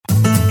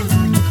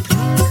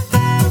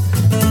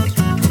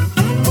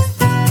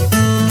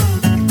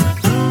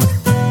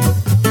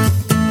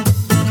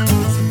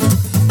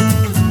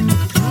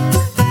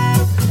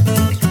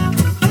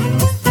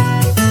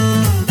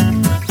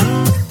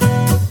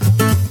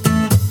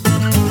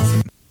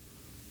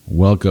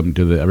Welcome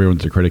to the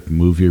Everyone's a Critic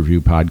movie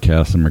review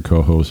podcast. I'm your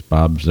co-host,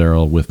 Bob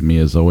Zerl. With me,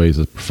 as always,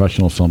 is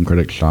professional film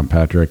critic Sean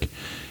Patrick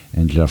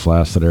and Jeff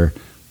Lasseter.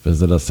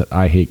 Visit us at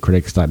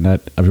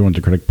ihatecritics.net, Everyone's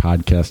a Critic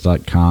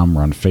podcast.com.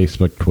 We're on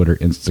Facebook, Twitter,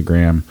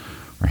 Instagram.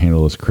 Our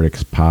handle is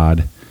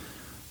CriticsPod.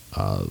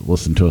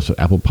 Listen to us at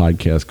Apple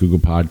Podcasts, Google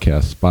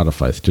Podcasts,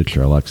 Spotify,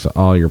 Stitcher, Alexa,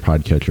 all your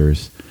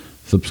podcatchers.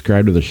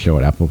 Subscribe to the show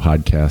at Apple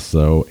Podcasts,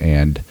 though,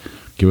 and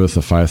give us a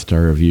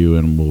 5-star review,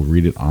 and we'll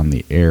read it on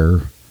the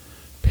air.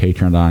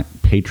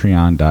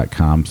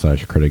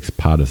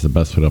 Patreon.com/criticspod is the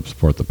best way to help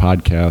support the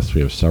podcast.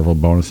 We have several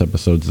bonus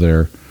episodes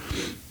there.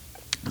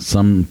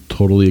 Some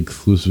totally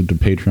exclusive to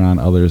Patreon,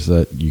 others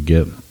that you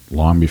get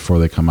long before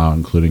they come out,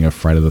 including a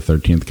Friday the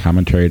 13th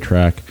commentary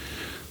track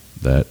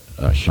that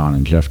Sean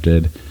and Jeff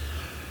did.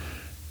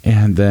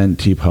 And then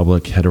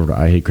TeePublic, head over to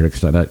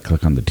ihatecritics.net,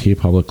 click on the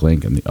TeePublic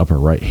link in the upper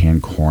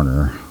right-hand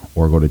corner,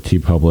 or go to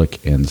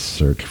TeePublic and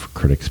search for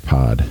Critics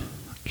Pod.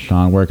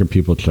 Sean, where can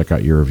people check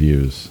out your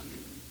reviews?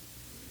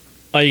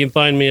 You can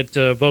find me at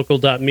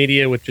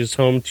vocal.media, which is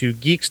home to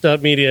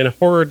geeks.media and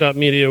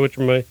horror.media, which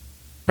are my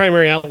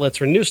primary outlets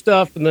for new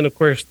stuff. And then, of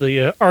course,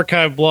 the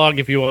archive blog,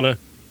 if you want to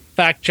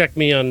fact check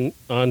me on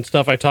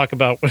stuff I talk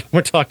about when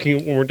we're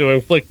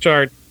doing Flick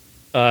Chart.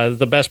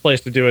 The best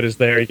place to do it is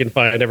there. You can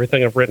find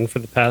everything I've written for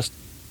the past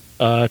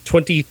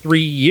 23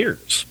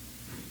 years.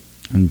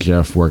 And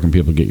Jeff, where can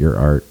people get your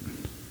art?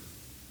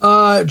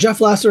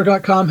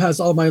 JeffLasseter.com has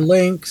all my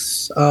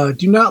links.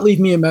 Do not leave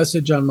me a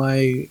message on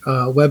my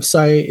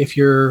website if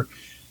you're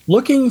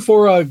looking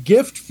for a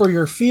gift for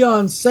your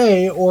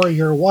fiance or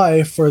your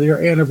wife for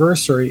their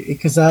anniversary,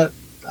 because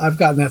I've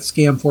gotten that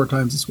scam 4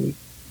 times this week.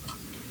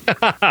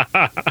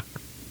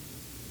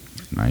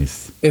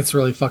 Nice. It's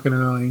really fucking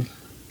annoying.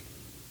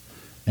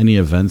 Any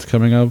events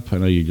coming up? I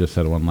know you just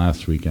had one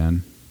last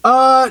weekend.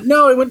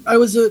 No, I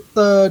was at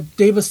the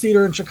Davis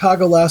Theater in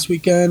Chicago last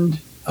weekend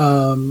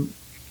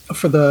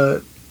for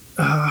the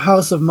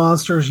House of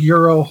Monsters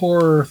Euro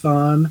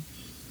Horror-thon,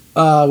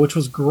 which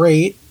was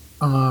great.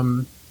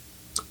 I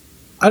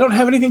don't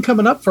have anything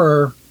coming up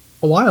for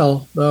a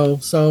while, though,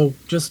 so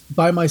just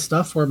buy my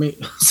stuff for me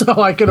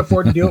so I can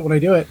afford to do it when I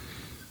do it.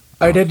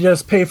 I did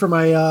just pay for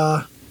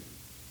my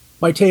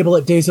my table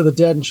at Days of the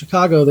Dead in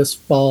Chicago this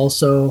fall,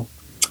 so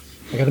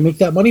I got to make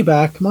that money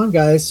back. Come on,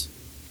 guys.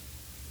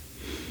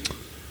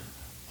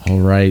 All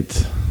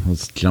right.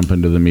 Let's jump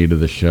into the meat of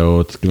the show.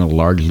 It's going to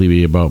largely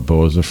be about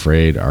Beau is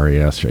Afraid,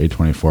 RES, or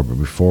A24. But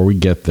before we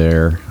get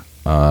there,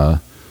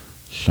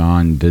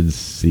 Sean did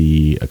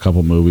see a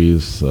couple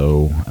movies,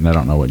 and I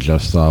don't know what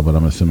Jeff saw, but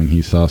I'm assuming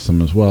he saw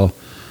some as well.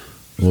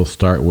 We'll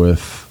start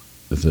with,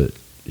 is it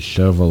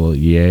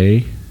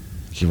Chevalier?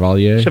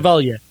 Chevalier,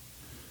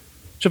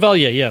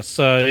 yes.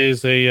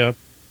 Is a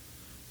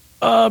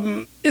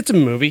it's a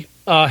movie.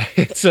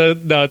 It's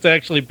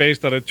actually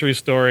based on a true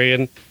story,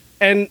 and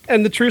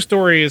the true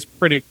story is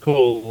pretty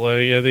cool.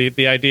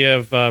 The idea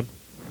of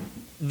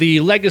the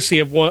legacy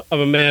of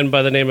a man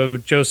by the name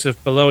of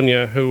Joseph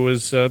Bologna, who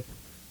was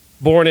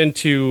born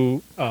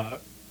to a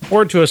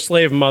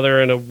slave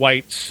mother and a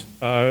white,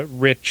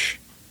 rich,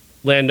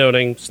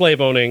 landowning,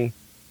 slave-owning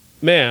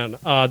man.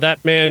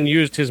 That man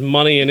used his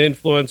money and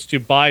influence to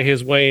buy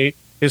his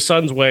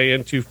son's way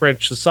into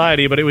French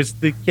society, but it was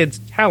the kid's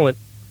talent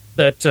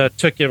that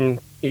took him,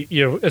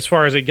 as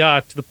far as he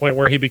got, to the point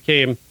where he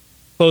became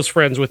close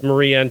friends with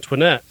Marie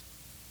Antoinette.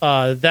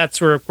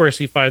 That's where, of course,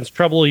 he finds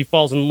trouble. He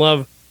falls in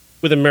love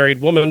with a married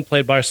woman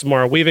played by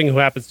Samara Weaving, who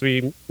happens to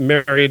be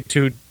married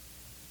to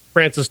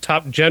France's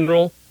top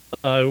general,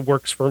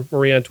 works for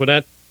Marie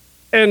Antoinette.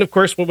 And, of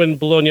course, when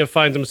Bologna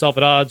finds himself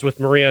at odds with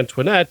Marie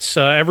Antoinette,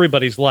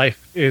 everybody's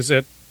life is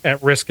at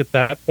risk at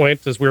that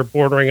point, as we're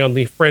bordering on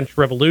the French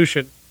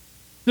Revolution.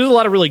 There's a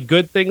lot of really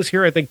good things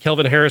here. I think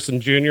Kelvin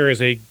Harrison Jr.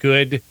 is a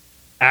good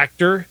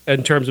actor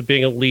in terms of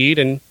being a lead,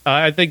 and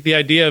I think the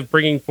idea of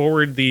bringing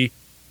forward the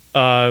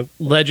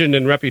legend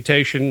and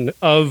reputation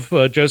of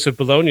Joseph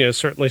Bologna is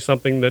certainly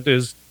something that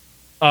is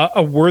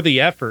a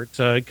worthy effort,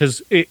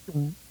 because it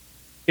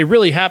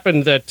really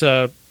happened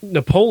that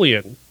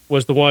Napoleon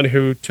was the one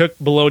who took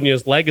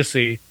Bologna's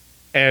legacy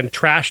and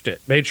trashed it,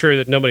 made sure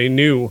that nobody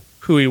knew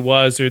who he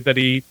was or that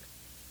he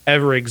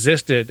ever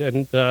existed,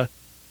 and to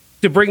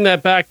bring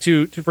that back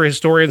for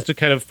historians to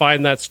kind of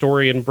find that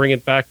story and bring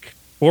it back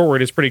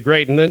forward is pretty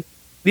great. And then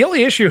the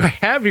only issue I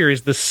have here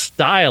is the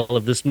style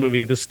of this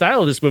movie. The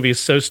style of this movie is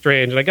so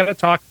strange, and I got to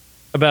talk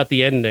about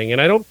the ending.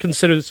 And I don't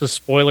consider this a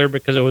spoiler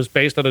because it was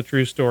based on a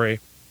true story.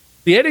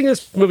 The ending of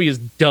this movie is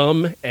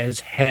dumb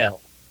as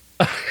hell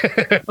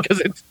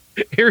because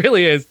it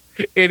really is.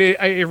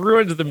 It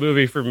ruins the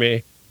movie for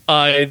me.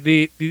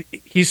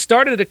 He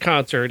started a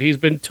concert. He's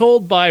been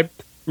told by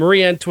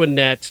Marie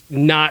Antoinette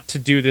not to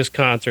do this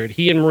concert.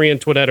 He and Marie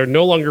Antoinette are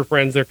no longer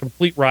friends. They're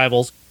complete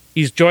rivals.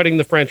 He's joining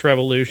the French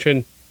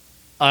Revolution.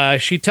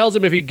 She tells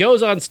him if he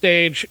goes on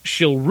stage,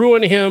 she'll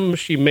ruin him.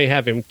 She may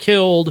have him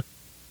killed.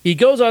 He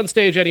goes on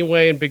stage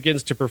anyway and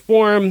begins to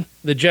perform.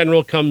 The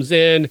general comes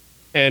in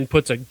and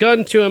puts a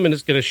gun to him and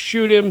is going to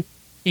shoot him.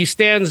 He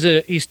stands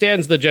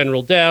the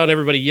general down.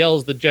 Everybody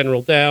yells the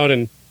general down,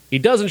 and He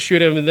doesn't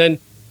shoot him, and then,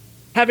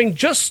 having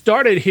just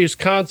started his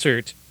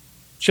concert,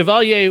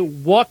 Chevalier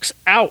walks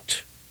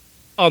out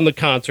on the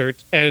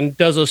concert and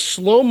does a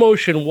slow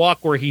motion walk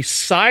where he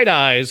side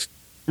eyes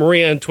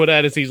Marie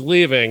Antoinette as he's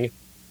leaving.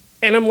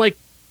 And I'm like,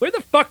 where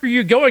the fuck are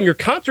you going? Your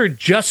concert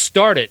just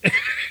started.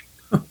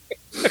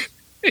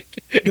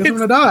 He's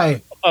gonna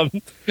die.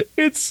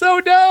 It's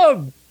so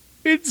dumb.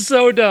 It's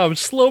so dumb.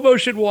 Slow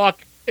motion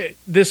walk at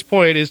this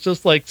point is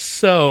just like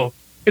so.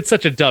 It's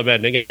such a dumb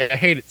ending. I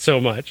hate it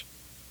so much.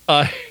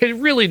 It's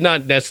really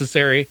not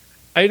necessary.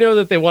 I know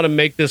that they want to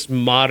make this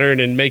modern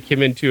and make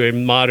him into a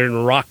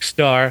modern rock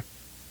star,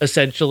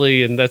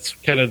 essentially, and that's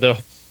kind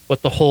of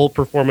what the whole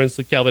performance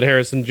that Calvin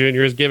Harrison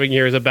Jr. is giving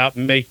here is about,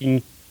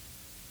 making,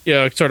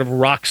 sort of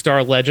rock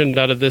star legend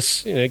out of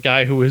this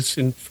guy who was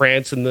in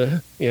France in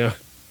the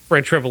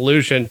French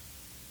Revolution.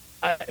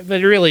 But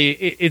really,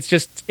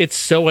 it's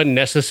so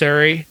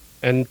unnecessary.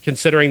 And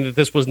considering that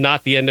this was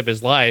not the end of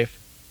his life,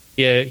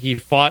 he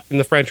fought in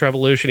the French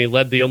Revolution. He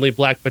led the only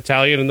black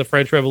battalion in the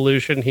French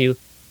Revolution. He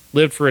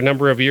lived for a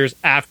number of years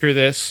after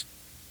this.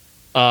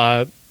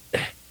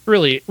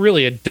 Really,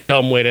 really a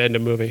dumb way to end a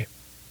movie.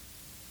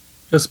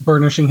 Just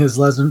burnishing his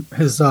legend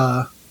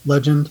a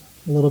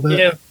little bit.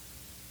 Yeah.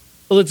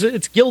 Well,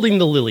 it's gilding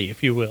the lily,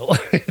 if you will.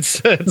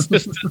 It's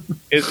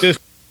just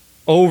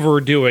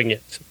overdoing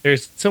it.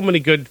 There's so many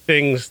good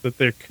things that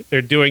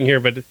they're doing here,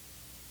 but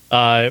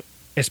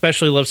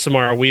especially love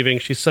Samara Weaving.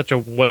 She's such a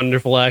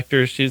wonderful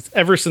actor. She's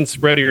ever since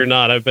Ready or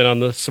Not, I've been on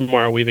the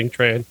Samara Weaving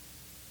train.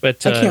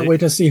 But I can't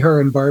wait to see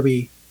her in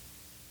Barbie.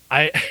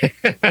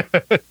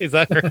 Is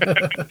that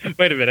her?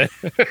 Wait a minute.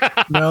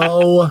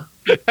 No.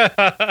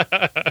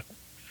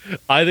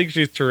 I think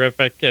she's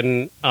terrific,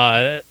 and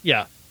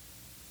yeah,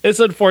 it's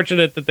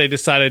unfortunate that they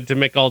decided to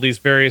make all these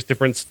various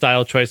different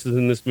style choices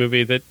in this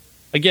movie that,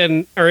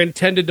 again, are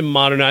intended to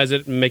modernize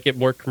it and make it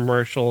more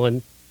commercial.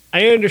 And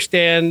I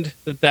understand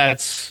that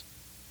that's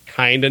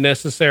kind of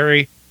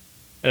necessary.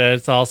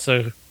 It's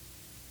also,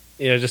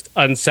 just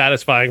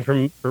unsatisfying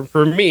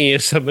for me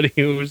as somebody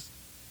who's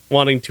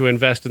wanting to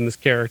invest in this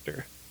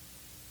character.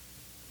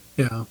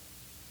 Yeah.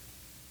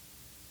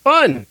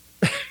 Fun.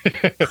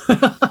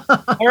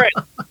 All right.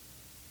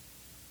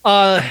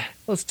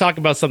 Let's talk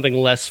about something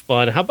less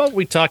fun. How about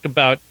we talk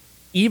about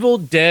Evil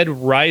Dead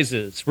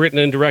Rises, written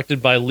and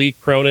directed by Lee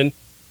Cronin,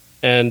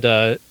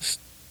 and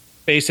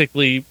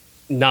basically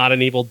not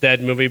an Evil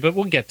Dead movie, but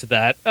we'll get to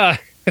that.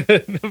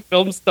 The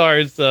film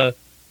stars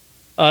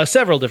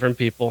several different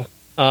people.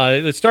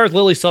 It stars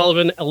Lily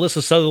Sullivan,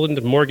 Alyssa Sutherland,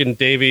 and Morgan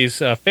Davies.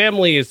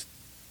 Family is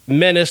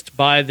menaced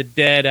by the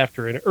dead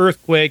after an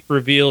earthquake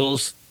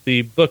reveals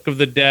the Book of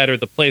the Dead, or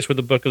the place where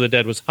the Book of the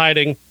Dead was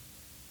hiding.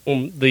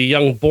 The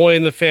young boy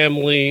in the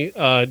family,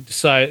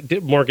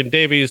 Morgan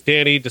Davies,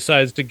 Danny,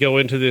 decides to go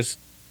into this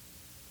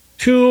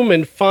tomb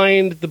and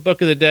find the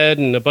Book of the Dead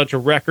and a bunch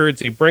of records.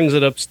 He brings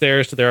it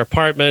upstairs to their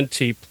apartment.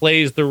 He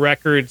plays the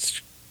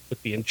records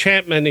with the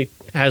enchantment. He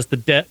has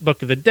the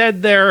Book of the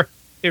Dead there.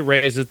 It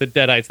raises the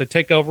Deadites. They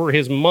take over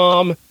his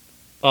mom,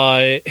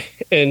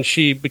 and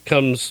she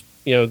becomes,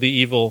 the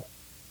evil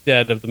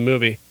dead of the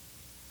movie.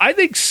 I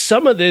think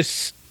some of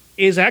this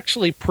is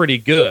actually pretty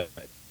good.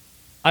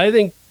 I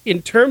think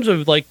in terms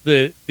of like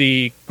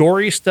the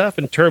gory stuff,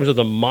 in terms of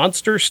the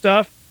monster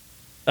stuff,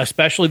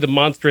 especially the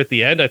monster at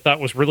the end, I thought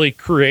was really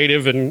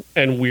creative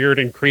and weird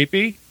and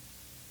creepy.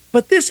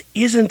 But this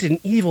isn't an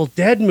Evil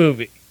Dead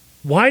movie.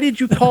 Why did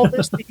you call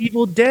this The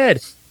Evil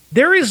Dead?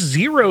 There is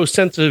zero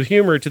sense of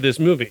humor to this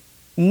movie.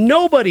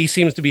 Nobody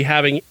seems to be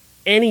having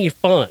any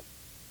fun.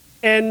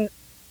 And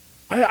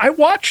I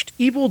watched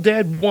Evil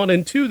Dead 1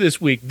 and 2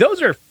 this week.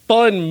 Those are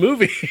fun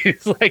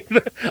movies.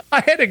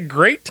 I had a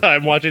great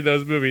time watching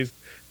those movies.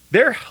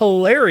 They're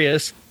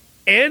hilarious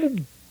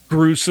and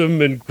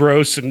gruesome and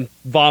gross and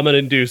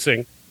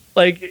vomit-inducing.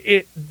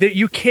 That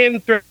you can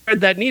thread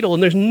that needle,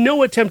 and there's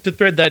no attempt to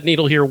thread that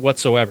needle here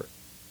whatsoever.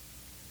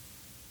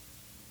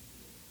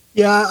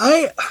 Yeah,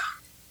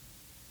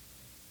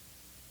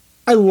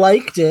 I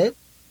liked it,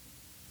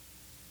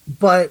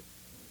 but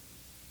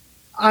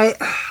I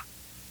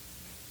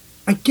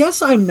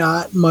guess I'm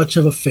not much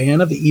of a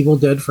fan of the Evil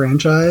Dead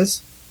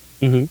franchise.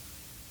 Mm-hmm.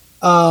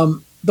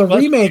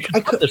 Remake,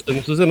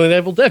 this was in an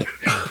Evil Dead.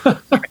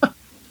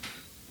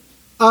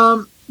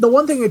 The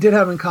one thing I did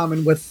have in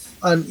common with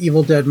an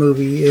Evil Dead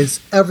movie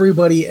is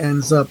everybody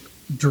ends up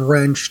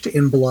drenched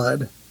in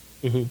blood.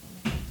 Mm-hmm.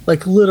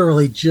 Like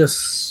literally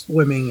just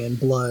swimming in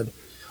blood.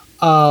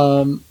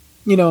 And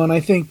I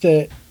think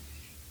that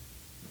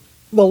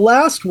the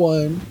last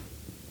one,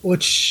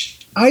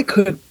 which I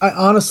could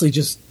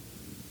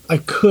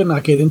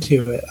not get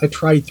into it. I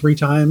tried 3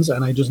 times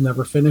and I just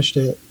never finished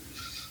it.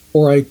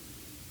 Or I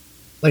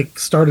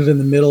started in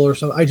the middle or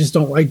something.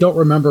 I don't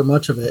remember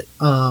much of it.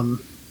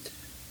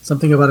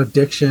 Something about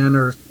addiction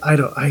or I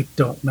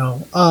don't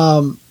know.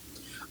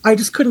 I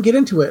just couldn't get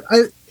into it.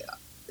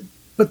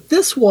 But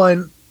this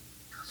one,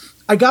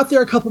 I got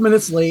there a couple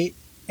minutes late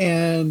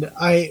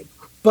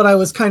but I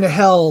was kind of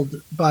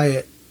held by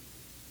it,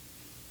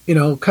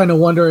 kind of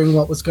wondering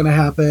what was going to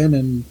happen.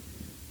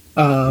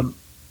 And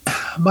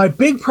my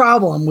big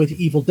problem with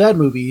Evil Dead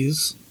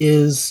movies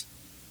is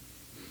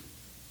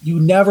you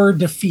never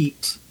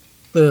defeat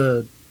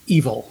the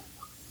evil.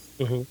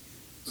 Mm-hmm.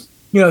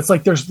 It's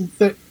like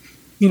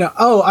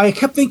I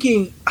kept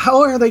thinking,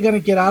 how are they going to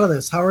get out of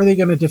this? How are they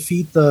going to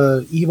defeat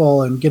the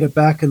evil and get it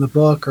back in the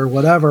book or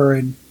whatever?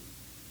 And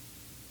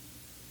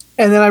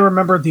then I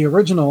remembered the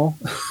original.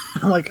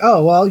 I'm like,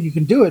 oh, well, you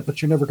can do it,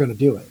 but you're never going to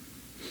do it.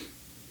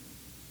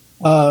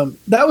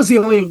 That was the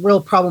only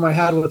real problem I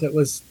had with it,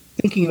 was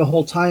thinking the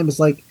whole time is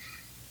like,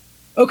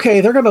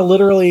 okay, they're going to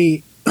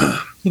literally,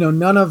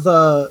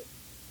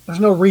 there's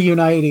no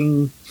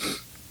reuniting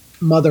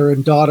mother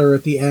and daughter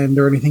at the end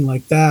or anything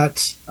like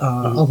that.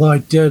 Although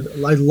I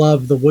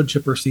love the wood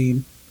chipper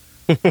scene.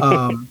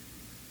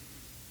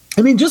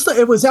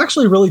 It was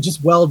actually really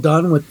just well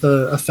done with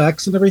the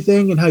effects and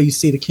everything, and how you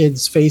see the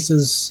kids'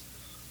 faces,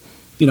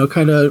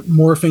 kind of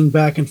morphing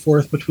back and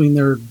forth between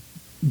their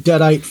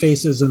deadite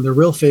faces and their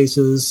real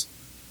faces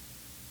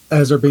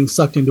as they're being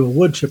sucked into a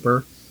wood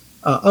chipper.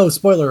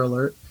 Spoiler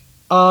alert.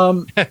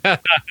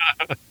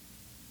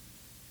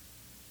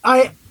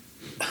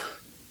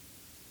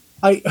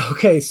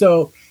 Okay,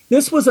 so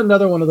this was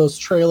another one of those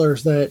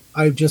trailers that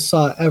I just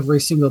saw every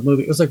single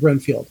movie. It was like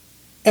Renfield.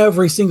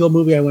 Every single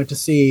movie I went to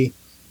see,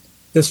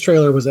 this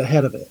trailer was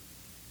ahead of it.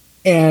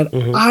 And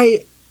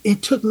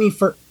it took me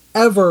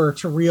forever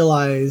to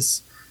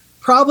realize,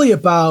 probably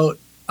about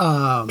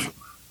 5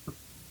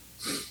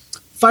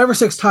 or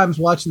 6 times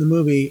watching the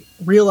movie,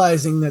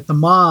 realizing that the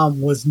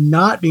mom was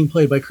not being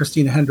played by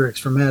Christina Hendricks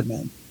from Mad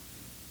Men.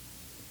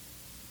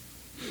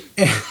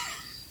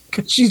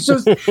 Cause she's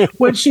just,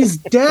 when she's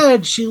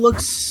dead, she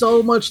looks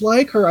so much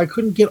like her. I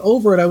couldn't get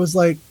over it. I was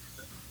like,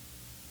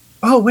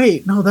 oh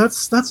wait, no,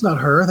 that's not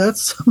her.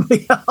 That's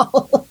somebody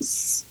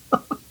else.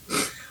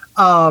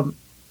 I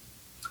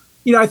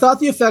thought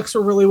the effects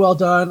were really well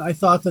done. I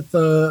thought that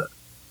the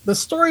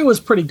story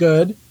was pretty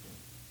good.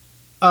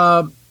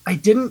 I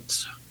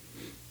didn't,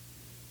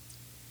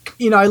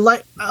 I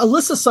like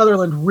Alyssa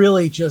Sutherland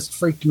really just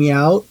freaked me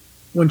out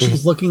when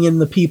she's looking in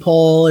the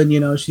peephole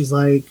and, she's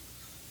like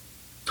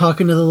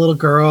talking to the little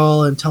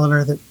girl and telling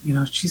her that,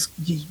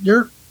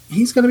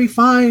 he's going to be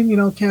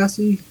fine.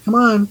 Cassie, come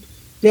on,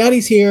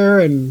 Daddy's here.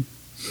 And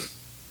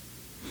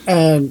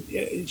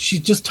she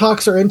just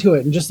talks her into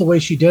it. And just the way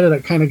she did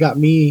it kind of got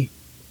me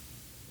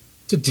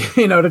to,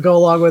 to go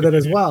along with it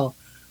as well.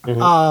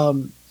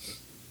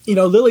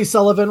 Lily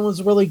Sullivan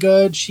was really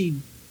good.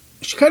 She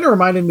kind of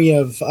reminded me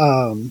of,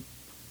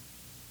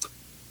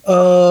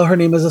 her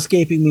name is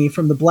escaping me,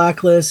 from The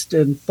Blacklist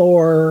and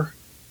Thor.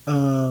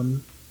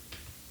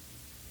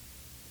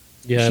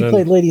 She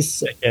played Lady.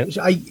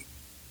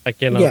 I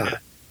cannot. Yeah,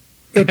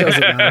 it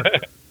doesn't matter.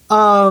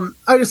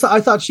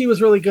 I thought she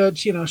was really good.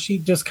 She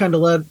just kind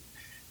of let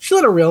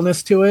a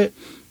realness to it.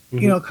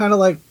 Kind of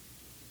like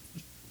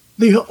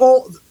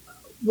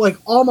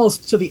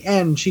almost to the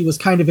end, she was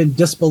kind of in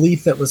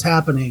disbelief that was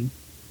happening,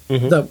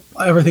 that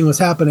everything was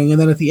happening,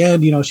 and then at the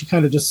end, she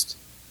kind of just,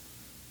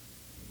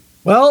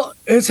 well,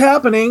 it's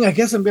happening. I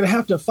guess I'm going to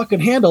have to fucking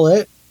handle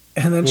it,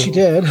 and then she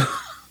did.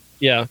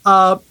 Yeah.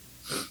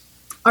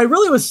 I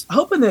really was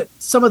hoping that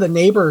some of the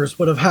neighbors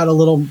would have had a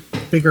little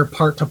bigger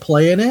part to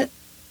play in it,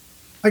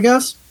 I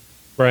guess.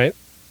 Right.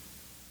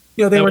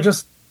 They were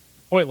just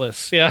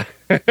pointless. Yeah.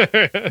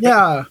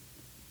 Yeah.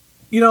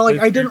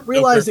 I didn't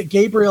realize that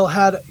Gabriel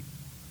had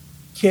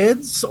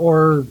kids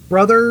or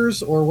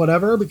brothers or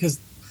whatever, because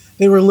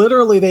they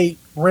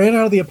ran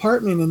out of the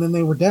apartment and then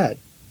they were dead.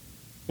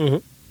 Yeah.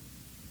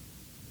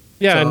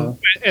 So,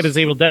 and as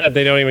Evil Dead,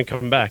 they don't even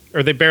come back,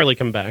 or they barely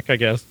come back, I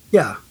guess.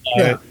 Yeah.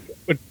 Yeah.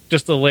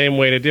 Just a lame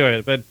way to do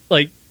it. But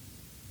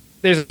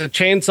there's a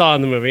chainsaw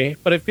in the movie,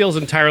 but it feels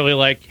entirely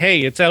like,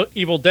 hey, it's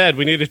Evil Dead.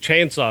 We need a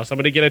chainsaw.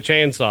 Somebody get a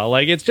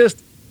chainsaw. It's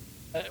just,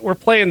 we're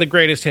playing the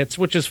greatest hits,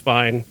 which is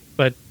fine.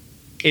 But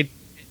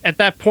at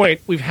that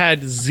point, we've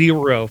had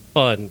zero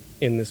fun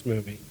in this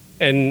movie.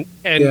 And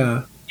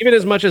even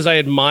as much as I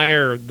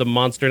admire the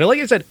monster, and like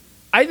I said,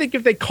 I think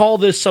if they call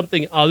this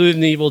something other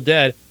than Evil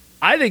Dead,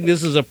 I think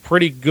this is a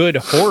pretty good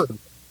horror.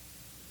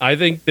 I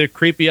think the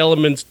creepy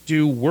elements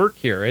do work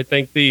here. I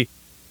think the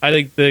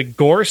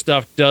gore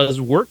stuff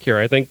does work here.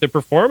 I think the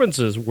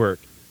performances work.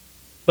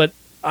 But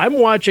I'm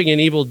watching an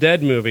Evil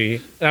Dead movie,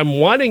 and I'm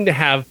wanting to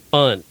have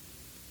fun,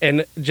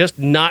 and just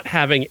not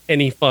having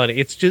any fun.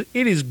 It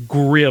is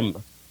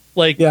grim.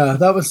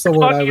 That was the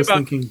word I was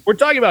thinking. We're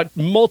talking about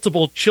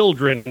multiple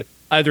children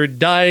either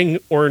dying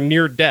or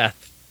near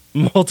death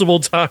multiple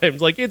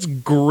times. It's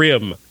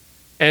grim.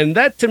 And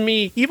that, to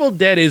me, Evil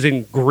Dead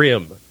isn't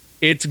grim.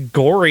 It's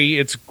gory,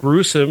 it's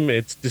gruesome,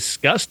 it's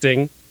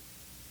disgusting,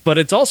 but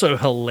it's also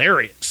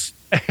hilarious.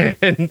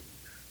 And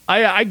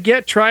I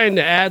get trying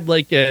to add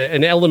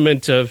an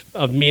element of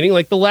meaning,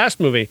 like the last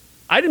movie.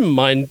 I didn't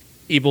mind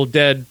Evil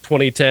Dead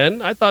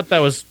 2010. I thought that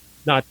was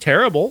not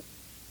terrible.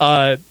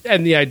 And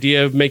the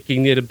idea of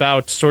making it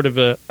about sort of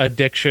a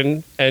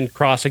addiction and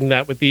crossing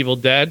that with Evil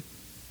Dead,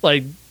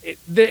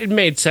 it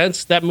made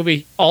sense. That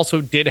movie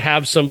also did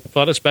have some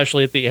fun,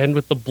 especially at the end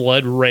with the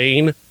blood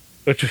rain,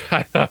 which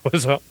I thought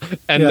was,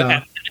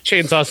 and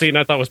chainsaw scene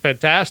I thought was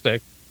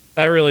fantastic.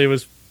 That really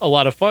was a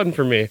lot of fun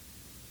for me.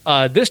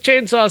 This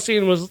chainsaw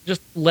scene was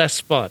just less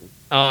fun.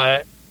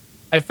 I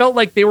felt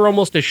like they were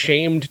almost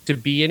ashamed to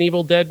be an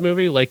Evil Dead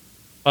movie. Like,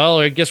 oh,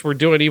 I guess we're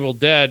doing Evil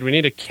Dead. We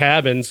need a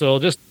cabin, so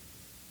just,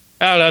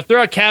 I don't know,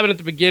 throw a cabin at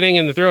the beginning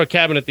and throw a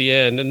cabin at the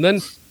end. And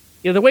then,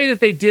 the way that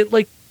they did,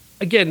 like,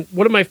 again,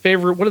 one of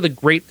the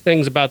great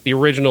things about the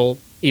original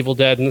Evil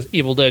Dead and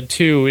Evil Dead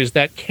 2 is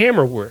that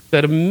camera work,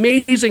 that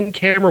amazing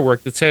camera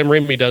work that Sam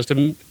Raimi does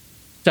to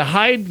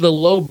hide the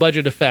low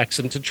budget effects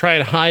and to try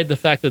and hide the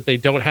fact that they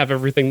don't have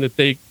everything that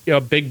a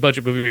big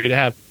budget movie would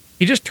have.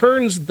 He just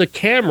turns the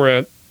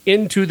camera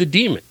into the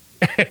demon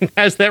and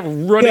has that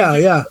running.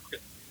 Yeah.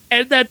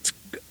 And that's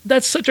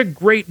such a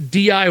great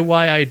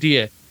DIY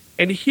idea.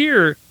 And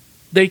here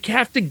they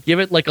have to give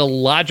it like a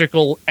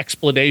logical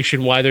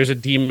explanation why there's a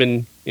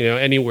demon,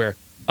 anywhere.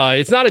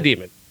 It's not a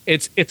demon.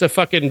 It's a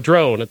fucking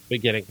drone at the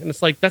beginning. And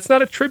it's like, that's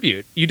not a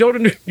tribute. You don't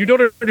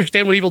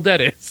understand what Evil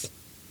Dead is.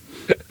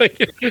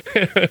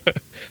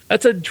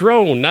 That's a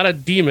drone, not a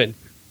demon.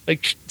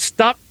 Like,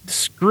 stop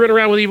screwing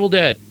around with Evil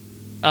Dead.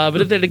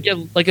 But then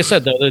again, like I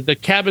said, the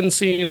cabin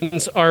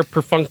scenes are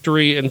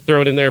perfunctory and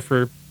thrown in there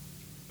for,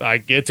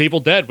 it's Evil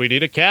Dead. We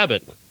need a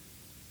cabin.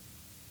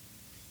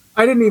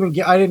 I didn't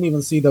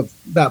even see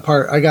that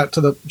part. I got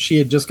to she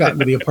had just gotten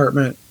to the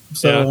apartment.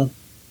 So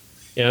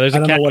there's I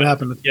don't know what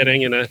happened.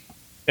 Getting in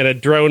a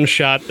drone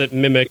shot that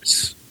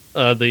mimics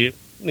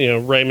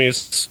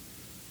Raimi's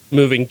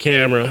moving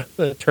camera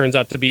that turns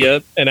out to be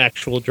an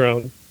actual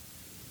drone.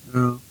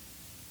 Oh,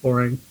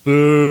 boring.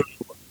 Boo.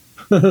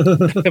 But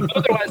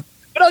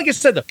like I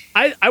said, though,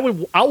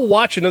 I'll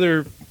watch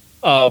another.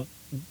 I'll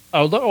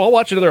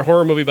watch another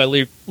horror movie by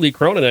Lee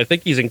Cronin. I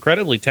think he's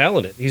incredibly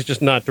talented. He's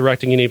just not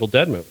directing an Evil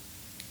Dead movie.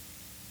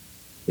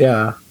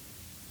 Yeah,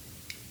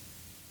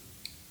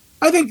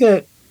 I think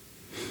that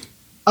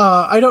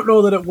I don't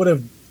know that it would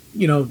have,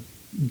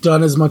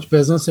 done as much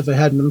business if it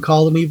hadn't been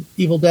called an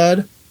Evil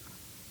Dead.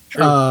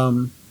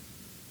 True.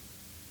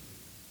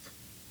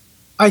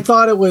 I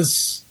thought it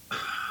was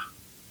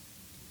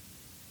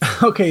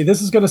okay.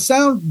 This is going to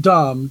sound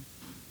dumb,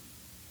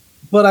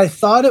 but I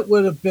thought it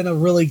would have been a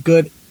really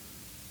good,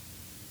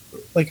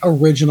 like,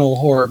 original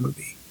horror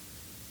movie.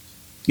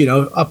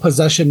 A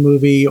possession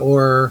movie,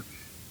 or,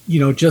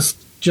 just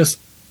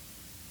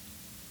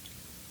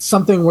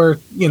something where,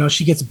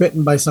 she gets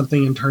bitten by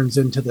something and turns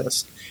into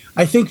this.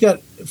 I think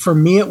that for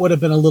me, it would have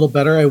been a little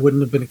better. I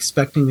wouldn't have been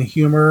expecting the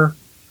humor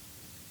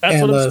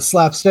and the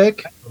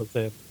slapstick.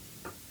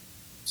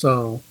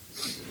 So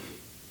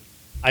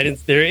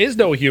there is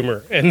no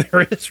humor, and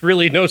there is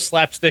really no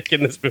slapstick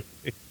in this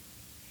movie.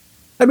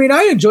 I mean,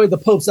 I enjoyed The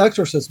Pope's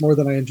Exorcist more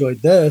than I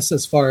enjoyed this,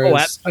 as far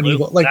as an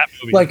evil,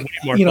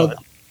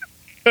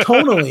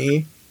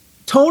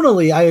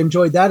 tonally, I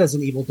enjoyed that as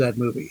an Evil Dead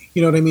movie.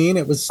 You know what I mean?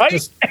 It was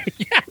just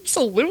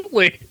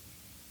absolutely.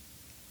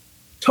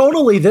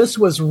 Tonally, this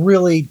was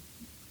really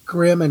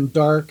grim and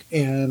dark,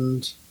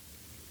 and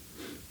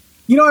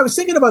I was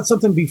thinking about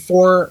something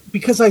before,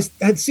 because I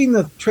had seen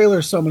the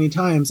trailer so many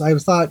times. I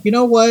thought, you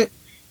know what?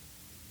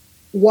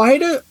 Why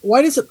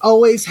does it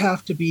always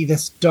have to be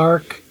this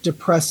dark,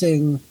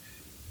 depressing,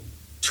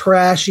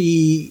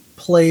 trashy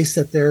place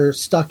that they're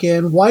stuck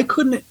in? Why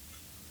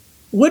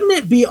wouldn't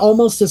it be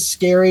almost as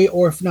scary,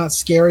 or if not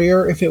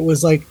scarier, if it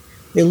was like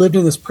they lived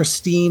in this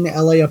pristine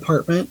LA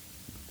apartment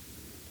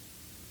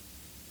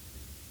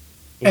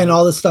and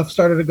all this stuff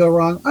started to go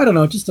wrong? I don't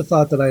know, just a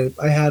thought that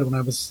I had when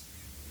I was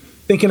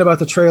thinking about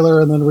the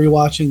trailer and then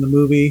rewatching the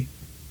movie.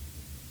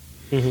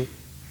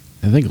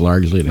 Mm-hmm. I think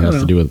largely it has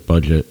to do with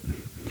budget.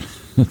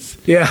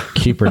 Yeah.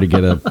 Cheaper to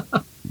get a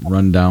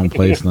rundown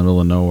place in the middle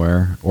of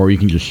nowhere, or you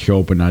can just show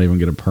up and not even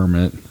get a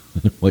permit,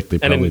 like they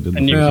probably did.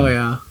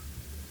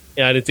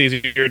 Yeah, and it's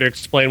easier to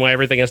explain why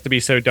everything has to be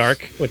so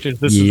dark.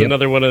 This is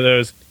another one of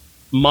those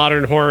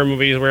modern horror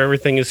movies where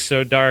everything is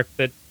so dark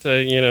that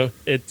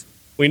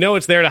we know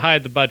it's there to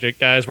hide the budget,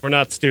 guys. We're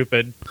not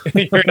stupid.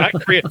 You're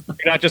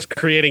not just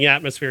creating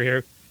atmosphere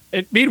here.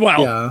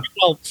 Meanwhile,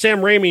 Sam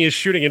Raimi is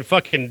shooting in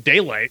fucking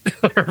daylight.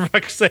 For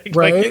fuck's sake,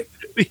 right? Like,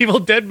 the Evil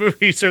Dead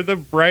movies are the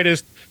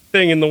brightest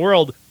thing in the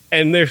world,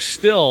 and they're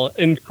still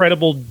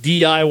incredible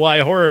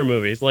DIY horror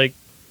movies. Like,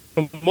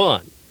 come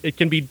on, it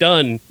can be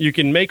done. You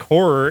can make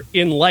horror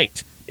in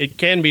light. It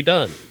can be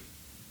done.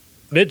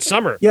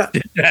 Midsummer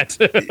did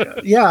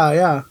that.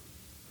 yeah.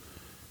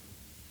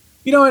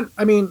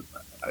 I mean,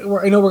 I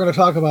know we're going to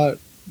talk about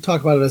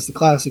it as the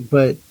classic,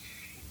 but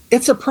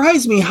it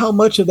surprised me how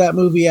much of that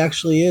movie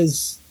actually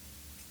is,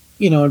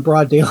 in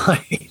broad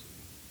daylight.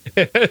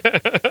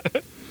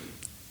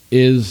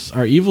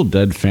 Are Evil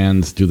Dead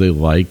fans, do they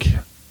like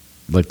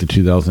the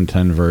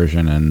 2010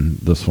 version and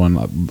this one?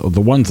 The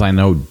ones I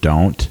know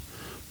don't,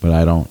 but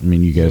I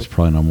mean, you guys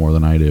probably know more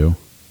than I do.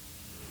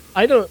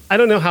 I don't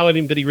know how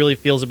anybody really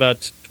feels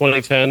about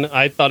 2010.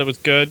 I thought it was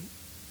good.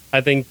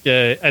 I think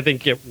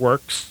it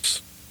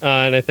works,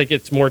 and I think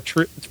it's more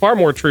true. It's far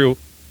more true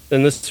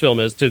than this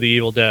film is to the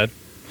Evil Dead.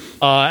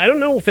 I don't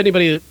know if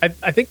anybody.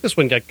 I think this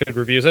one got good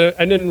reviews. I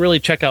didn't really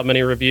check out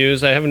many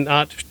reviews. I have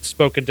not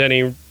spoken to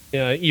any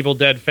Evil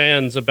Dead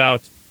fans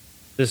about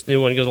this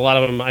new one because a lot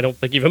of them I don't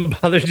think even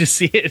bothered to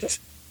see it.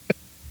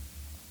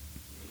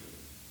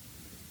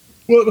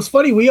 Well, it was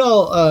funny. We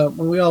all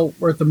when we all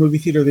were at the movie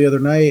theater the other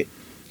night,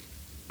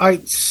 I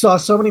saw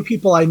so many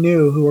people I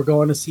knew who were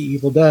going to see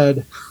Evil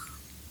Dead,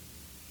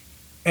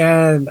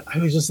 and I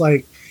was just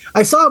like,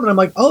 I saw them and I'm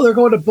like, oh, they're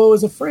going to Beau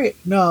is Afraid.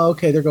 No,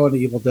 okay, they're going to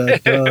Evil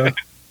Dead.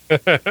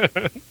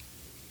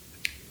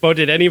 Well,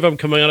 did any of them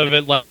come out of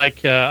it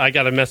like I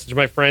got to message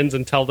my friends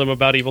and tell them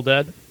about Evil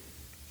Dead?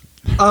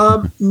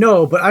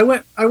 No, but I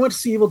went to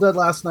see Evil Dead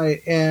last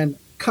night, and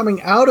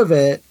coming out of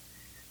it,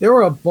 there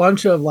were a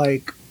bunch of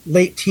like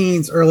late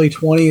teens, early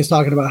 20s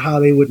talking about how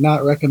they would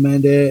not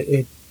recommend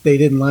it. They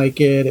didn't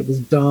like it. It was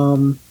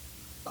dumb.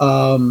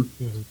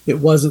 It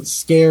wasn't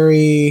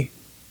scary,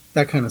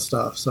 that kind of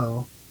stuff.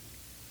 So,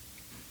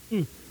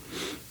 do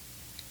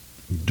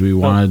we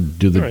want to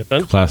do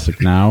the classic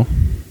now,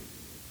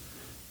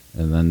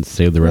 and then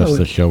save the rest of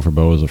the show for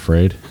Beau is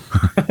Afraid?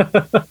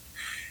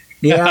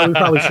 Yeah, we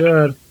probably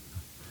should.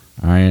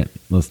 All right,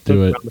 let's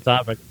do it. On the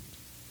topic.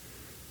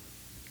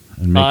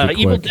 And make it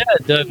Evil quick.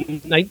 Dead,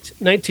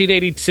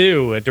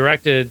 1982,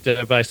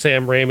 directed by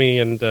Sam Raimi,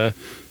 and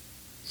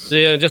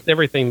just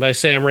everything by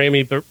Sam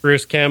Raimi,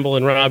 Bruce Campbell,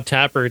 and Rob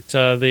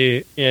Tappert.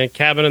 The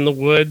cabin in the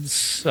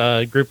woods,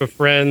 group of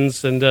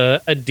friends, and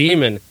a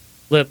demon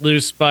let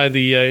loose by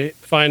the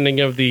finding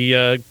of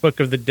the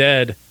Book of the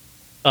Dead.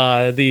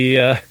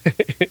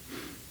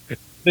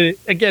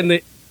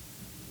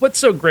 What's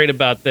so great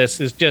about this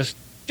is just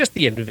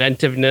the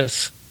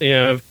inventiveness,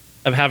 of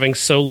having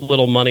so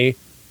little money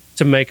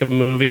to make a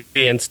movie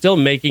and still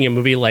making a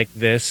movie like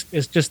this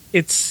is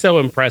it's so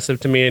impressive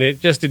to me, and it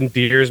just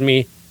endears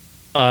me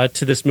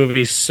to this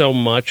movie so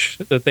much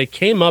that they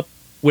came up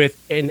with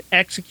and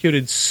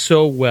executed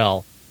so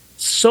well.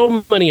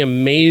 So many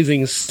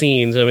amazing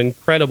scenes of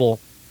incredible,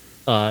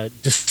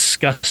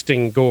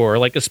 disgusting gore,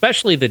 like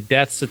especially the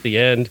deaths at the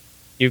end.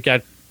 You've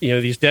got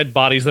these dead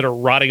bodies that are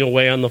rotting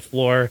away on the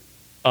floor.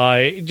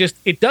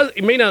 It doesn't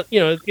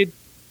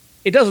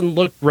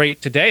look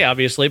great today,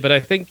 obviously, but I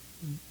think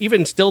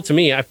even still, to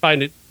me, I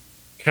find it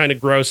kind of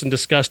gross and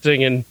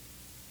disgusting, and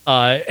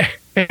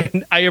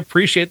and I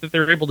appreciate that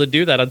they're able to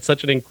do that on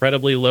such an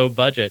incredibly low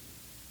budget.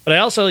 But I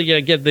also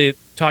get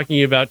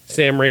talking about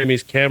Sam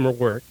Raimi's camera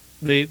work,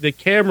 the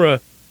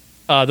camera,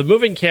 the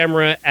moving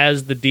camera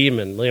as the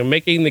demon,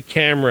 making the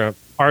camera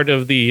part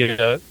of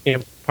the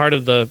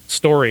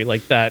story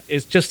like that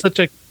is just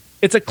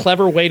it's a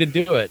clever way to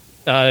do it,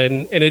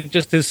 and it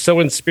just is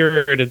so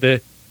inspirited,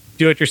 the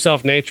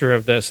do-it-yourself nature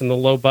of this and the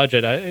low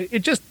budget.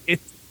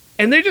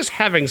 And they're just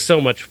having so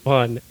much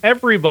fun.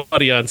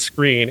 Everybody on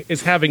screen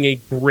is having a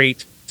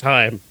great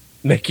time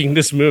making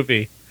this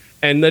movie,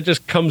 and that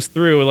just comes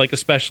through. Like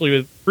especially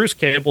with Bruce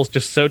Campbell's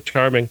just so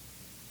charming,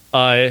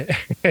 but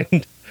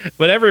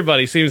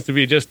everybody seems to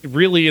be just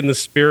really in the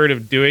spirit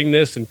of doing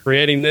this and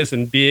creating this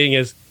and being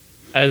as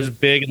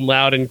big and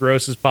loud and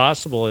gross as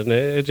possible. And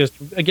it just,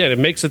 again, it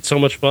makes it so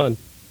much fun.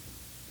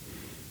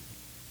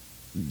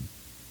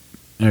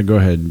 Yeah, go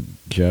ahead,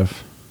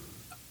 Jeff.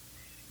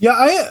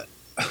 Yeah,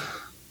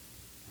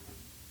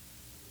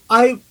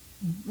 I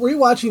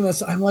rewatching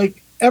this, I'm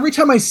like, every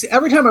time I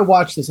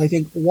watch this, I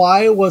think,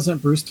 why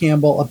wasn't Bruce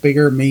Campbell a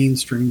bigger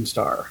mainstream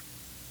star?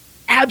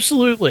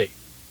 Absolutely.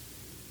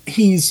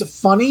 He's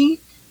funny.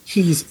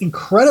 He's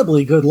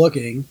incredibly good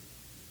looking.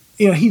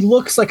 He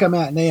looks like a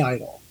matinee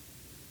idol.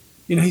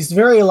 He's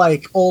very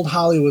like old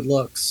Hollywood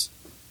looks.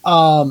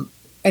 And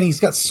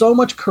he's got so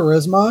much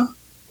charisma.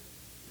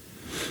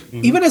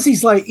 Mm-hmm. Even as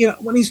he's like,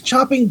 when he's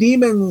chopping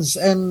demons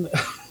and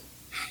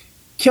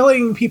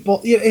killing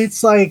people,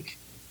 it's like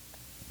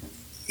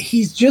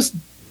he's just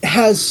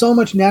has so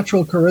much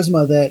natural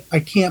charisma that I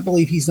can't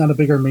believe he's not a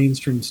bigger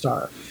mainstream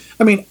star.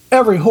 I mean,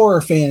 every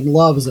horror fan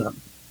loves him.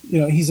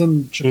 He's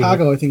in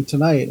Chicago, mm-hmm. I think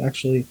tonight,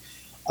 actually.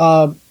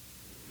 But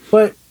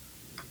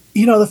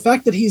the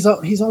fact that he's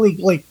only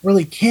like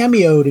really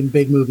cameoed in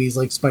big movies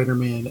like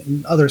Spider-Man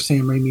and other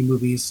Sam Raimi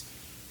movies,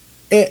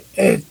 it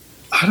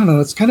I don't know,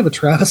 it's kind of a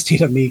travesty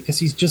to me because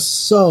he's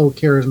just so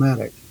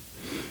charismatic.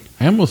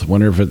 I almost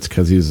wonder if it's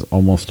because he's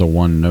almost a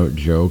one-note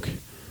joke.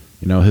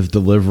 His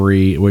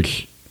delivery,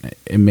 which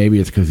maybe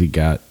it's because he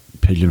got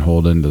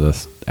pigeonholed into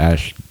this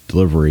Ash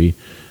delivery.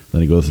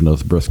 Then he goes into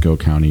this Briscoe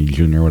County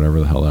Jr., whatever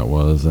the hell that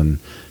was, and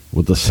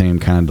with the same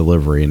kind of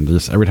delivery. And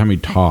just every time he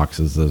talks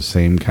is the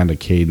same kind of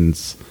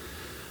cadence.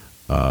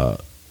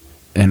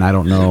 And I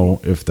don't know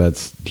if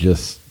that's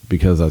just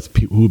because that's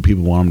who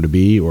people want him to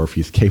be, or if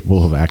he's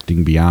capable of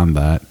acting beyond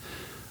that.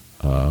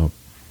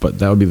 But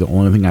that would be the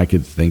only thing I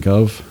could think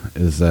of,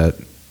 is that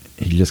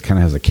he just kind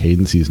of has a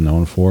cadence he's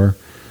known for,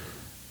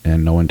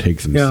 and no one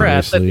takes him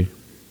seriously.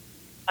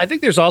 I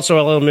think there's also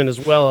an element as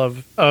well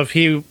of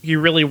he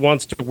really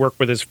wants to work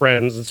with his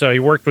friends, and so he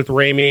worked with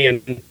Raimi,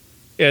 and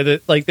they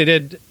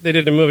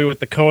did a movie with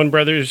the Coen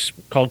brothers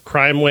called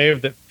Crime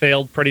Wave that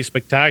failed pretty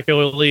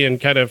spectacularly and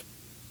kind of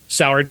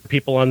soured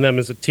people on them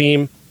as a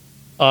team.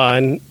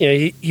 And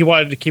he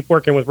wanted to keep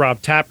working with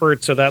Rob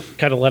Tappert, so that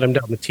kind of led him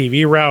down the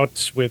TV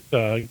route with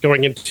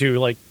going into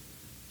like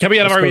Coming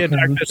out of Army of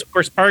Darkness, of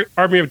course,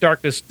 Army of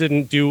Darkness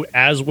didn't do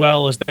as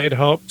well as they'd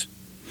hoped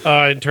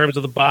in terms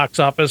of the box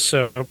office.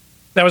 So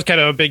that was kind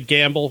of a big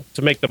gamble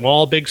to make them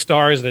all big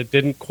stars, and it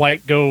didn't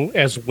quite go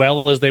as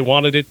well as they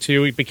wanted it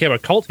to. It became a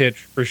cult hit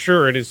for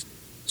sure. It is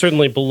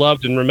certainly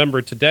beloved and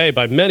remembered today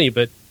by many,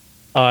 but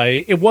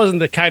it wasn't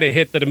the kind of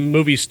hit that a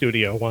movie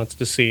studio wants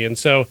to see. And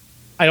so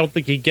I don't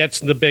think he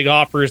gets the big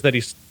offers that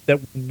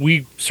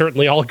we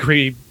certainly all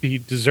agree he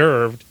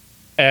deserved.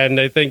 And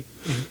I think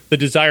the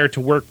desire to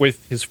work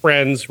with his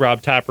friends,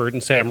 Rob Tappert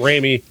and Sam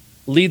Raimi,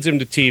 leads him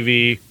to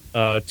TV,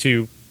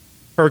 to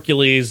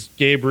Hercules,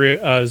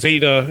 Gabriel,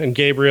 Zeta, and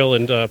Gabriel,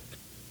 and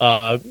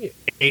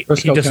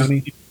Briscoe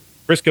County.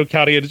 Briscoe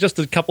County, and just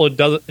a couple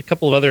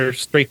of other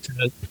straight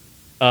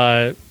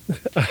to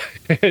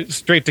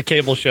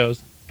cable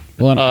shows.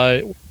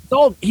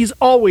 He's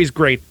always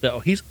great, though.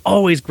 He's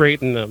always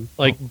great in them.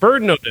 Like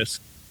Bird Notice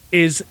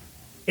is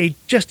an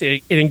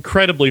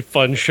incredibly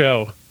fun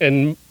show,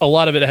 and a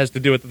lot of it has to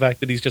do with the fact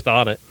that he's just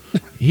on it.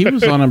 He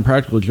was on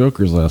Impractical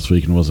Jokers last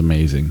week and was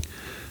amazing.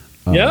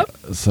 Yeah.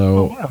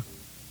 So,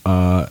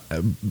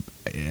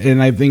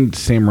 and I think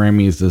Sam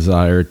Raimi's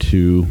desire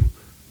to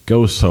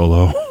go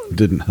solo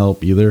didn't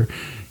help either,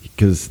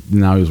 because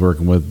now he's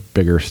working with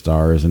bigger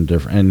stars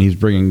and he's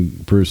bringing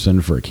Bruce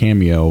in for a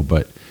cameo,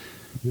 but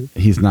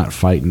he's not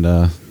fighting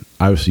to.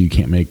 Obviously, you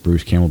can't make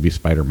Bruce Campbell be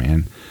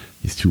Spider-Man.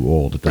 He's too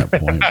old at that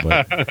point,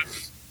 but.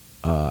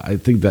 I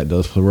think that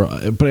does play a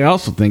role. But I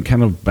also think,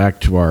 kind of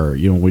back to our,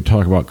 we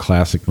talk about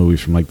classic movies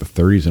from like the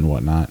 30s and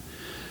whatnot,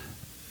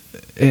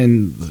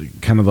 and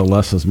kind of the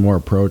less is more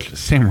approach.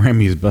 Sam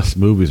Raimi's best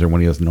movies are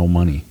when he has no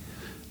money.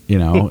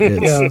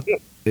 It's,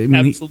 I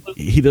mean,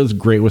 he does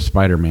great with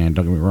Spider-Man,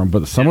 don't get me wrong,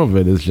 but some of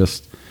it is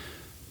just,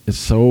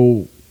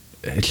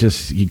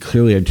 he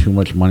clearly had too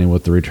much money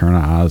with the Return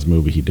of Oz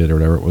movie he did, or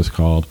whatever it was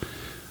called.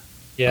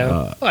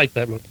 Yeah, I like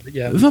that movie.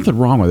 Yeah, there's nothing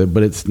wrong with it,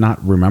 but it's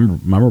not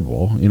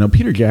memorable.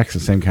 Peter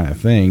Jackson, same kind of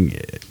thing.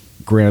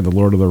 Granted, the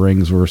Lord of the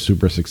Rings were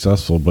super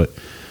successful, but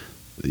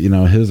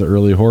his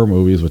early horror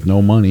movies with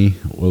no money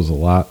was a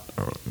lot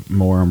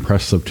more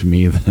impressive to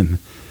me than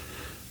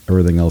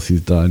everything else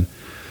he's done.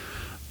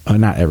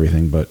 Not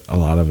everything, but a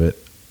lot of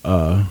it.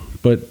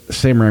 But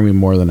Sam Raimi,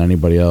 more than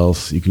anybody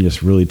else, you can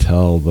just really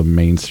tell the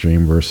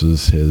mainstream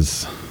versus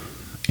his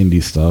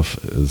indie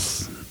stuff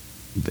is.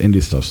 The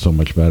indie stuff's so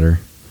much better.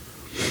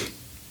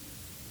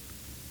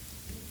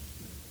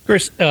 Of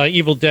course,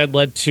 Evil Dead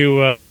led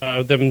to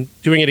them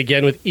doing it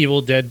again with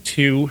Evil Dead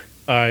 2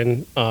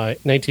 in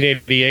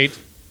 1988.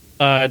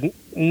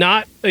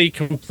 Not a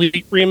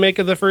complete remake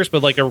of the first,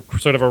 but like a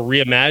sort of a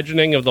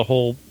reimagining of the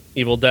whole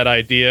Evil Dead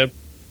idea,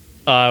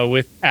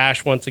 with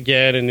Ash once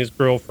again and his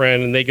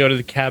girlfriend, and they go to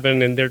the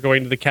cabin, and they're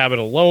going to the cabin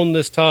alone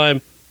this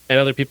time, and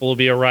other people will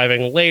be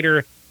arriving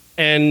later.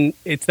 And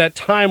it's that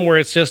time where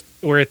it's just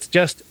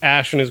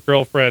Ash and his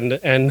girlfriend,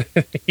 and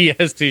he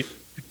has to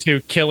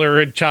kill her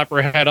and chop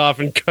her head off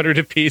and cut her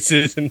to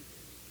pieces. And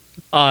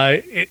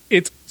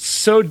it's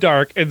so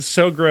dark and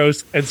so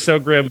gross and so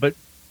grim.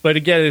 But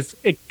again,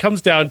 it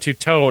comes down to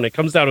tone. It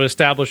comes down to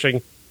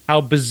establishing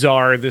how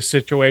bizarre this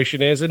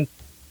situation is. And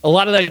a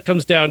lot of that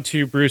comes down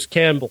to Bruce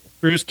Campbell.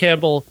 Bruce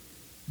Campbell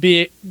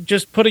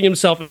just putting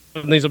himself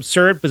in these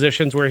absurd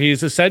positions where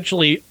he's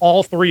essentially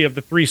all three of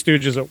the Three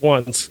Stooges at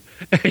once.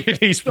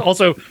 He's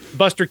also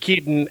Buster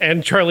Keaton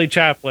and Charlie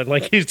Chaplin.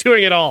 Like, he's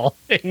doing it all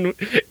in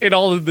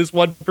all of this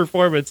one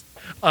performance.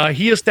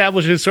 He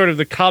establishes sort of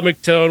the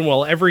comic tone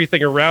while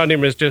everything around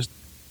him is just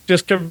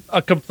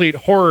a complete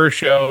horror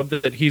show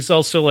that he's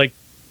also like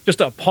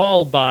just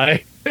appalled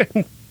by.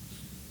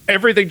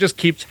 Everything just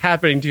keeps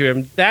happening to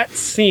him. That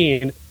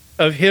scene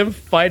of him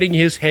fighting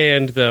his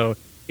hand, though,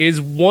 is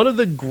one of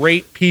the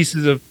great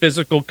pieces of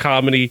physical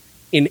comedy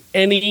in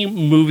any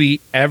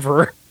movie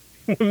ever.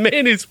 The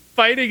man is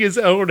fighting his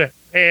own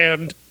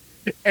hand,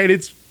 and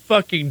it's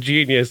fucking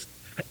genius.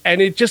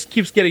 And it just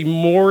keeps getting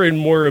more and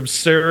more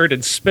absurd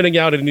and spinning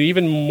out in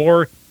even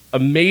more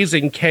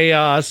amazing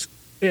chaos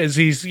as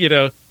he's,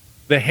 the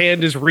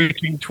hand is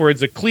reaching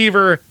towards a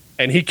cleaver,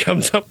 and he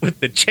comes up with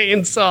the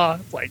chainsaw.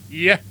 It's like,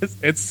 yes,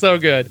 it's so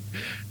good.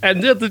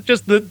 And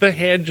just the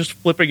hand just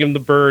flipping him the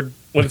bird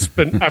when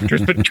after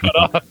it's been cut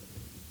off.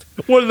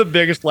 One of the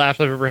biggest laughs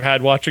I've ever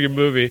had watching a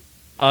movie.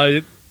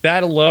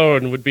 That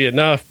alone would be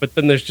enough, but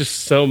then there's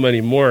just so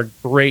many more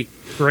great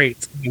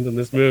scenes in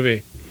this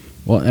movie.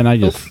 Well, and I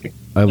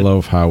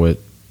love how it,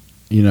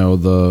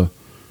 the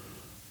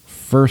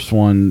first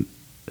one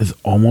is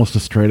almost a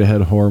straight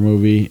ahead horror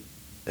movie,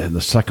 and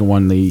the second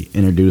one they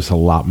introduce a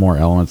lot more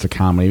elements of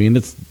comedy. I mean,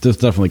 there's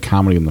definitely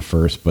comedy in the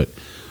first, but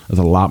there's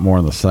a lot more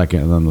in the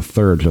second, and then the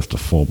third just a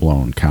full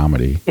blown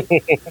comedy.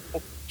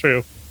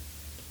 True.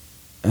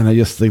 And I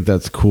just think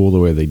that's cool the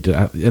way they did,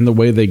 and the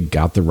way they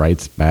got the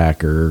rights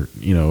back, or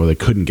they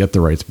couldn't get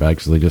the rights back,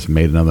 so they just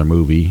made another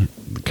movie,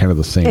 kind of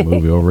the same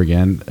movie over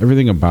again.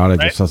 Everything about it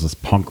just has this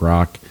punk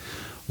rock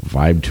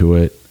vibe to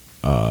it,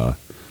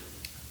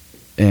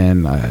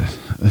 and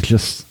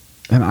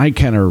I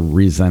kind of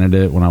resented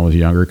it when I was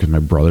younger because my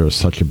brother was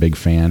such a big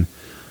fan,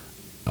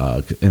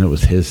 and it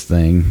was his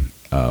thing.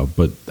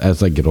 But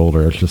as I get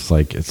older, it's just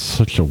like it's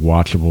such a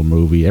watchable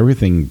movie.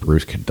 Everything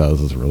Bruce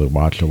does is really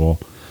watchable.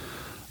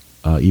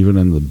 Even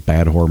in the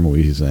bad horror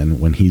movies he's in,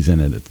 when he's in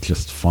it, it's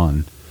just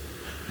fun.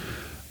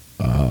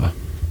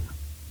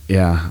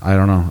 Yeah, I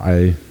don't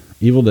know.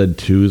 Evil Dead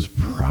 2 is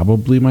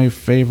probably my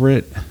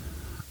favorite.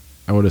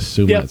 I would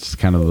assume that's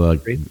kind of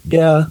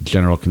the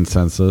general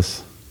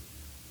consensus.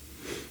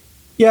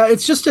 Yeah,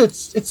 it's just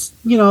it's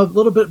a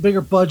little bit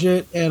bigger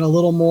budget and a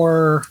little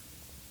more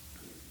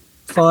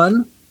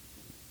fun.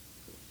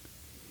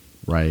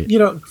 Right.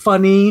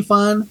 Funny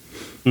fun.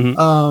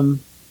 Mm-hmm.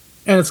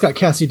 And it's got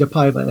Cassie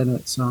DePaiva in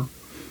it, so.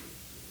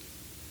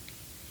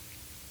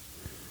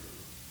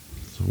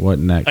 So what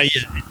next?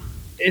 Yeah.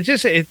 It's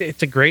just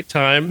it's a great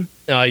time.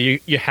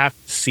 You have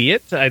to see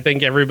it. I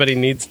think everybody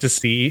needs to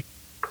see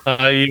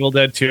Evil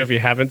Dead 2 if you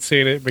haven't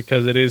seen it,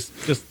 because it is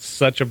just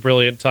such a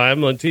brilliant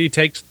time. He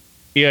takes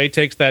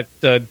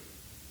that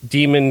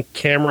demon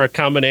camera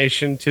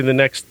combination to the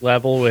next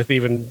level with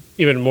even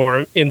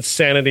more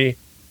insanity.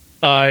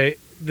 I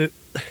mean,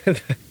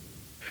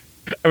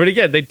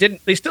 again,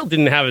 they still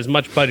didn't have as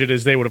much budget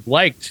as they would have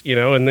liked,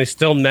 and they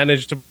still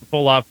managed to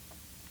pull off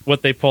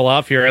what they pull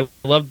off here.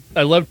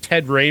 I love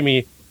Ted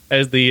Raimi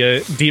as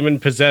the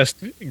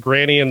demon-possessed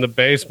granny in the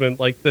basement.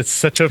 Like, that's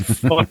such a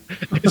fun...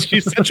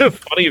 she's such a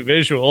funny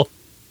visual.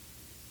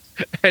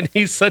 And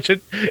it's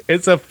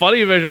a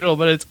funny visual,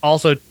 but it's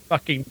also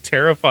fucking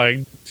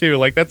terrifying, too.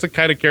 Like, that's the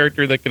kind of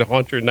character that can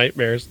haunt your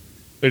nightmares,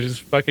 which is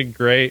fucking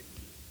great.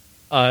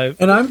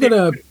 And I'm going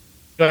to...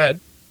 Go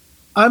ahead.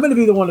 I'm going to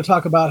be the one to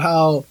talk about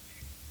how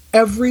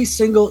every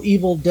single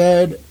Evil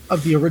Dead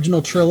of the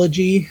original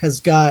trilogy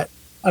has got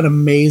an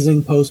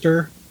amazing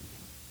poster.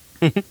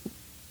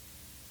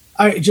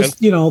 I just,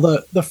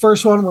 the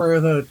first one where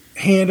the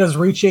hand is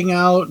reaching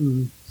out,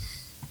 and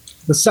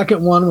the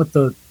second one with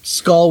the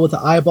skull with the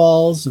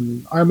eyeballs,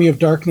 and Army of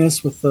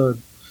Darkness with the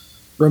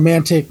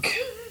romantic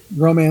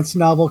romance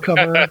novel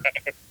cover.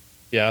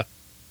 Yeah.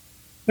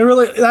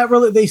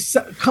 They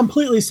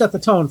completely set the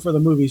tone for the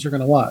movies you're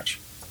going to watch.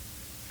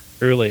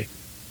 Truly.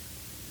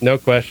 No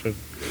question.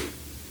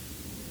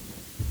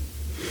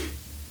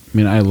 I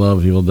mean, I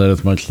love Evil Dead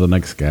as much as the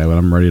next guy, but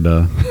I'm ready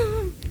to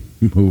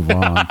move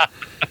on.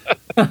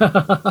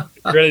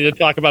 Ready to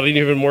talk about an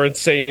even more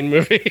insane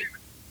movie.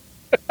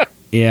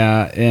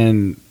 Yeah,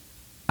 and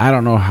I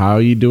don't know how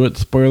you do it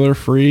spoiler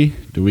free.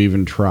 Do we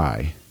even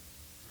try?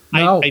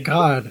 No,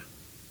 God.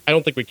 I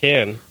don't think we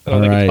can. I All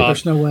don't think right.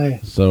 it's There's no way.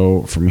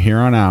 So from here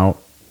on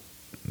out,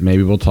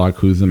 maybe we'll talk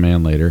Who's the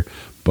Man later,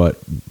 but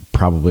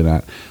probably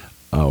not.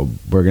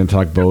 We're going to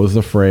talk Beau is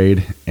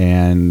Afraid,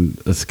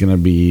 and it's going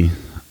to be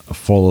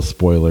full of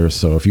spoilers.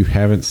 So if you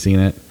haven't seen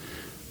it,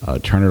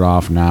 turn it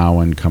off now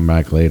and come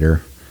back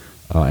later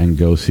and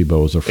go see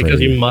Beau is Afraid.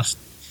 Because you must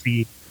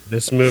see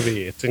this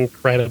movie. It's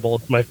incredible.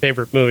 It's my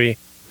favorite movie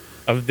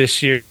of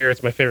this year.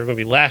 It's my favorite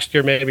movie last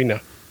year, maybe. No,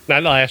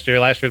 not last year.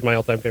 Last year's my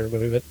all-time favorite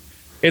movie, but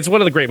it's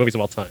one of the great movies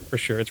of all time, for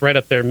sure. It's right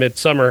up there.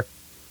 Midsummer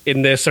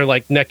in this are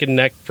like neck and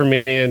neck for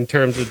me in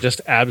terms of just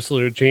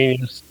absolute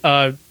genius.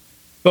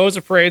 Beau's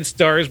Afraid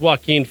stars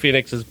Joaquin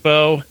Phoenix as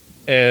Beau,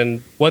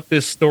 and what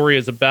this story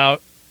is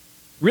about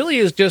really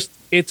is just,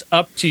 it's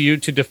up to you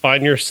to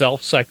define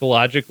yourself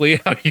psychologically.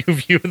 How you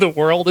view the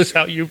world is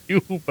how you view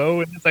who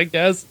Beau is, I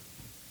guess.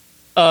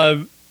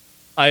 I've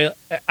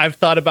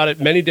thought about it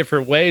many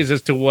different ways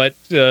as to what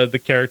the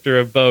character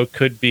of Beau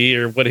could be,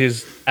 or what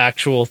his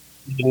actual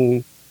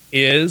thing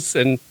is,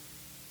 and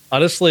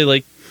honestly,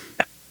 like,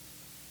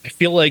 I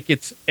feel like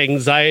it's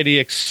anxiety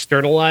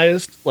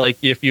externalized.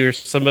 Like, if you're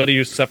somebody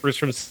who suffers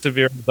from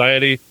severe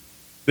anxiety,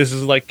 this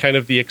is like kind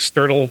of the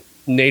external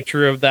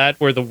nature of that,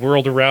 where the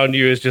world around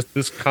you is just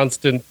this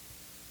constant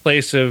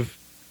place of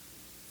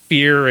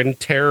fear and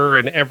terror,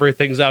 and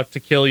everything's out to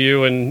kill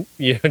you, and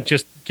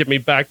just get me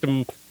back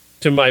to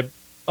my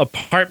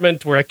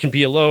apartment where I can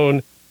be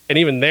alone. And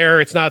even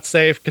there, it's not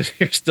safe because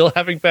you're still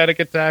having panic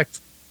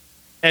attacks.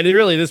 And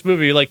really, this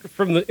movie, like,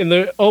 in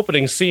the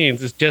opening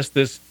scenes, is just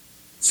this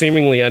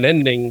seemingly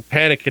unending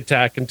panic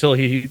attack until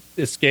he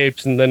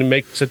escapes, and then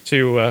makes it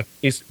to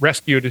he's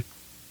rescued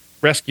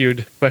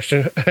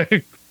question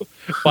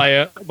by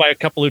a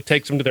couple who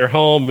takes him to their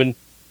home and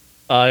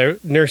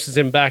nurses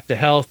him back to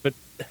health. But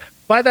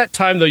by that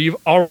time, though,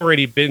 you've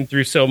already been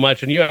through so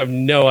much, and you have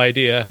no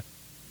idea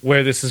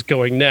where this is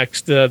going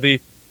next.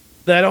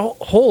 That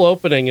whole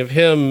opening of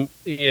him,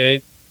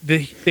 they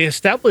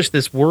establish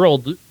this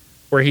world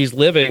where he's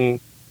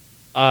living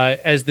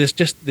as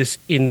this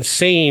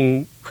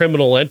insane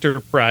criminal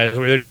enterprise,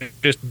 where there's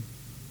just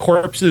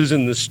corpses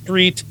in the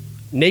street.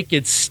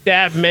 Naked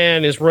stab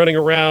man is running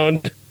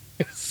around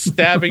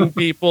stabbing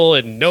people,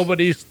 and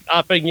nobody's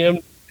stopping him.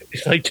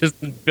 He's like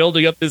just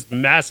building up this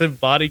massive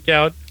body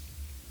count.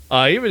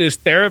 Even his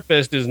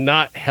therapist is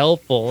not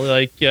helpful.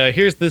 Like,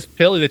 here's this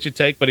pill that you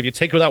take, but if you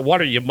take it without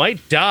water, you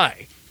might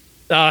die.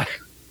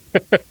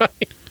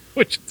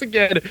 Which is,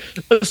 again,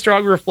 a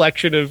strong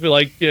reflection of,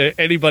 like,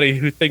 anybody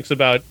who thinks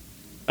about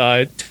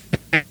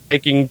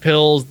taking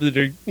pills that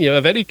are,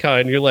 of any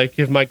kind. You're like,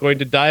 am I going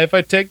to die if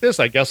I take this?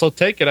 I guess I'll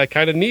take it. I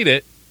kind of need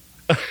it.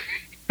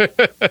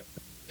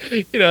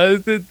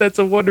 That's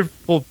a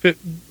wonderful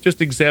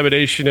just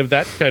examination of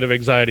that kind of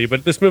anxiety.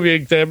 But this movie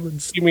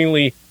examines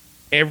seemingly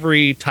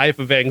every type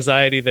of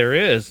anxiety there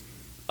is,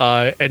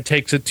 and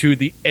takes it to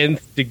the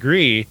nth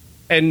degree,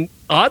 and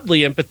oddly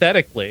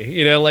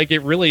empathetically. Like,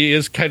 it really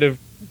is kind of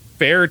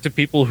fair to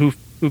people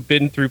who've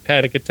been through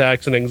panic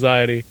attacks and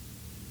anxiety.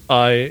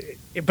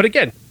 But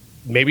again,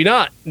 maybe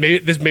not.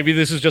 Maybe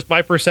this is just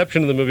my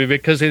perception of the movie,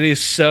 because it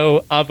is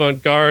so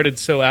avant-garde and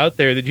so out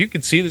there that you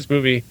can see this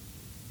movie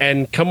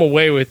and come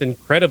away with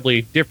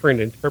incredibly different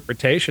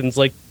interpretations,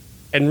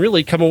 and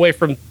really come away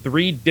from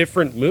three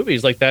different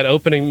movies. Like, that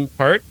opening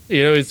part,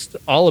 it's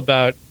all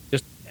about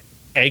just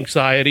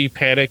anxiety,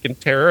 panic, and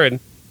terror. And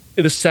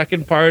the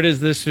second part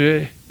is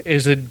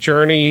a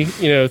journey,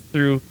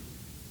 through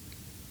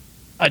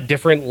a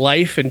different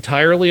life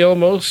entirely,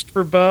 almost,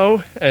 for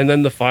Beau. And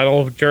then the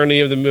final journey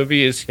of the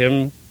movie is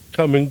him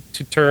coming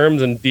to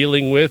terms and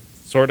dealing with,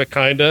 sort of,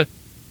 kind of,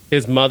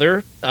 his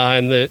mother,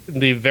 and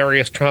the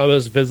various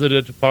traumas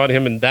visited upon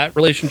him in that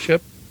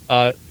relationship.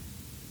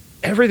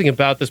 Everything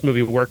about this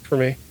movie worked for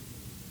me.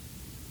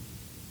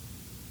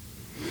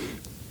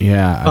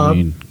 Yeah, I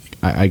mean,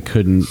 I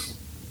couldn't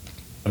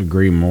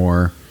agree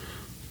more.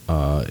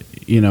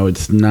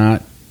 It's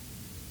not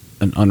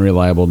an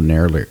unreliable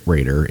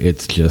narrator.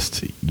 It's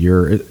just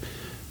I'm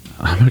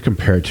going to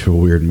compare it to a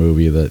weird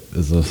movie that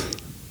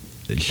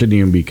it shouldn't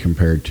even be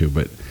compared to,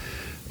 but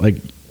like,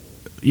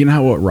 you know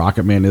how what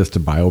Rocket Man is to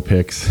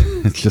biopics?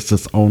 It's just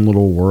its own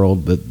little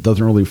world that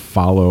doesn't really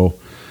follow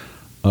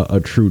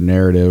a true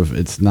narrative.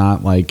 It's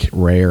not like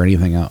Ray or any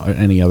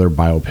other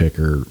biopic,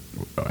 or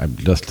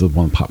just the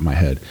one pop in my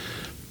head,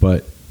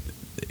 but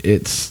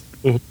it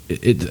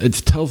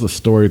tells a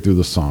story through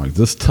the songs.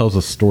 This tells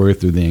a story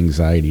through the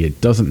anxiety. It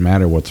doesn't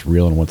matter what's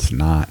real and what's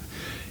not.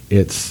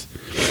 It's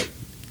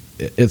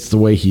the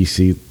way he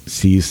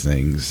sees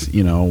things.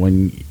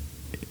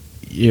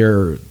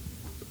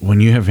 When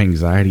you have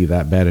anxiety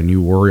that bad and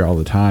you worry all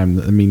the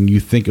time, I mean,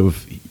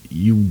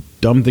 you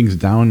dumb things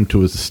down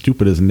to as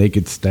stupid as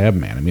Naked Stab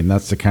Man. I mean,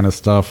 that's the kind of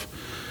stuff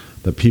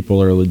that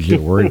people are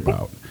legit worried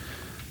about.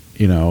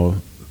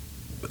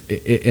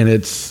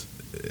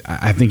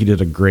 I think he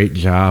did a great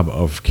job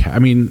of,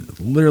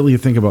 literally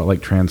think about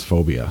like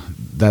transphobia.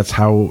 That's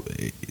how,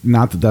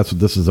 not that that's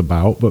what this is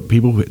about, but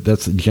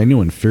that's a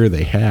genuine fear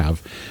they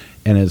have.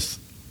 And it's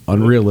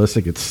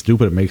unrealistic. It's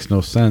stupid. It makes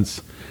no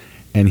sense.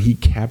 And he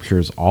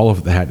captures all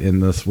of that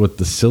in this, with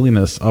the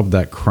silliness of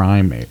that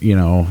crime,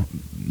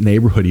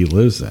 neighborhood he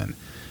lives in,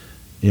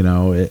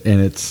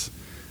 and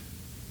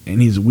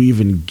he's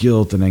weaving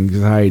guilt and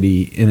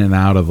anxiety in and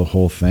out of the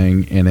whole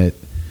thing. And it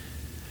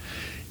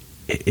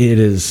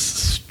is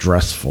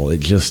stressful. It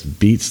just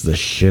beats the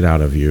shit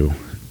out of you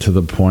to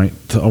the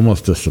point to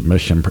almost to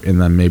submission, and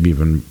then maybe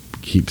even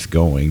keeps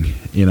going,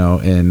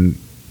 and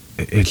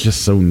it's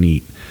just so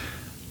neat.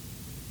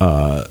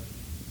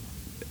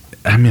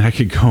 I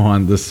could go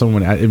on. There's so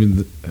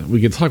many. We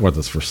could talk about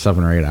this for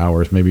 7 or 8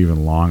 hours, maybe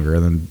even longer,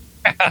 and then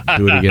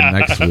do it again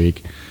next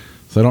week.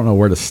 So I don't know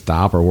where to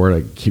stop or where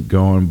to keep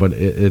going, but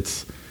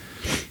it's,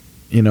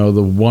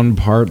 the one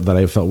part that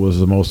I felt was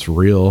the most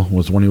real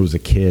was when he was a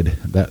kid.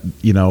 That,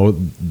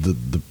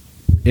 the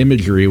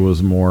imagery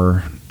was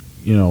more,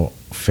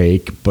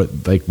 fake, but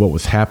like what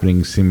was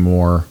happening seemed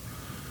more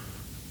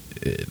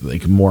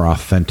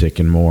authentic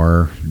and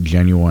more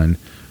genuine.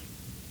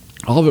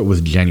 All of it was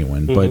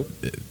genuine, but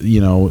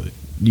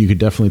you could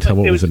definitely tell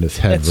what was in his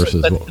head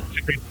versus what. That's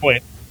a great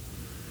point.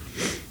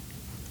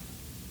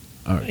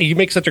 You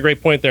make such a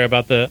great point there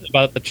about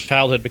the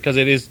childhood, because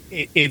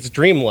it's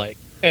dreamlike,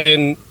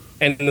 and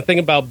the thing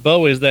about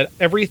Beau is that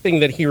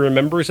everything that he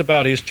remembers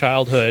about his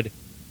childhood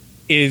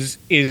is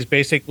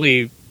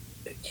basically,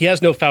 he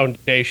has no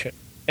foundation,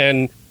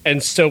 and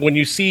so when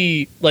you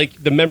see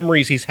like the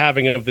memories he's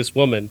having of this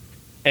woman,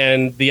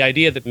 and the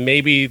idea that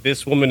maybe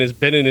this woman has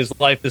been in his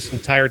life this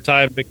entire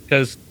time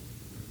because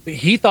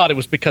he thought it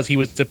was because he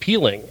was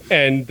appealing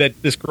and that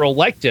this girl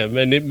liked him.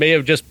 And it may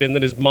have just been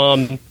that his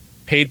mom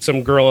paid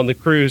some girl on the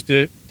cruise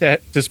to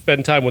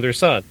spend time with her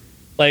son.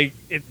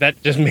 That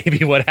just may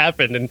be what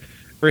happened. And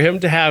for him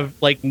to have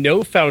like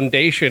no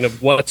foundation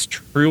of what's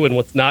true and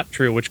what's not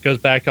true, which goes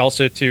back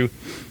also to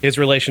his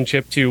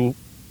relationship to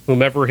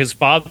whomever his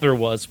father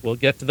was. We'll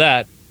get to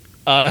that.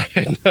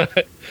 And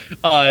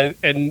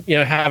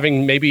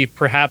having maybe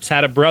perhaps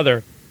had a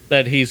brother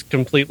that he's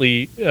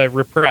completely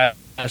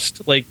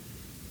repressed. Like,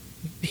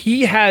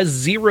 he has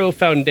zero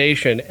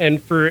foundation.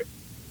 And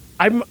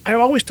I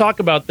always talk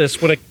about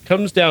this when it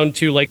comes down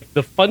to like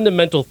the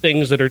fundamental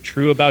things that are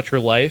true about your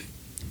life.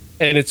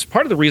 And it's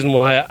part of the reason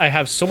why I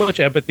have so much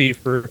empathy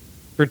for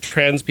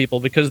trans people,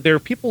 because there are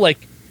people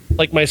like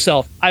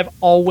myself. I've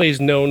always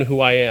known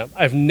who I am.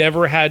 I've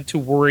never had to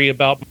worry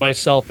about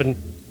myself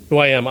and who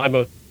I am. I'm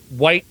a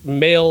white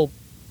male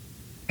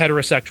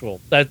heterosexual.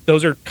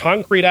 Those are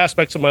concrete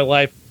aspects of my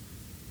life.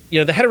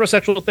 The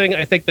heterosexual thing,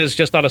 I think, is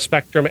just on a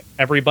spectrum.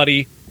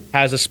 Everybody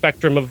has a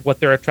spectrum of what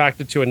they're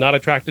attracted to and not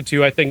attracted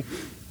to. I think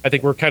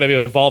we're kind of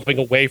evolving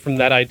away from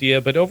that idea.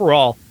 But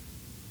overall,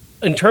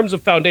 in terms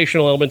of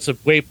foundational elements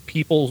of way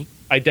people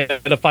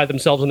identify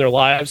themselves in their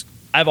lives,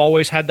 I've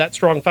always had that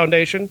strong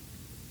foundation.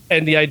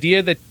 And the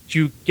idea that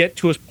you get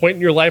to a point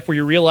in your life where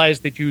you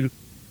realize that you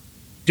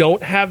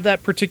don't have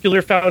that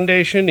particular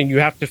foundation and you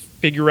have to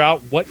figure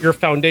out what your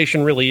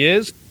foundation really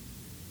is,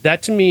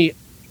 that to me,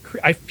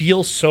 I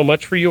feel so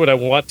much for you and I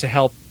want to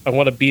help. I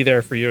want to be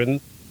there for you.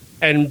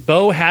 And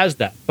Beau has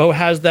that. Beau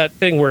has that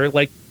thing where,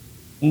 like,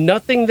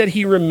 nothing that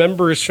he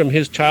remembers from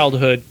his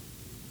childhood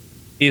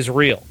is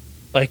real.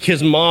 Like,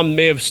 his mom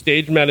may have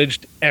stage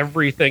managed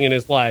everything in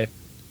his life.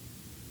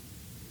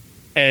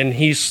 And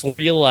he's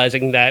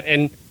realizing that.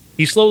 And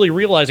he's slowly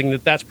realizing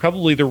that that's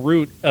probably the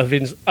root of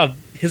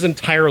his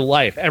entire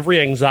life.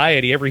 Every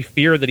anxiety, every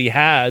fear that he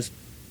has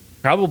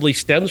probably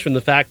stems from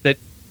the fact that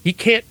he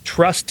can't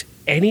trust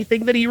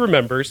anything that he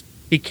remembers.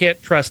 He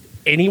can't trust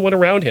anyone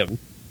around him.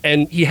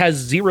 And he has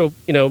zero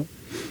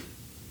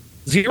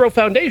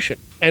foundation.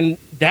 And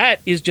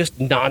that is just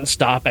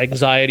nonstop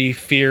anxiety,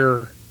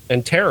 fear,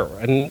 and terror.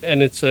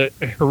 And it's a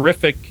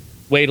horrific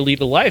way to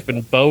lead a life.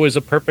 And Beau is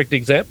a perfect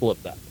example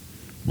of that.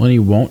 Well, he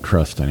won't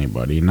trust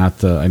anybody.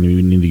 I mean,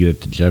 we need to get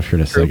it to Jeff here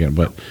in a second,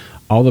 but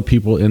all the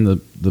people in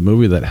the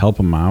movie that help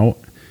him out,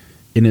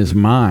 in his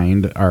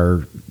mind,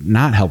 are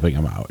not helping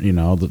him out. You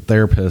know, the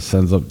therapist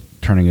ends up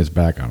turning his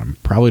back on him.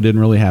 Probably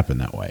didn't really happen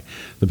that way.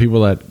 The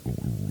people that,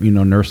 you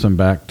know, nurse him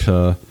back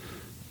to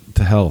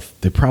health,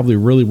 they probably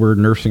really were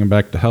nursing him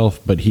back to health,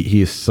 but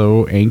he is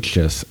so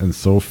anxious and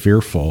so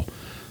fearful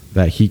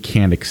that he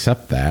can't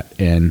accept that.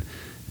 And,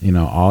 you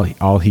know,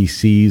 all he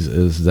sees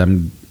is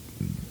them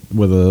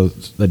with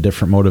a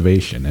different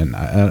motivation. And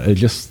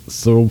it's just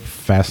so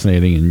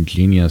fascinating and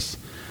genius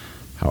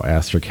how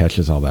Aster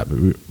catches all that.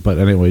 But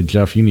anyway,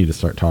 Jeff, you need to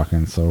start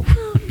talking, so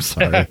I'm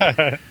sorry.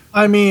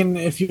 I mean,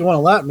 if you want to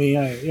let me,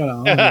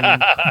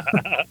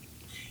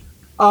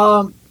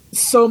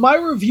 so my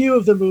review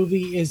of the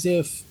movie is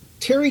if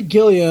Terry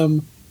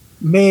Gilliam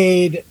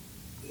made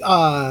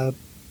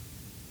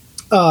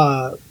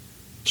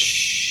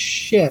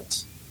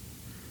shit.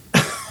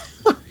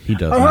 He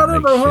does. I had it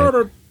in my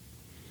head.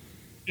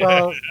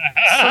 Well,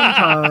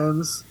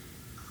 sometimes.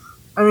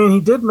 I mean, he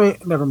did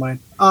make. Never mind.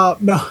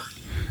 No.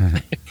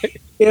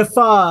 If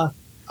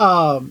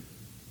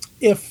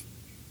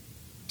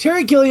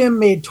Terry Gilliam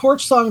made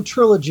Torch Song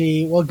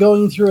Trilogy while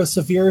going through a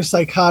severe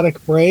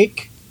psychotic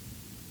break,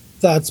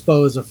 that's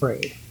Beau is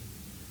Afraid.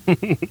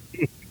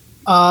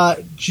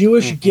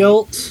 Jewish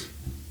guilt.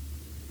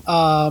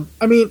 I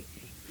mean,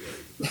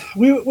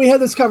 we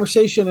had this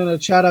conversation in a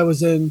chat I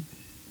was in,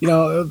 you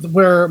know,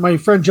 where my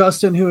friend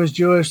Justin, who is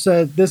Jewish,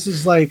 said this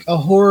is like a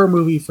horror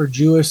movie for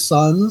Jewish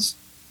sons.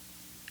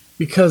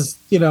 Because,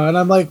 you know, and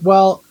I'm like,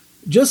 well,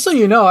 just so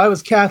you know, I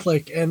was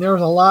Catholic, and there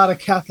was a lot of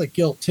Catholic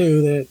guilt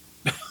too that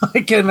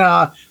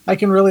I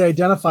can really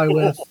identify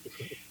with.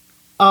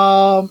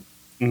 I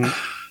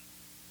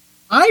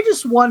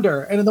just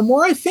wonder, and the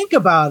more I think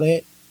about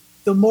it,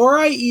 the more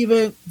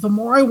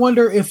I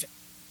wonder if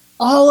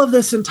all of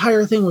this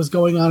entire thing was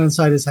going on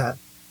inside his head.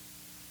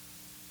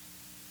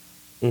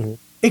 Mm-hmm.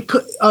 It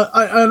could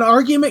an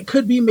argument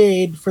could be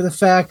made for the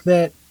fact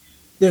that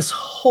this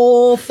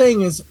whole thing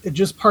is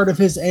just part of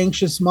his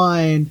anxious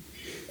mind,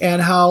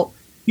 and how,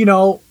 you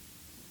know,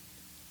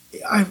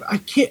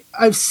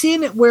 I've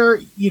seen it where,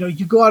 you know,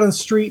 you go out on the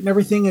street and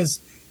everything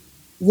is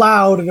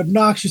loud and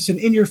obnoxious and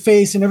in your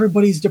face and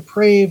everybody's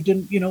depraved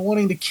and, you know,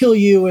 wanting to kill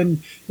you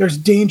and there's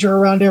danger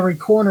around every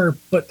corner,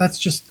 but that's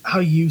just how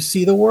you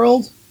see the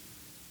world.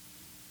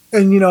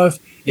 And, you know,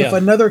 if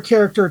another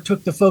character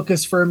took the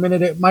focus for a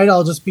minute, it might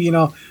all just be, you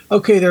know,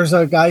 okay, there's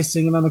a guy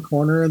singing on the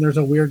corner and there's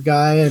a weird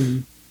guy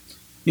and,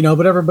 you know,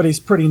 but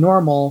everybody's pretty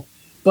normal.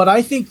 But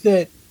I think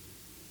that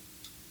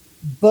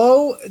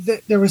Beau,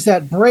 there was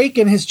that break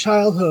in his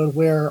childhood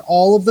where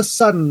all of a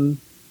sudden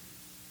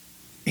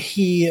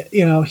he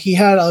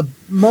had a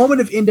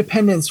moment of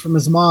independence from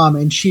his mom,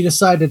 and she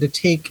decided to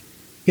take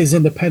his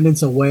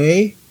independence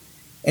away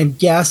and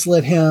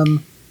gaslit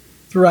him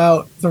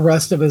throughout the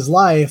rest of his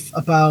life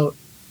about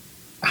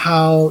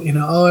how, you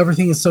know, oh,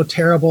 everything is so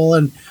terrible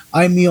and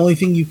I'm the only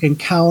thing you can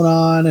count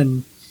on.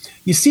 And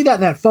you see that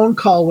in that phone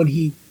call when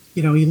he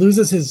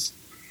loses his.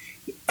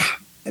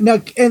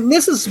 Now, and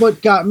this is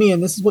what got me,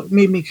 and this is what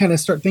made me kind of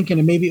start thinking,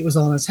 and maybe it was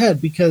all in his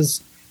head,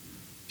 because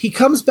he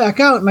comes back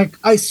out, and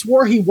I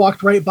swore he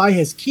walked right by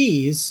his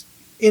keys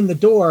in the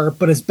door,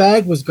 but his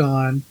bag was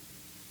gone.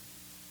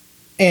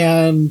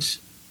 And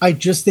I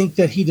just think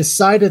that he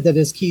decided that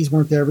his keys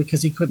weren't there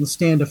because he couldn't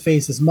stand to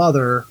face his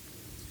mother.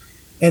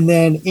 And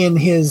then in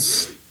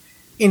his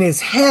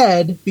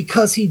head,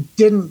 because he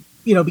didn't,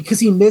 you know,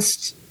 because he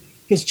missed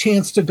his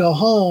chance to go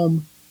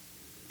home,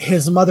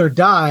 his mother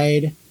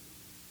died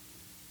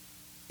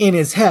in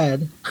his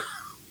head,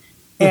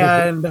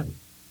 and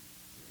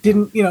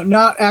didn't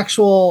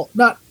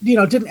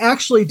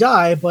actually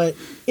die, but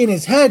in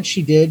his head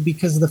she did,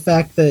 because of the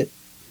fact that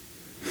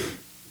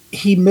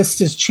he missed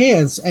his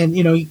chance, and,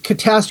 you know, he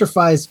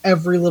catastrophized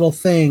every little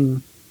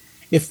thing.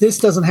 If this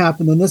doesn't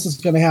happen, then this is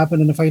going to happen,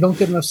 and if I don't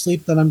get enough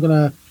sleep, then I'm going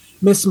to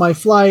miss my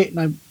flight.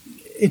 And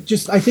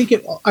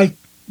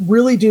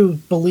really do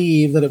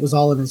believe that it was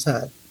all in his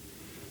head.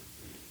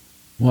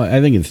 Well,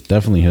 I think it's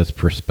definitely his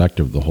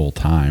perspective the whole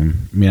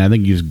time. I mean, I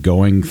think he's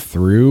going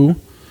through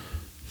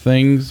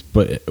things,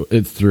 but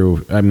it's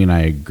through. I mean,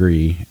 I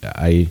agree.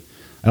 I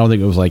don't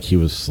think it was like he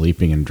was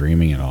sleeping and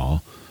dreaming at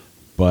all.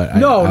 But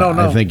no.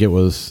 I think it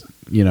was,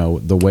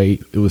 the way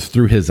it was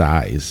through his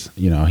eyes.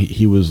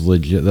 He was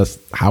legit. That's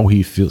how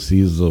he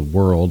sees the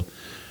world.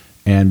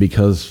 And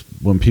because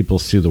when people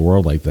see the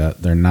world like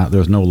that,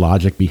 there's no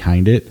logic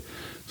behind it.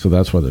 So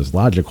that's why there's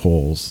logic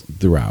holes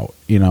throughout,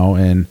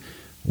 and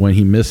when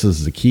he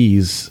misses the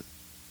keys,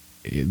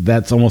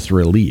 that's almost a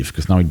relief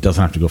because now he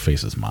doesn't have to go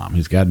face his mom.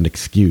 He's got an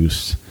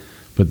excuse,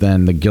 but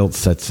then the guilt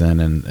sets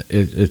in, and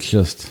it's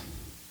just,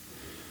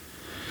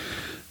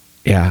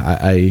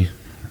 yeah,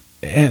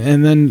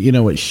 and then,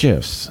 it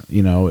shifts,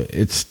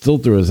 it's still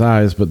through his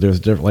eyes, but there's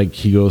different, like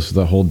he goes to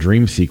the whole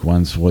dream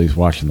sequence while he's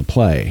watching the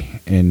play,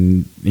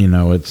 and,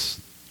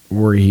 it's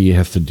where he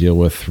has to deal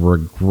with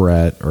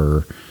regret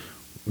or,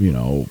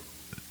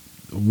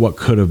 what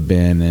could have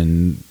been,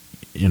 and,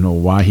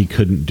 why he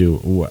couldn't do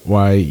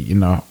why,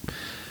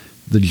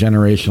 the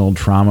generational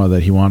trauma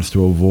that he wants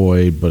to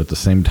avoid, but at the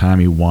same time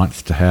he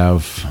wants to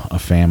have a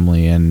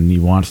family and he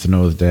wants to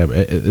know his dad.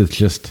 It's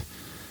just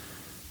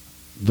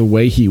the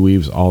way he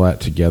weaves all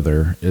that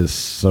together is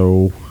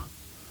so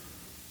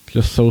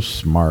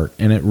smart.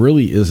 And it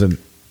really isn't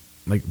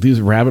like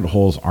these rabbit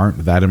holes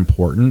aren't that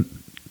important.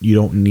 You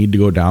don't need to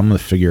go down them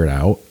to figure it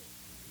out,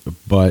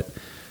 but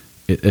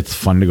it's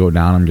fun to go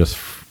down them just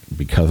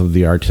because of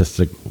the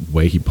artistic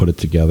way he put it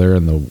together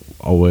and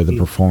the way the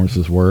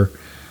performances were.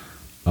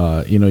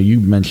 You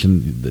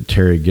mentioned the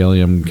Terry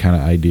Gilliam kind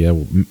of idea,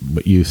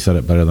 but you said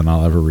it better than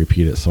I'll ever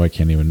repeat it, so I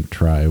can't even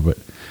try. But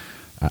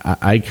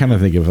I kind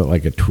of think of it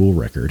like a Tool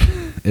record.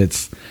 It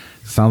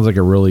sounds like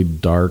a really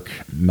dark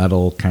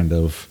metal kind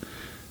of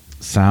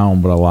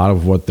sound, but a lot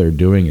of what they're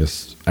doing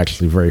is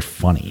actually very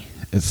funny.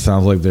 It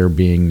sounds like they're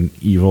being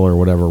evil or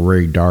whatever,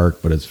 very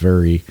dark, but it's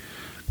very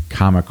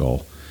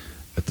comical.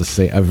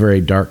 A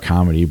very dark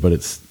comedy,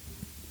 but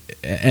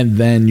and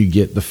then you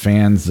get the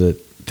fans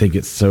that think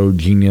it's so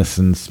genius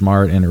and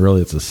smart, and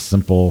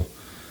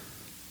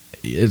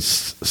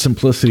it's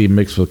simplicity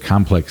mixed with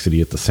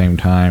complexity at the same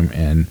time.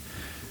 And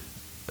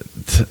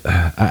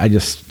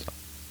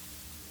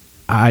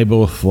I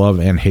both love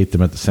and hate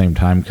them at the same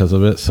time because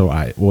of it. So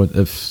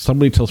if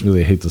somebody tells me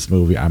they hate this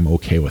movie, I'm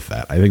okay with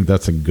that. I think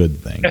that's a good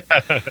thing.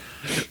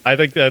 I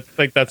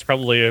think that's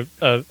probably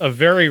a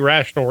very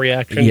rational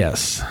reaction.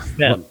 Yes.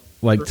 Yeah.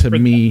 Like, to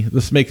me,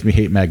 this makes me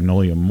hate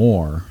Magnolia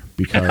more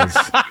because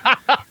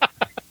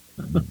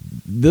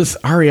this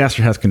Ari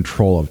Aster has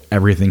control of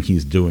everything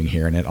he's doing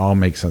here, and it all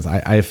makes sense.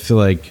 I feel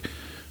like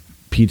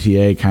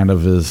PTA kind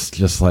of is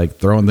just like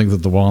throwing things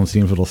at the wall and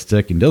seeing if it'll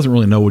stick, and doesn't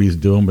really know what he's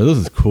doing, but this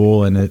is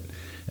cool, and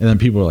then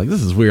people are like,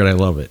 this is weird, I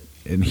love it.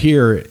 And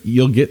here,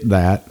 you'll get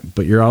that,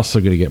 but you're also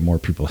going to get more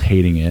people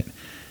hating it,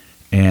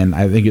 and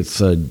I think it's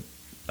a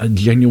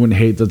genuine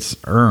hate that's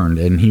earned,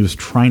 and he was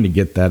trying to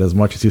get that as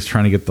much as he's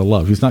trying to get the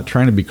love. He's not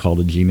trying to be called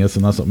a genius,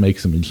 and that's what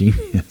makes him a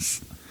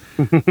genius.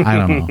 I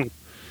don't know.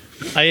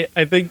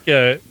 I think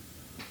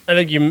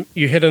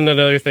you hit on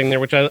another thing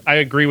there, which I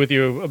agree with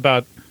you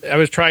about. I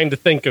was trying to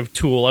think of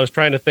Tool. I was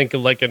trying to think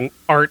of like an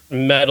art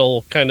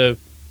metal kind of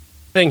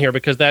thing here,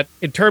 because that,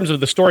 in terms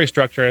of the story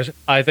structure,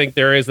 I think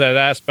there is that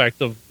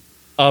aspect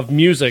of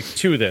music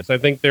to this. I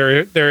think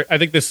I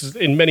think this is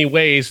in many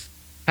ways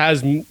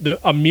has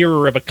a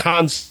mirror of a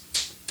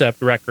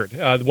concept record,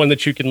 one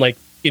that you can like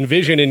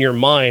envision in your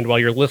mind while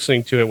you're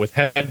listening to it with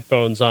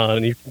headphones on,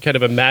 and you can kind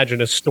of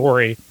imagine a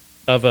story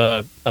of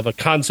a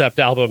concept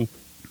album,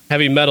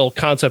 heavy metal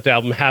concept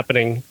album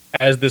happening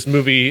as this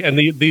movie, and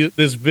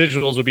these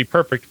visuals would be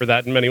perfect for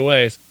that in many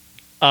ways.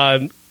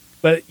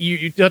 But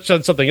you touched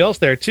on something else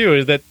there too,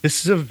 is that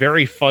this is a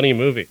very funny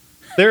movie.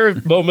 There are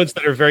moments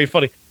that are very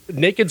funny.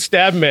 Naked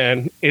Stab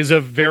Man is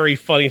a very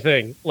funny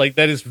thing. Like,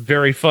 that is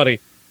very funny.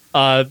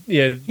 Yeah.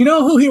 You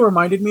know who he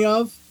reminded me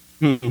of?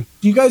 Do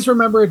you guys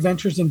remember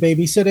Adventures in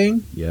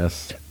Babysitting?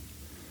 Yes.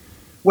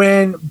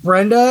 When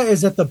Brenda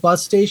is at the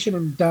bus station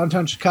in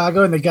downtown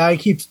Chicago and the guy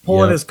keeps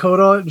pulling his coat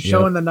out and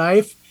showing the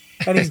knife,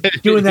 and he's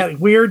doing that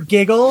weird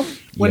giggle.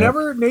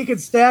 Whenever Naked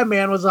Stab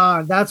Man was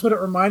on, that's what it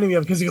reminded me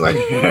of, because he's like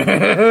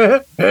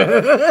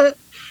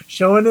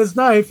showing his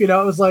knife. It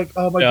was like,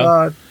 oh my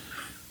God.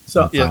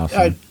 So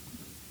awesome.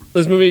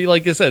 This movie,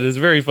 like I said, is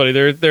very funny.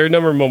 There are a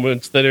number of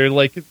moments that are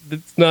like,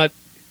 it's not,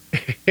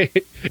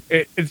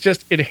 it's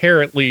just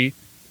inherently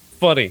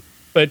funny.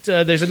 But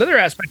there's another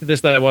aspect of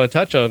this that I want to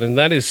touch on, and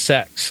that is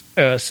sex.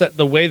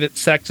 The way that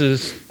sex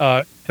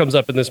comes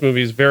up in this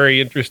movie is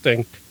very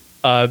interesting,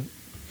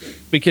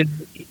 because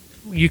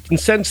you can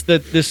sense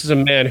that this is a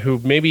man who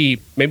maybe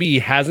he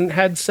hasn't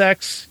had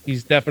sex.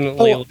 He's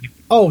definitely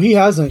he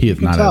hasn't. He has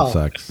not had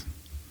sex.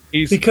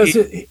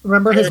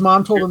 Remember his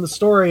mom told him the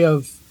story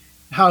of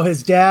how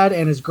his dad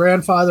and his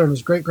grandfather and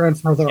his great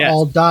grandfather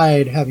all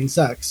died having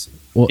sex.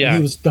 Well, Yeah.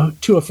 He was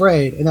too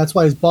afraid, and that's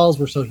why his balls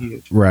were so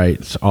huge.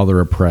 right. So all the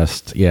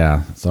repressed.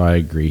 Yeah. So I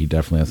agree. He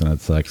definitely hasn't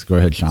had sex. Go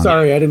ahead, Sean.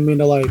 Sorry, I didn't mean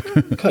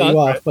to cut you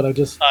off, but I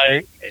just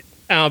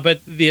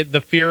But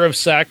the fear of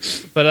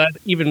sex, but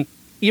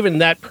even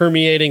that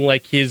permeating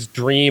like his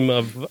dream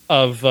of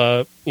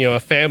a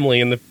family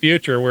in the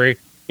future, where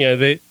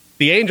the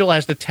angel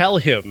has to tell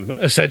him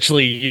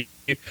essentially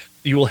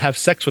you will have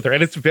sex with her,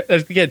 and it's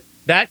again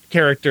that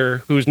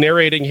character who's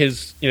narrating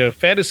his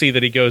fantasy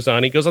that he goes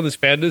on. He goes on this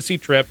fantasy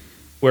trip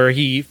where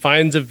he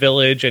finds a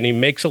village and he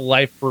makes a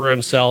life for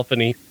himself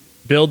and he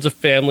builds a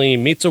family. He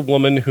meets a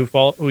woman who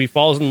he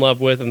falls in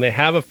love with, and they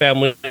have a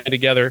family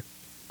together.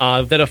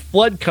 Then a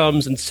flood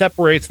comes and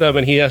separates them,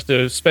 and he has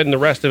to spend the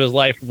rest of his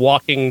life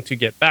walking to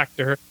get back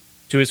to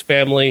his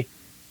family.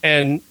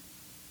 And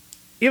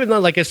even though,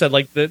 like I said,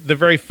 like the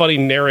very funny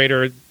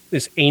narrator,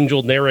 this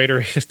angel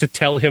narrator, is to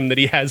tell him that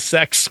he has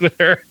sex with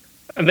her,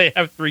 and they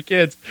have 3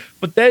 kids.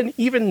 But then,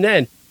 even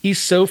then, he's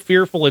so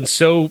fearful and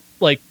so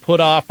like put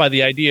off by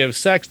the idea of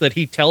sex that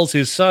he tells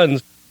his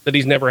sons that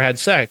he's never had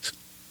sex,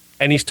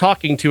 and he's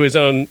talking to his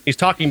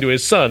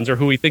sons, or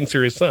who he thinks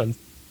are his sons.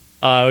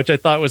 Which I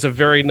thought was a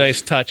very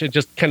nice touch, and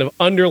just kind of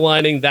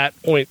underlining that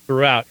point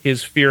throughout,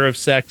 his fear of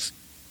sex,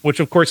 which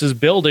of course is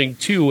building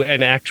to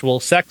an actual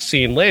sex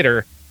scene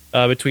later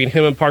between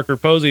him and Parker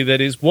Posey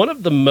that is one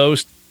of the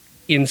most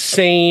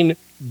insane,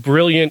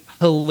 brilliant,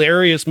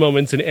 hilarious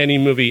moments in any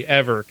movie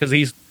ever, because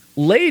he's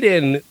laid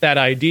in that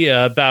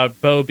idea about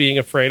Beau being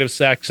afraid of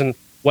sex and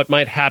what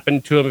might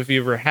happen to him if he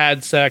ever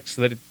had sex,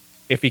 that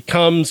if he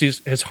comes,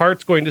 his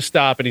heart's going to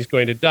stop and he's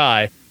going to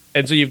die.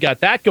 And so you've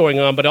got that going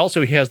on, but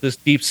also he has this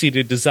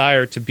deep-seated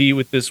desire to be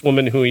with this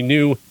woman who he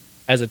knew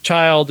as a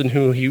child and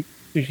who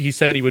he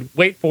said he would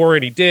wait for,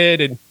 and he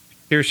did. And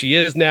here she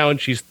is now, and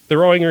she's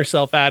throwing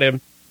herself at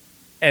him.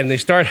 And they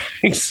start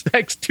having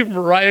sex to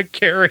Mariah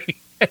Carey.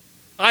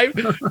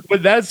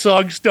 When that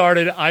song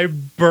started, I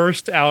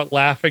burst out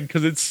laughing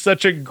because it's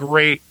such a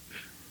great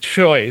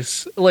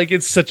choice. Like,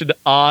 it's such an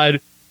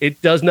odd,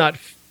 it does not,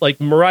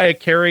 like, Mariah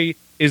Carey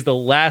is the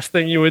last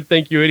thing you would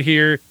think you would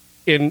hear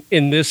in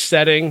this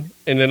setting,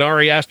 in an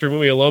Ari Aster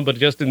movie alone, but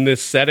just in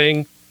this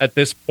setting at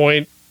this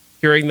point,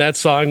 hearing that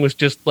song was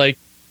just like,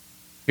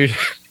 I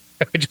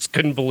just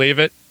couldn't believe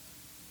it.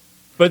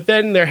 But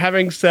then they're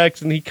having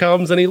sex and he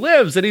comes and he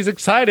lives and he's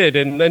excited,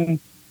 and then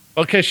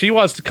okay, she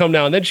wants to come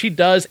now, and then she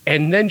does,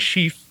 and then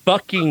she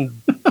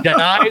fucking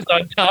dies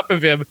on top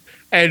of him,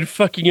 and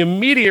fucking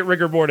immediate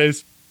rigor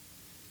mortis,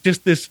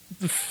 just this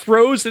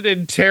frozen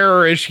in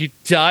terror as she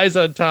dies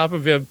on top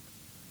of him.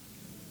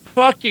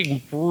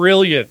 Fucking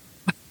brilliant.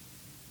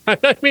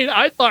 I mean,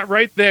 I thought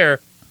right there,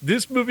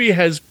 this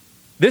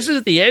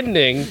is the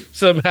ending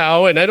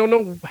somehow, and I don't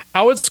know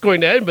how it's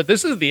going to end, but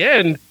this is the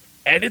end,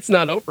 and it's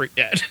not over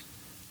yet.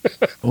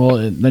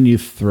 Well, then you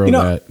throw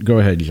that. Go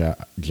ahead,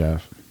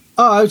 Jeff.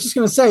 Oh, I was just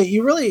going to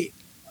say,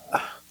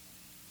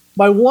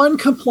 my one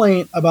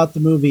complaint about the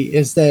movie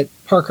is that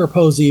Parker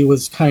Posey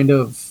was kind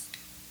of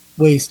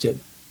wasted.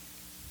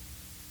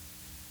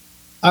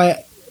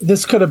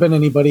 This could have been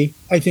anybody.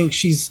 I think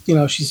she's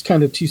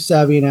kind of too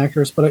savvy an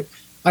actress, but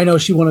I know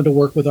she wanted to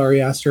work with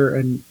Ari Aster,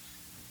 and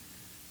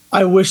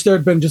I wish there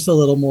had been just a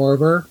little more of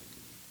her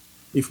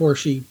before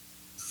she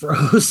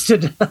froze to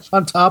death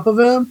on top of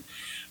him.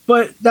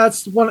 But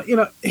that's one,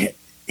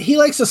 he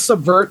likes to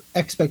subvert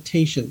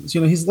expectations.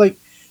 He's like,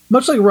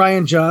 much like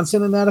Ryan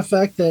Johnson in that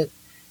effect, that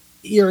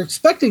you're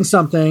expecting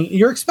something,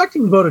 you're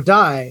expecting Beau to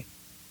die.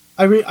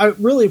 I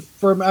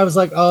was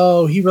like,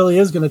 oh, he really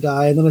is going to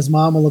die. And then his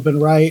mom will have been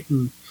right.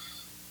 And,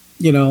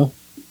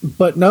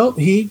 but no,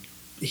 he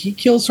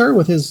kills her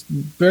with his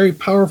very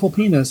powerful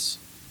penis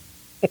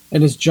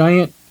and his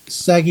giant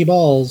saggy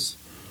balls.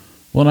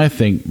 Well, and I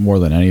think more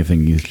than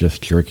anything, he's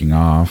just jerking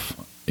off,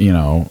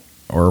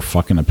 or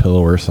fucking a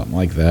pillow or something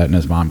like that, and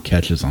his mom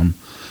catches him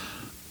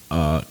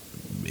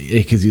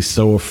because he's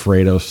so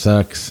afraid of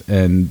sex,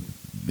 and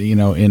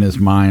in his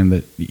mind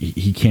that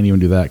he can't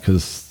even do that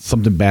because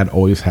something bad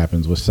always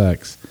happens with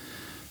sex.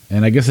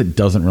 And I guess it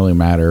doesn't really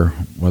matter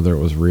whether it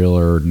was real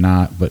or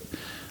not, but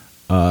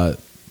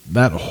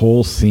that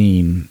whole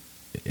scene,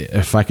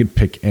 if I could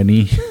pick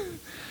any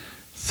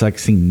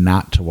sex scene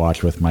not to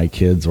watch with my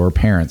kids or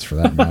parents for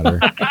that matter,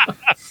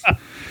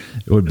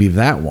 it would be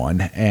that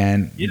one.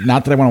 And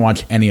not that I want to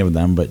watch any of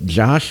them, but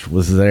Josh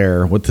was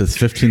there with his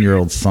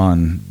 15-year-old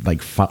son,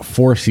 like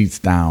 4 seats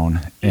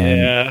down.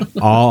 And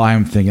all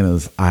I'm thinking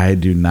is,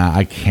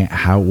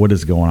 what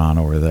is going on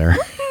over there?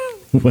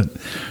 What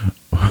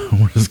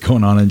is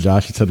going on in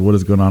Josh's head? What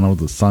is going on with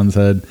the son's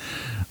head?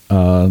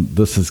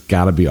 This has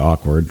got to be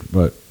awkward,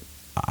 but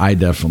I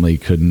definitely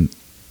couldn't.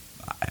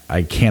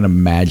 I can't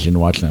imagine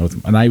watching that with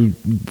him. And I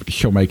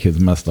show my kids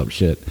messed up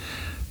shit.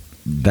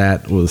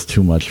 That was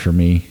too much for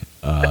me.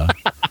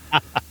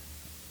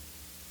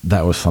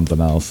 That was something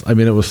else. I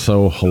mean, it was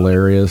so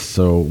hilarious.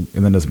 And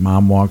then his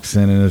mom walks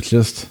in, and it's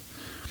just...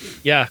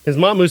 Yeah, his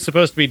mom was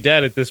supposed to be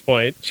dead at this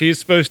point. She's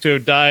supposed to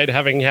have died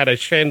having had a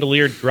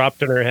chandelier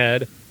dropped on her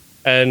head.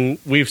 And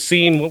we've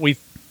seen what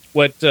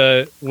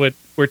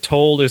we're we're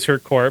told is her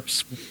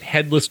corpse,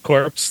 headless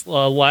corpse,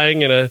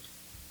 lying in a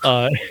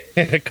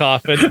in a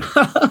coffin.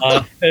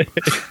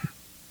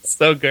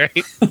 So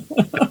great.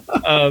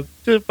 But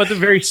the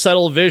very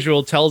subtle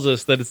visual tells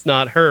us that it's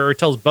not her, or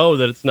tells Beau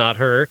that it's not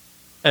her,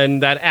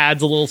 and that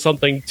adds a little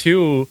something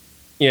to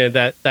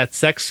that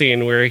sex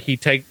scene where he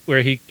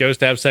goes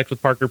to have sex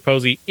with Parker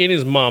Posey in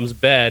his mom's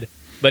bed,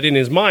 but in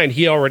his mind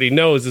he already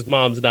knows his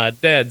mom's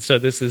not dead. So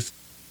this is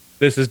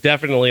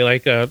definitely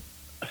like a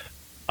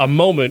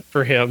moment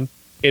for him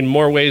in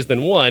more ways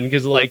than one,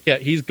 because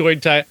he's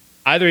going to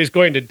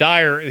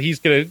die, or he's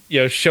going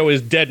to show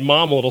his dead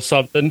mom a little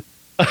something.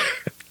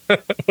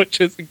 Which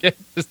is, again,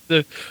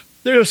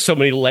 there's so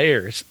many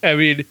layers. I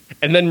mean,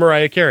 and then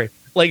Mariah Carey,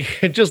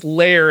 just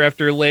layer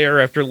after layer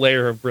after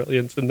layer of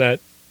brilliance in that.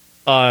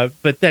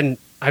 But then,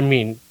 I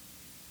mean,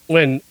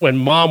 when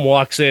mom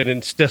walks in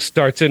and just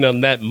starts in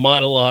on that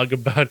monologue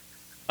about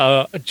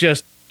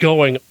just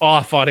going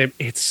off on him,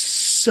 it's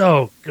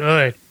so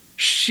good.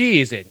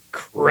 She's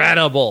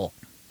incredible.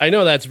 I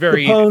know that's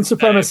very Capone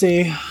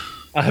supremacy,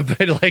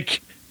 but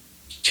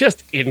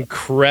just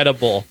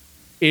incredible.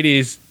 It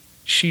is.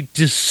 She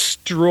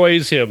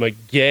destroys him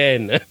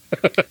again.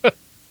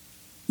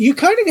 You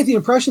kind of get the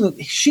impression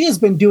that she has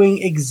been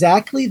doing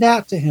exactly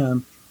that to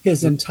him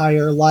his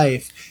entire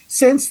life.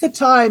 Since the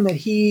time that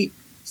he,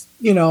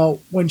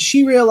 when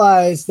she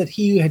realized that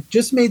he had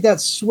just made that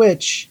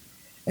switch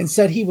and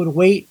said he would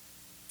wait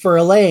for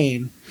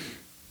Elaine,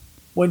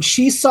 when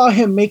she saw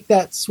him make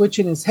that switch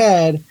in his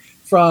head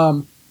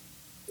from,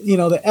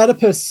 the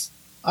Oedipus,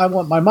 I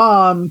want my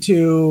mom,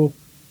 to,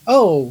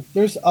 oh,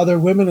 there's other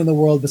women in the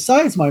world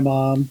besides my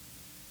mom.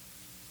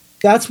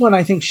 That's when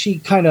I think she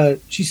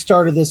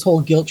started this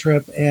whole guilt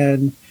trip,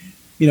 and,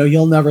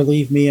 you'll never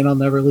leave me and I'll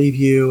never leave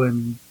you.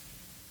 And,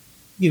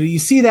 you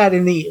see that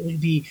in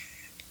the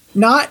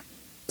not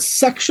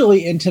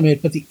sexually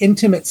intimate, but the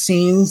intimate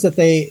scenes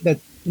that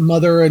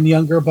mother and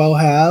younger Beau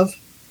have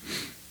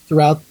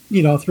throughout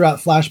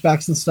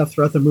flashbacks and stuff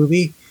throughout the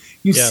movie.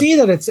 You see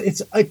that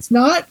it's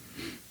not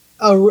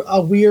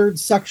a weird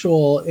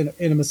sexual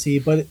intimacy,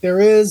 but there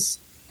is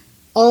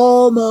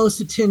almost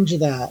a tinge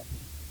of that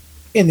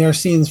in their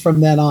scenes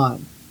from then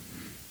on.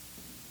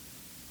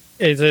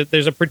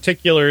 There's a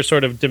particular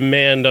sort of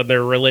demand on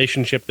their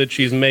relationship that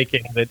she's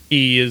making, that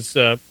he is,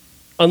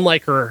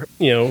 unlike her,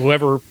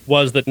 whoever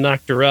was that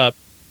knocked her up.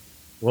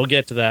 We'll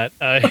get to that.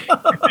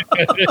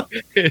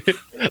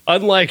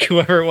 Unlike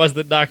whoever it was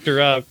that knocked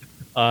her up,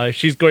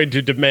 she's going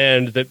to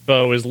demand that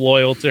Beau is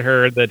loyal to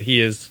her, that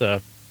he is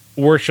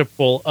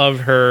worshipful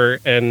of her,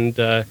 and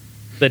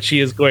that she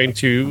is going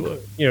to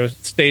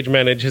stage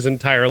manage his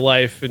entire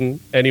life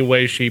in any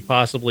way she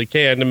possibly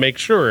can to make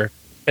sure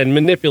and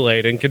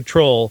manipulate and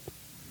control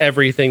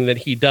everything that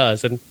he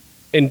does. And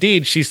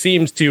indeed, she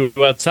seems to,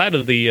 outside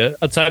of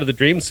the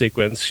dream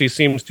sequence, she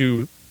seems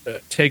to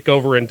take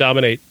over and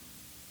dominate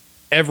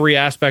every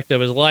aspect of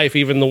his life,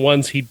 even the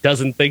ones he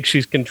doesn't think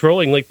she's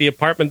controlling, like the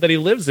apartment that he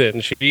lives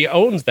in. She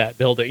owns that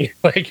building.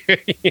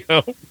 She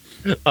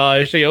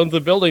owns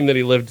the building that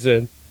he lives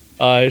in.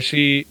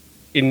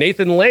 In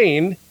Nathan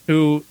Lane,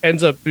 who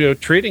ends up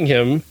treating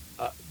him,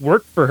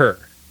 worked for her.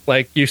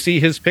 You see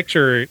his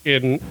picture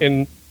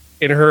in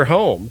her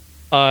home.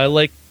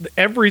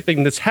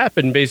 Everything that's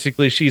happened,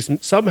 basically, she's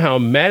somehow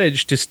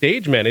managed to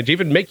stage manage.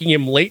 Even making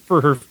him late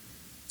for her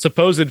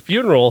supposed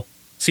funeral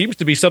seems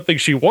to be something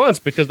she wants,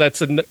 because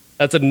that's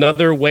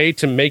another way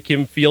to make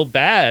him feel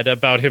bad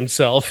about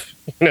himself.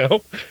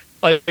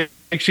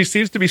 She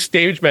seems to be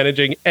stage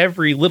managing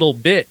every little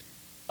bit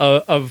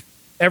of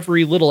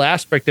every little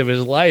aspect of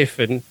his life,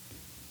 and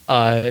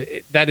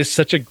that is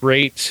such a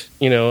great,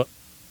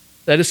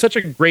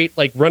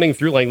 running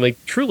through line.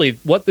 Truly,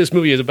 what this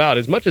movie is about,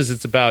 as much as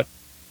it's about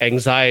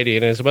anxiety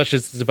and as much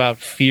as it's about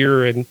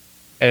fear and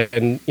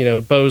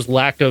Beau's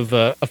lack of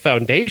a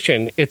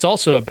foundation, it's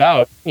also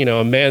about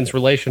a man's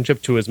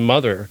relationship to his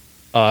mother,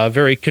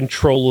 very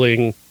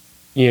controlling,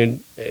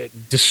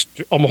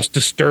 almost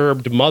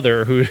disturbed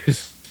mother who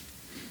is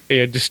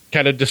just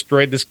kind of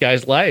destroyed this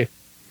guy's life,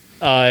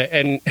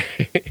 and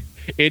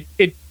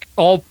it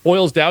all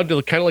boils down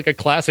to kind of like a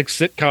classic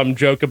sitcom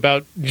joke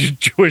about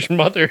Jewish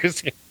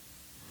mothers,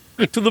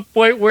 to the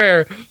point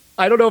where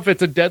I don't know if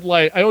it's a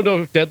Deadline. I don't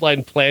know if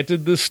Deadline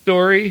planted this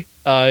story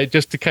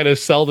just to kind of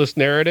sell this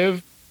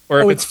narrative,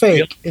 or if it's fake.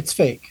 Real. It's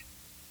fake.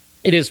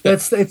 It is.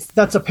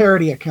 That's a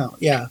parody account.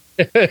 Yeah,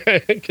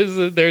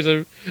 because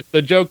there's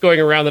the joke going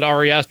around that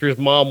Ari Aster's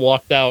mom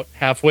walked out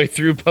halfway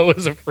through Beau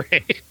is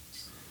Afraid.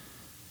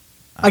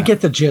 I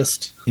get the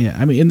gist. Yeah,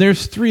 I mean, and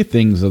there's three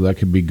things that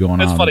could be going on.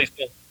 That's funny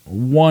still.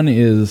 One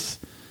is,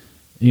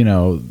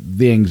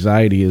 the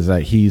anxiety is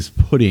that he's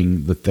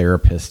putting the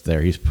therapist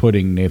there. He's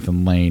putting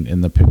Nathan Lane in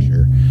the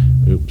picture.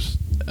 Oops.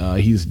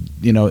 He's,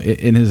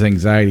 in his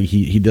anxiety,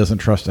 he doesn't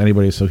trust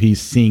anybody, so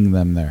he's seeing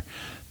them there.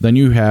 Then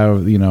you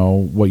have,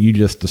 what you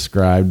just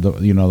described,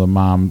 the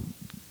mom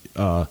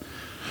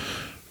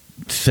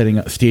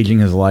staging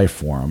his life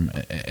for him.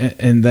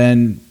 And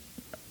then,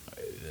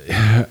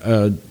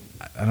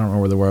 I don't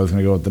know where I was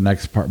going to go with the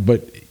next part,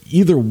 but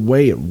either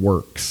way it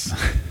works.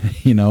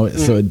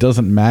 So it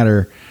doesn't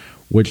matter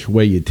which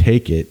way you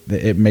take it.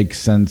 It makes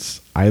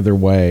sense either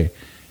way.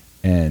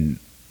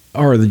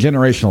 Or the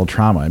generational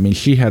trauma. I mean,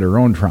 she had her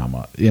own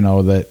trauma,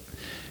 that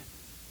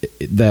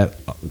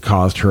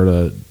caused her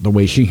to, the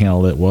way she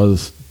handled it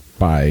was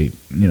by,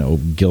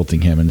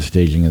 guilting him and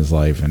staging his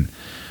life. And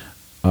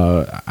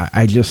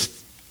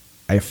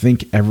I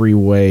think every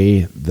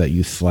way that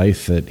you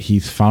slice it,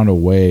 he's found a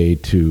way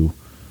to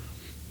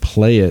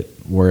play it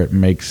where it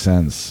makes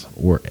sense,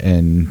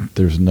 and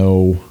there's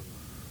no,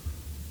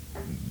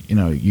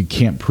 you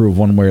can't prove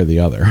one way or the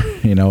other,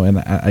 and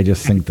I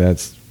just think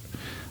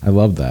I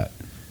love that.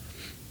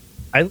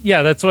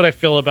 That's what I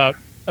feel about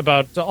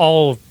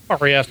all of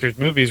Ari Aster's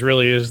movies,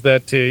 really, is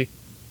that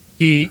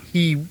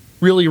he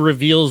really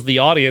reveals the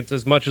audience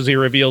as much as he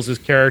reveals his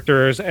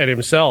characters and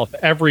himself.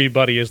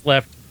 Everybody is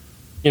left,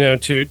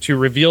 to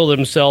reveal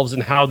themselves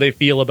and how they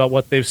feel about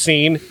what they've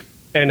seen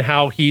and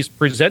how he's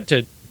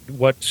presented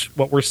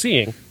what we're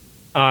seeing.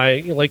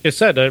 Like I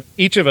said,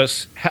 each of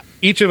us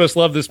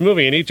love this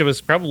movie, and each of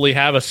us probably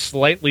have a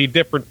slightly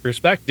different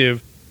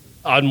perspective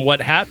on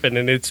what happened,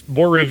 and it's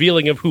more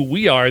revealing of who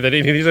we are than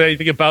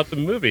anything about the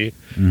movie,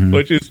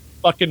 which is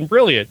fucking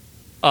brilliant.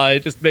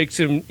 It just makes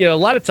him, a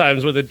lot of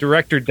times when the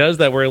director does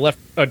that, where he left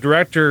a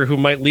director who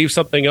might leave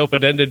something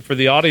open-ended for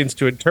the audience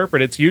to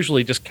interpret, it's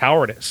usually just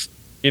cowardice.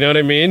 You know what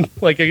I mean?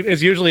 Like,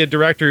 it's usually a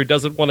director who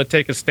doesn't want to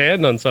take a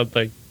stand on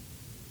something.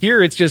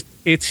 Here,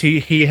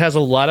 he has a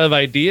lot of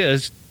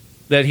ideas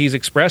that he's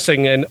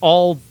expressing, and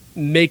all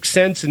make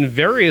sense in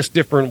various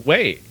different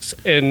ways.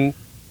 And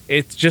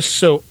it's just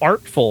so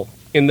artful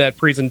in that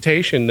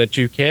presentation that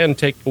you can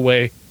take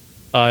away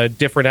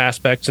different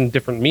aspects and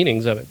different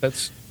meanings of it.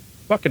 That's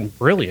fucking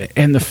brilliant.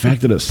 And the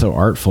fact that it's so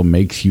artful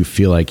makes you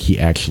feel like he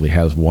actually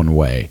has one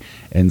way.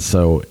 And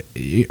so,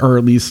 or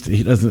at least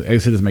he doesn't, I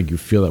guess it doesn't make you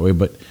feel that way,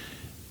 but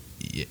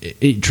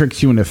it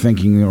tricks you into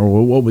thinking, or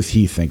well, what was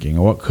he thinking,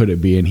 or what could it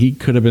be? And he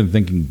could have been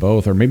thinking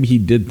both, or maybe he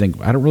did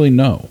think, I don't really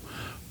know.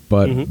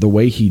 But the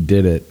way he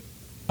did it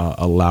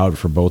allowed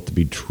for both to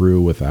be true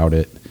without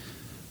it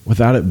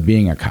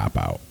being a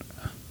cop-out.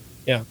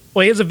 Yeah.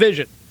 Well, he has a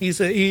vision.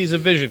 He's a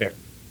visionary.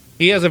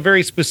 He has a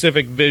very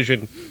specific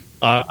vision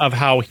of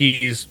how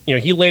he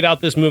laid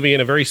out this movie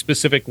in a very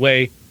specific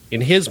way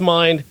in his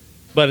mind,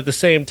 but at the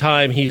same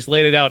time, he's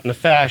laid it out in a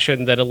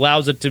fashion that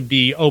allows it to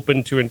be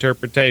open to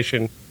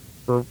interpretation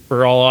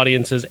for all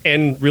audiences,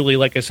 and really,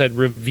 like I said,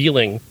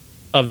 revealing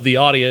of the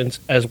audience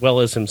as well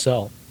as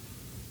himself.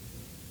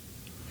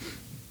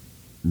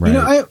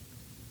 Right.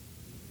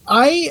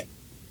 I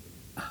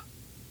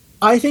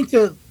think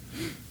that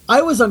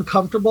I was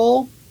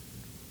uncomfortable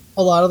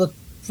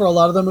for a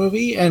lot of the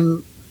movie,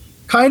 and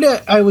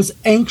I was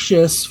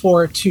anxious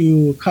for it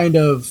to kind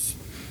of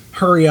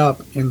hurry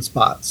up in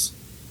spots.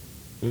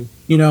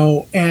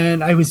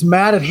 And I was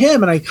mad at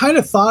him, and I kind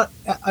of thought,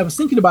 I was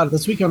thinking about it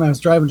this weekend when I was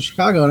driving to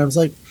Chicago, and I was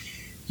like,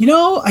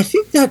 I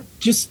think that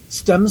just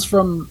stems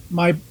from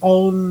my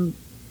own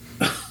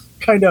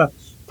kind of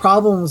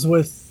problems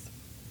with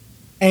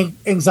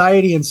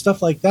anxiety and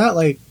stuff like that.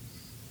 Like,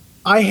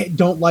 I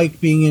don't like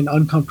being in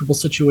uncomfortable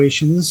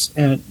situations,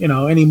 and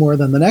any more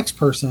than the next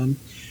person.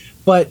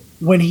 But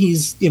when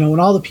he's, when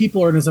all the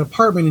people are in his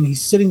apartment and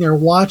he's sitting there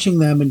watching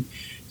them, and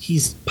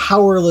he's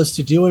powerless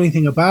to do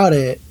anything about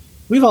it.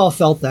 We've all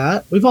felt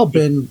that. We've all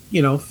been,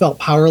 felt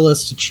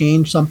powerless to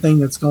change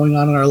something that's going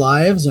on in our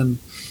lives. And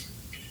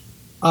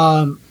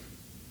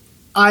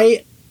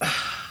I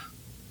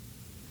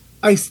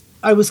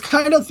was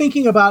kind of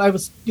thinking about, I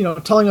was,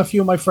 telling a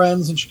few of my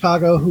friends in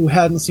Chicago who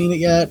hadn't seen it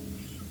yet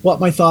what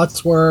my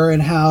thoughts were,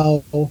 and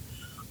how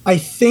I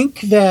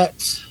think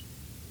that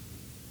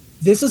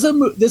this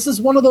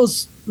is one of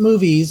those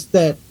movies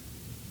that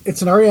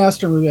it's an Ari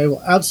Aster movie. I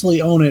will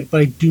absolutely own it,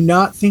 but I do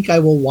not think I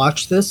will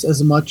watch this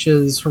as much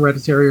as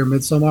Hereditary or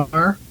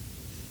Midsommar,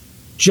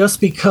 just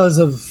because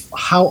of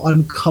how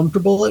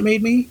uncomfortable it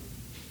made me.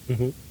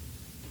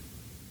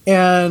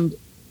 And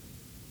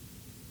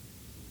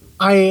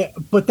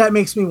but that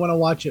makes me want to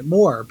watch it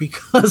more,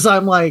 because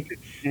I'm like,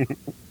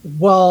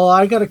 well,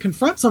 I got to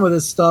confront some of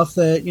this stuff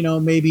that,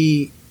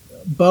 maybe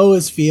Beau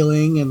is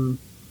feeling. And,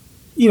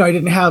 I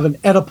didn't have an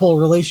Oedipal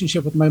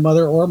relationship with my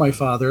mother or my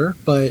father,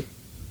 but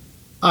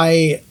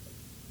I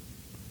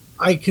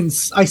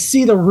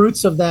see the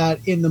roots of that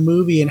in the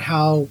movie, and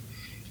how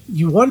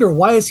you wonder,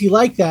 why is he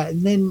like that?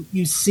 And then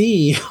you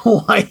see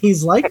why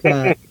he's like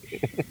that,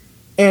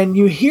 and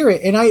you hear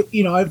it. And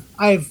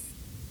I've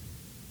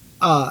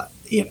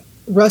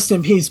rest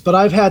in peace, but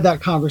I've had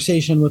that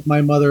conversation with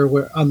my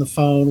mother on the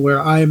phone, where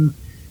I'm,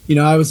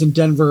 I was in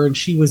Denver and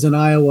she was in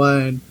Iowa,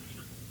 and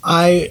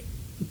I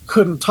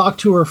couldn't talk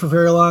to her for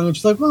very long, and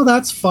she's like, well,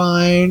 that's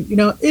fine,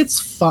 it's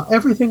fine,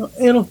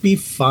 it'll be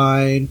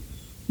fine,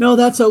 no,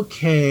 that's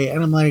okay.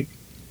 And I'm like,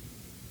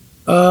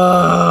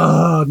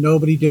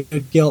 nobody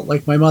did guilt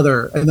like my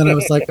mother. And then I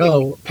was like,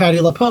 oh, Patti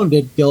LuPone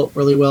did guilt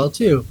really well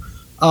too.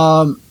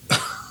 And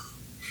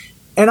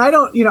I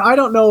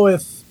don't know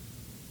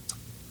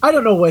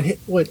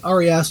what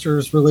Ari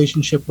Aster's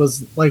relationship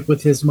was like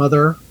with his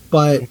mother,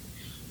 but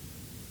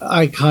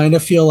I kind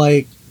of feel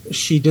like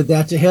she did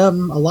that to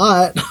him a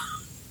lot.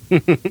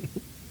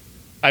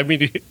 I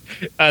mean,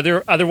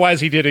 otherwise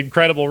he did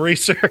incredible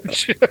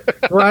research.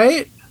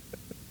 Right?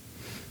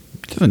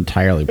 It's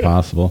entirely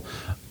possible.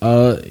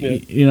 Yeah.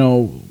 You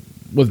know,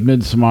 with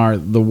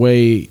Midsommar, the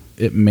way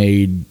it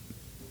made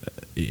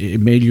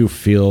you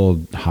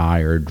feel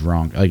high or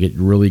drunk. Like, it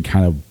really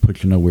kind of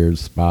put you in a weird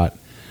spot.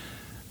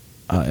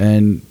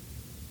 And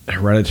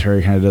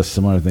Hereditary kind of does a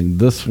similar thing.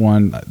 This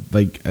one,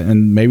 like,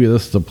 and maybe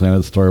this is the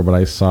Planet story, but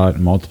I saw it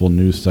in multiple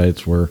news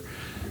sites where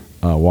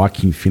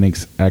Joaquin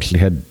Phoenix actually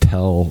had to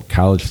tell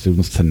college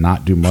students to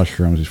not do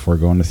mushrooms before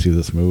going to see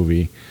this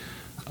movie.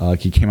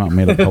 He came out and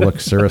made a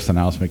public service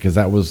announcement because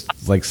that was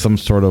like some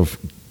sort of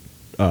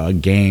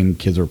game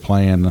kids were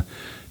playing.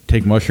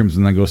 Take mushrooms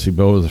and then go see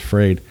Beau is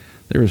Afraid.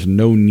 There is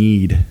no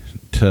need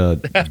to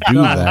do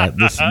that.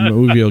 This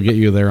movie will get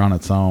you there on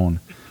its own.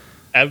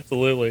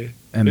 Absolutely.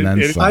 And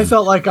then some. I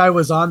felt like I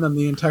was on them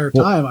the entire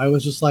time. I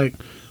was just like,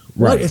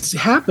 what is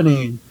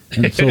happening?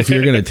 And so if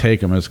you're going to take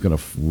them, it's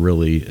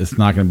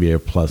not going to be a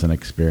pleasant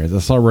experience.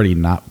 It's already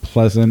not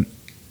pleasant,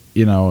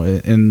 you know,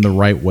 in the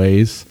right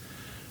ways.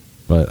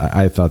 But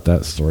I thought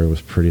that story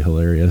was pretty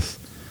hilarious.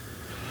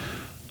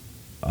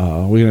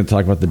 Are we going to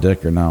talk about the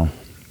dick or no?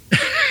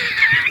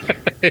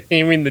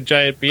 You mean the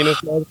giant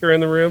penis monster in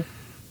the room?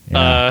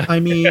 Yeah. I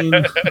mean,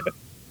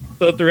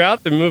 so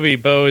throughout the movie,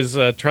 Beau is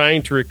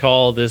trying to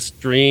recall this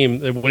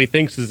dream, what he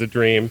thinks is a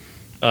dream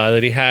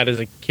that he had as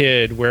a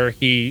kid, where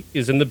he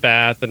is in the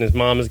bath and his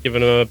mom is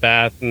giving him a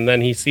bath, and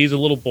then he sees a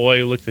little boy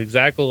who looks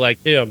exactly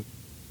like him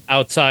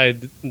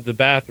outside the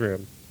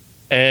bathroom,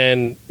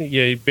 and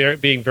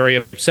being very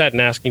upset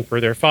and asking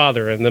for their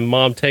father. And then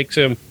mom takes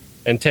him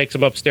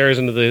upstairs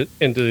into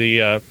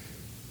the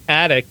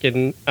attic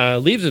and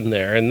leaves him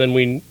there, and then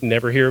we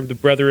never hear of the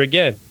brother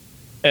again.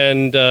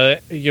 And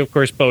of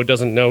course, Beau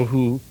doesn't know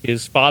who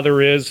his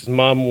father is. His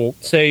mom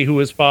won't say who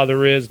his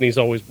father is, and he's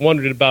always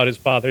wondered about his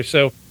father.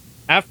 So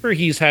after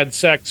he's had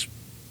sex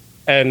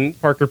and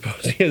Parker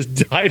Posey has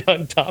died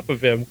on top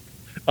of him,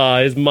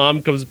 his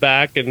mom comes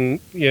back, and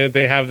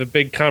they have the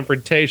big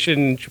confrontation.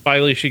 And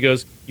finally she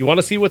goes, "You want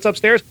to see what's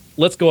upstairs?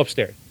 Let's go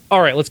upstairs."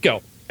 "All right, let's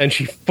go." And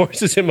she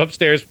forces him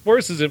upstairs,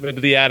 forces him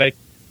into the attic.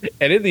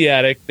 And in the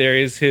attic, there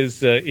is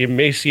his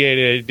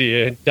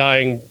emaciated,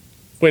 dying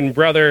twin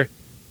brother.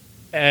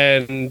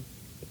 And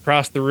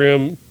across the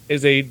room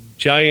is a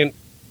giant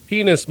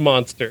penis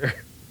monster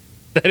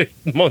that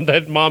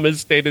mom has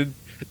stated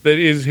that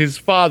is his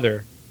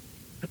father.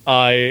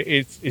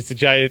 It's a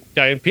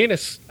giant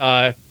penis.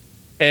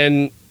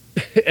 And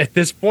at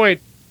this point,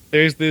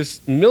 there's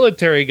this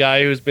military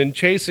guy who's been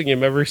chasing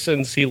him ever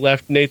since he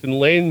left Nathan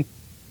Lane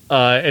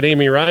at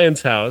Amy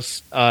Ryan's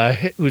house,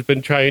 who's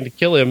been trying to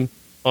kill him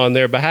on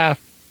their behalf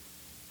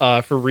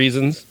for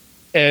reasons.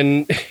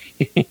 And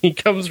he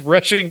comes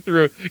breaking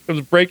through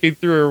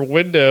her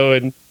window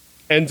and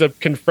ends up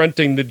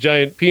confronting the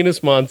giant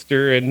penis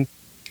monster. And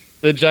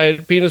the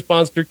giant penis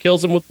monster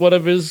kills him with one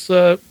of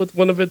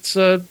its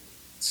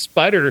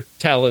spider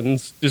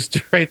talons,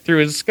 just right through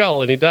his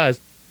skull, and he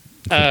dies.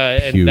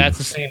 And that's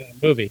the scene in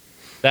the movie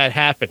that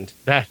happened.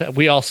 That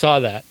we all saw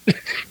that.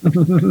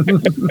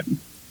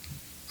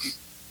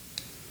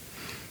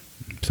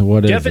 So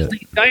what Jeff, is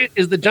it?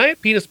 Is the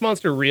giant penis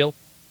monster real?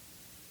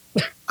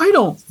 I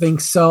don't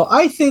think so.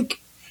 I think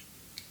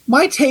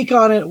my take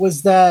on it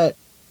was that,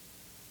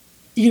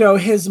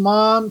 his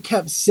mom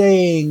kept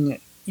saying,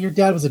 "Your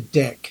dad was a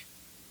dick.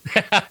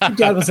 Your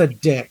dad was a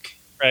dick."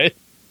 Right.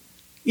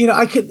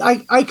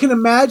 I can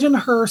imagine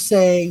her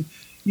saying,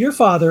 "Your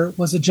father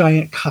was a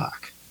giant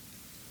cock."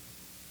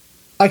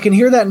 I can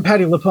hear that in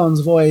Patti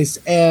LuPone's voice,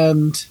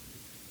 and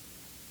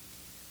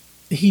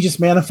he just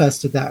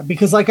manifested that.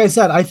 Because, like I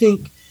said, I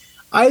think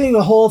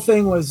the whole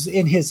thing was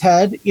in his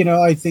head.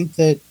 I think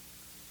that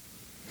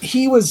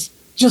he was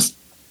just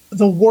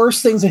the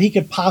worst things that he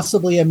could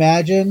possibly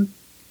imagine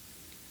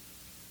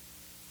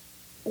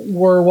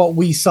were what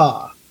we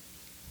saw.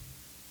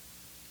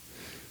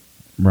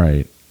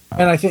 Right.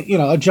 And I think,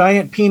 a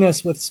giant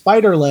penis with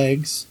spider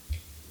legs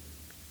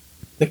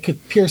that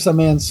could pierce a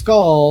man's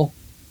skull.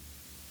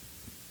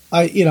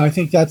 I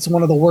think that's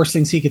one of the worst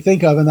things he could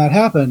think of, and that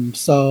happened.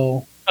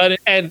 So,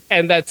 and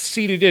that's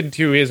seeded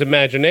into his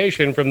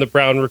imagination from the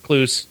brown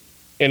recluse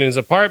in his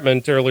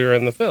apartment earlier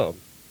in the film.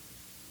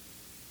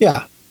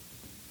 Yeah.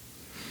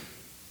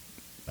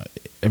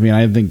 I mean,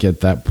 I think at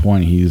that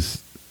point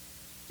he's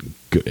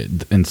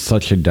in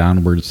such a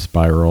downward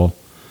spiral.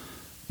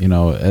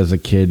 As a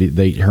kid,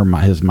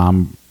 his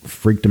mom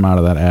freaked him out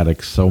of that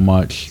attic so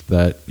much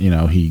that,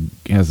 he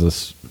has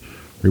this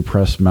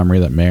repressed memory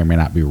that may or may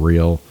not be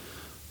real.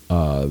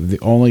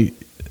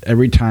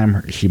 Every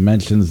time she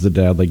mentions the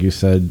dad, like you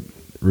said,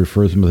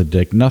 refers him as a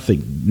dick,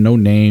 no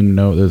name,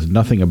 there's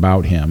nothing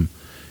about him.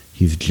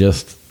 He's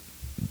just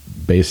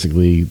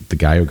basically the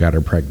guy who got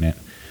her pregnant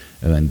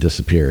and then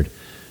disappeared.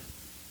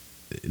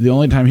 The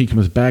only time he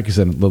comes back is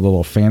in the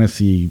little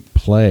fantasy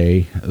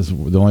play. Is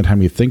the only time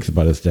he thinks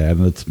about his dad,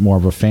 and it's more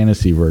of a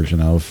fantasy version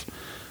of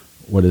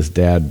what he'd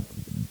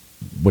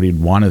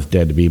want his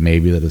dad to be.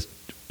 Maybe that his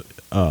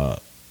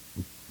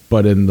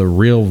but in the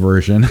real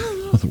version,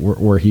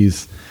 where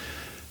his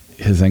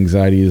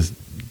anxieties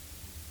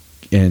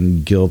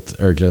and guilt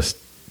are just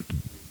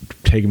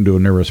take him to a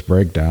nervous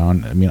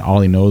breakdown. I mean,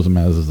 all he knows him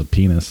as is a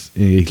penis.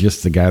 He's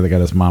just the guy that got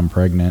his mom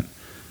pregnant.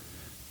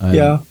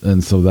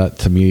 And so that,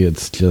 to me,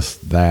 it's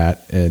just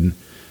that. And,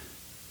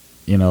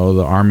 you know,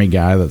 the army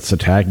guy that's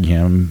attacking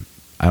him,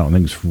 I don't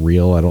think it's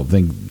real. I don't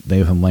think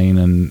Nathan Lane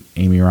and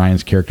Amy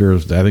Ryan's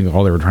characters, I think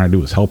all they were trying to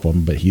do was help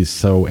him, but he's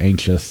so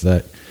anxious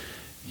that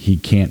he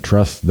can't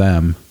trust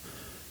them.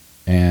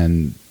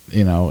 And,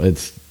 you know,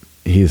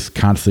 he's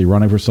constantly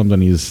running for something.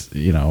 He's,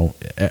 you know,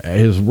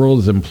 his world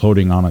is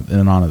imploding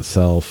on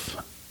itself.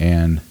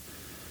 And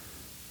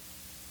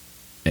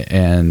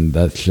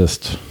that's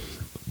just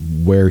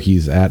where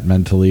he's at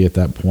mentally at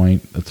that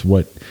point. That's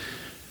what,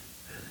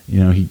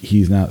 you know,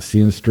 he's not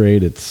seeing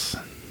straight.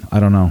 I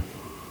don't know.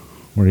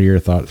 What are your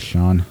thoughts,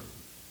 Sean?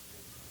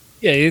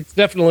 Yeah, it's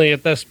definitely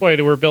at this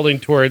point we're building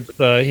towards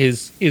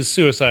his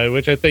suicide,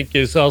 which I think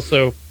is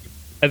also,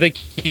 I think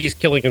he's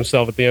killing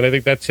himself at the end. I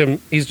think that's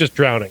him. He's just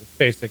drowning,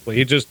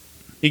 basically.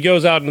 He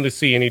goes out into the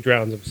sea and he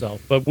drowns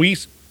himself. But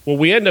what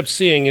we end up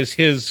seeing is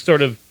his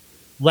sort of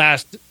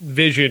last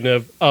vision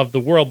of the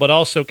world, but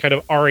also kind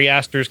of Ari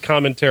Aster's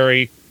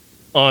commentary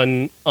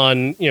on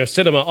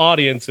cinema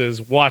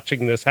audiences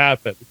watching this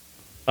happen.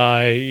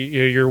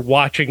 You're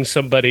watching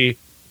somebody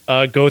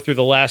go through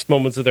the last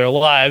moments of their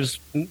lives.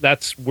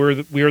 That's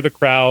where we're the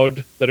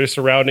crowd that are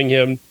surrounding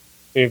him.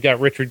 You've got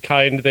Richard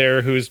Kind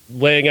there, who's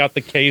laying out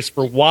the case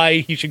for why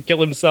he should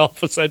kill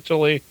himself.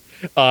 Essentially,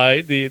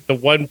 the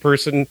one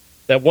person,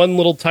 that one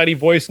little tiny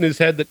voice in his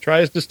head that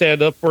tries to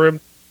stand up for him,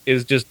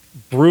 is just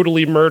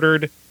brutally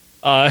murdered.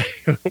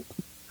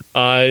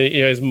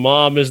 His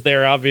mom is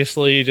there,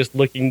 obviously, just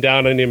looking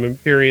down on him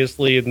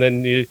imperiously, and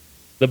then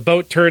the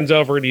boat turns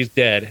over and he's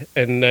dead.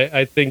 And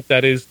I think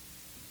that is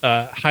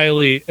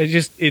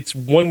it's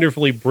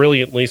wonderfully,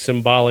 brilliantly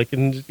symbolic.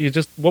 And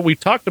just what we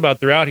talked about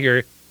throughout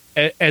here,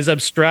 as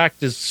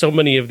abstract as so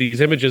many of these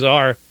images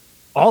are,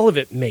 all of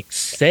it makes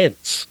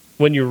sense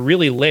when you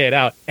really lay it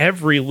out.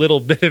 Every little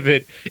bit of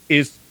it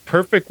is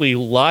perfectly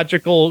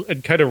logical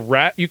and kind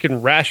of you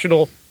can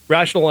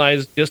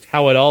rationalize just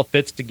how it all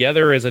fits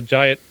together as a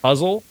giant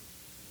puzzle.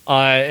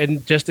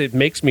 And just, it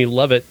makes me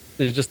love it.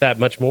 There's just that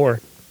much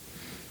more.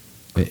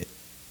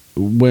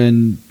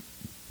 When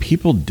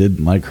people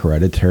didn't like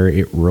Hereditary,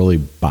 it really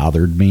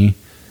bothered me.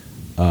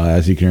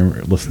 As you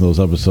can listen to those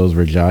episodes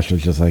where Josh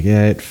was just like,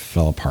 yeah, it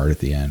fell apart at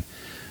the end.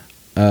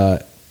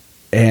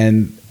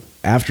 And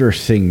after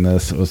seeing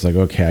this, it was like,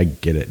 okay, I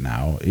get it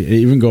now.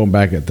 Even going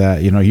back at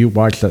that, you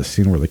watch that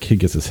scene where the kid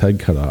gets his head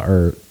cut off,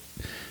 or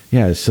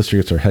his sister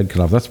gets her head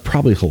cut off. That's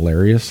probably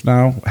hilarious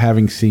now,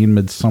 having seen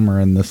Midsummer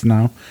and this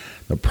now.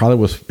 He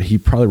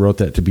probably wrote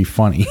that to be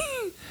funny.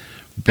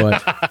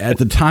 But at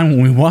the time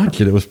when we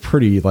watched it, it was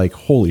pretty like,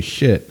 holy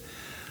shit.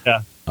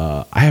 Yeah.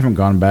 I haven't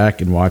gone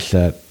back and watched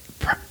that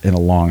in a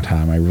long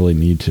time. I really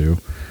need to.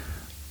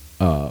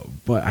 But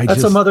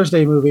that's a Mother's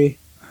Day movie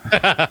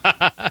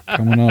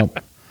coming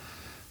up.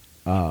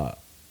 I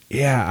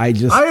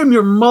am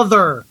your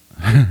mother.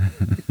 I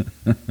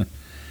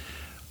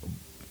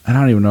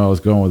don't even know where I was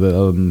going with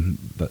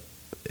it.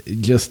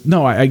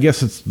 I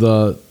guess it's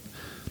the,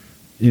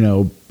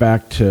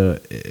 back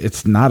to,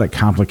 it's not a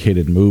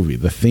complicated movie.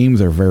 The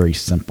themes are very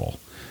simple.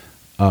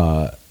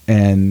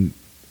 And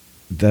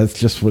that's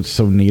just what's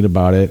so neat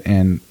about it.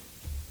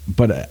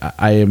 But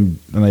I am,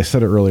 and I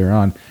said it earlier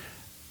on,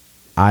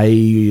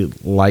 I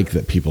like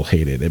that people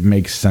hate it. It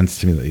makes sense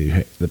to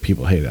me that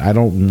people hate it. I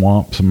don't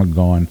want someone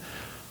going,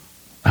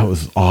 that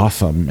was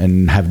awesome,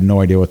 and have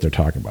no idea what they're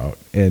talking about.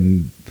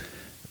 And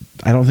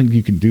I don't think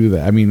you can do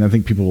that. I mean, I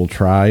think people will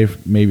try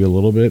maybe a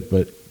little bit,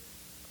 but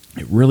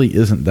it really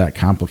isn't that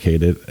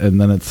complicated. And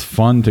then it's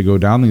fun to go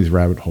down these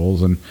rabbit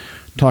holes and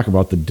talk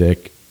about the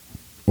dick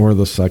or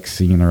the sex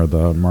scene or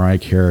the Mariah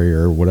Carey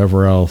or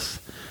whatever else.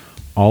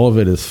 All of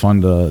it is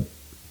fun to,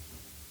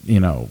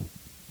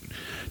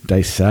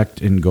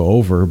 dissect and go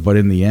over. But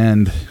in the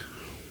end,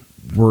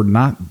 we're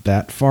not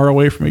that far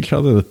away from each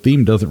other. The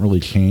theme doesn't really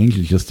change.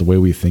 It's just the way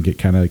we think it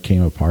kind of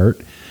came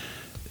apart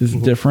is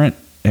different.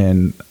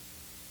 And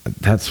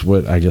that's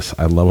what I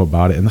love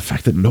about it. And the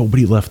fact that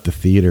nobody left the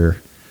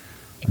theater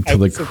until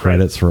the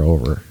credits were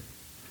over.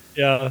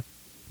 Yeah,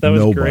 that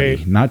was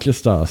great. Not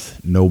just us.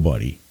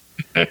 Nobody.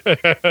 Because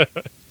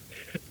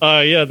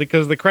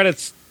the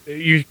credits,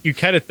 you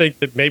kind of think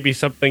that maybe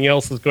something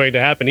else is going to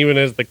happen, even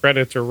as the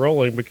credits are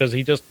rolling, because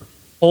he just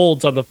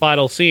holds on the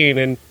final scene,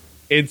 and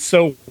it's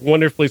so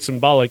wonderfully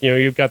symbolic.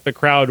 You've got the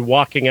crowd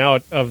walking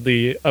out of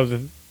the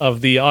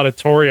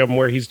auditorium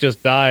where he's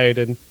just died,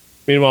 and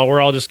meanwhile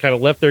we're all just kind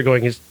of left there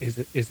going, is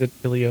it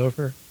really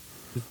over?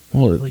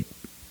 Really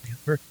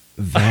over?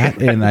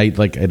 That, and I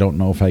don't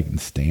know if I can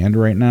stand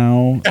right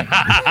now.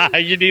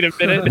 You need a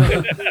minute.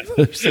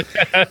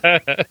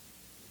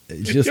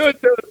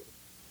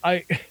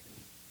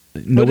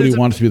 Nobody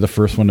wants to be the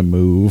first one to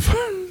move.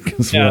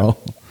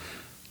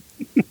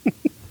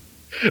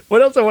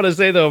 What else I want to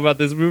say, though, about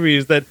this movie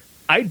is that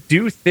I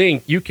do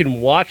think you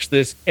can watch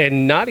this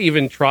and not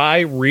even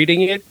try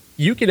reading it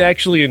you can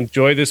actually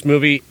enjoy this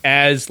movie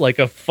as like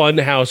a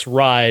funhouse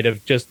ride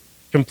of just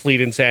complete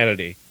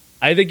insanity.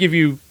 I think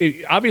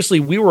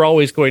obviously we were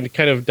always going to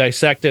kind of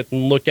dissect it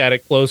and look at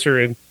it closer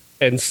and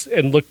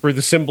look for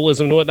the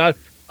symbolism and whatnot.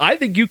 I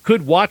think you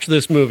could watch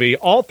this movie,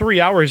 all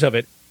 3 hours of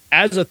it,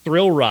 as a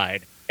thrill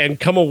ride and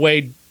come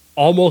away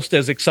almost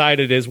as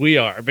excited as we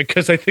are,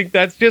 because I think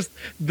that's just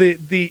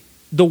the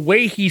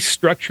way he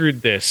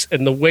structured this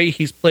and the way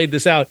he's played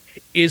this out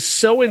is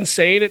so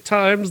insane at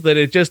times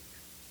that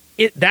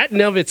that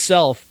in of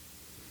itself,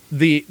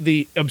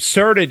 the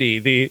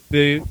absurdity,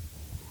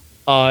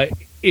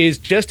 is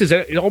just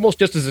as almost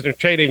just as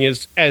entertaining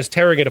as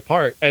tearing it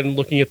apart and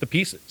looking at the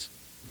pieces.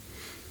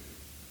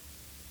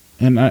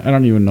 And I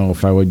don't even know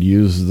if I would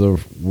use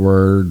the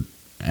word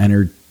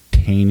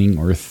entertaining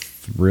or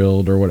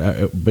thrilled or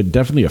whatever, but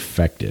definitely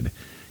affected.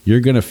 You're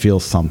going to feel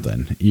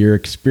something. You're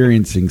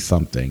experiencing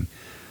something.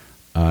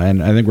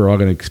 And I think we're all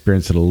going to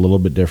experience it a little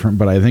bit different,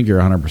 but I think you're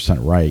 100%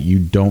 right. You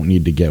don't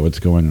need to get what's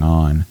going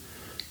on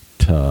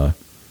to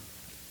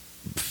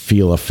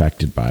feel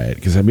affected by it.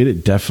 Because, I mean,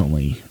 it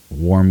definitely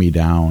wore me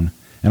down.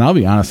 And I'll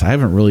be honest, I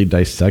haven't really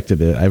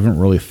dissected it. I haven't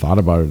really thought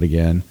about it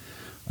again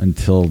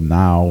until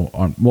now.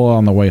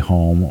 On the way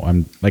home,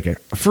 I'm like, at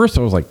first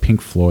I was like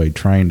Pink Floyd,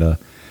 trying to,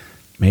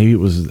 maybe it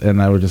was,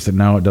 and I would just say,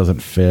 no, it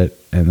doesn't fit.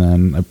 And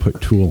then I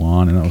put Tool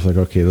on, and I was like,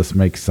 okay, this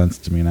makes sense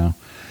to me now.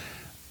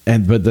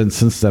 But then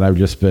since then, I've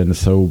just been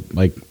so,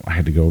 like, I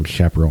had to go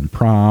chaperone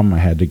prom. I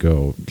had to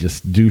go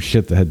just do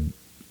shit that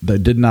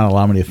did not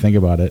allow me to think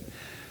about it.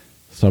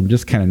 So I'm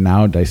just kind of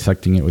now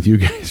dissecting it with you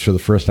guys for the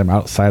first time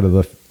outside of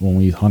when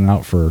we hung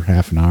out for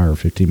half an hour or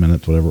 15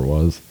 minutes, whatever it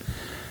was.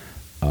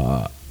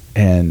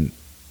 And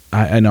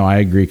I know I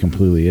agree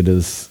completely. It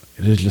is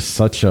just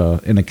such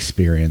an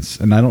experience.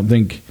 And I don't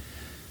think,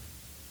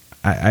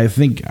 I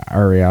think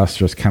Ari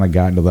Aster's kind of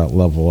gotten to that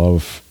level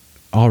of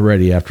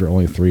already after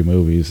only 3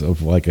 movies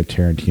of like a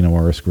Tarantino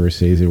or a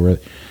Scorsese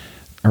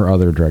or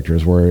other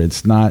directors where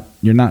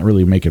you're not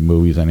really making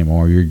movies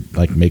anymore. You're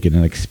like making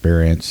an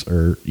experience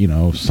or,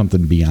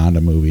 something beyond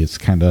a movie. It's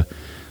kind of,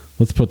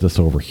 let's put this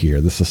over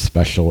here. This is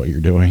special what you're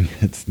doing.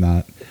 It's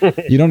not,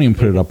 you don't even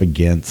put it up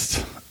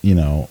against,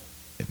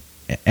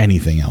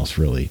 anything else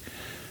really.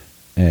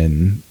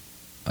 And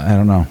I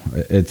don't know.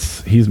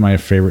 He's my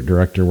favorite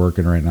director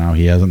working right now.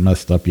 He hasn't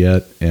messed up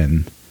yet.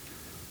 And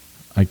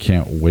I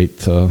can't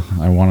wait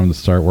I want him to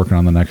start working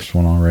on the next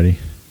one already.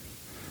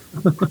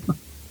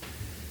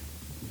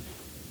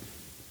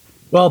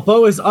 Well,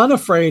 Beau is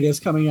Unafraid is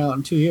coming out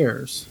in 2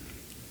 years.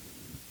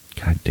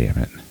 God damn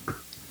it.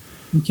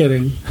 I'm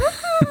kidding.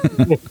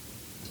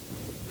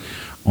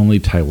 Only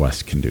Ty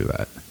West can do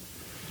that.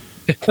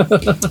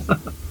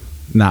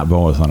 Not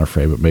Beau is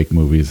Unafraid, but make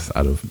movies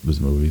out of his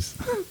movies.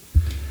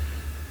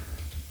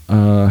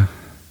 I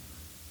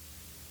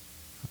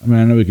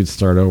know we could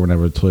start over and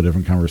have a totally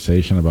different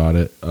conversation about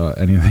it.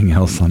 Anything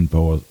else on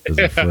Beau is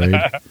Afraid?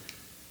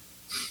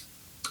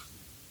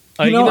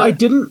 I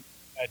didn't.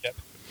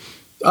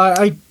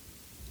 I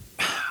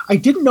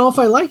didn't know if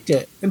I liked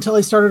it until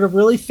I started to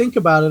really think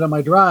about it on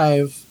my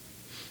drive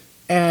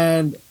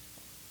and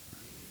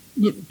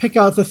pick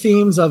out the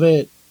themes of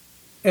it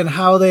and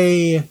how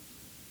I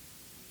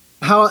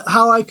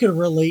could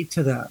relate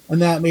to them.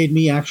 And that made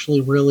me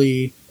actually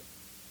really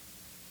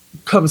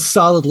come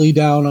solidly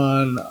down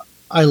on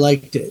I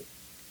liked it.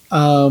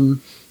 I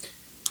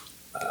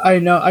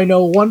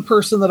know one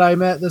person that I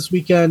met this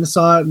weekend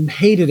saw it and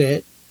hated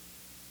it,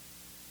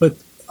 but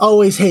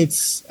always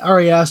hates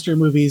Ari Aster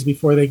movies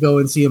before they go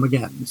and see him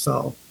again.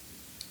 So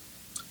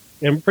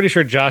I'm pretty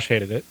sure Josh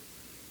hated it.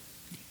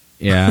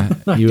 Yeah,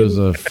 he was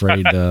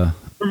afraid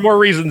for more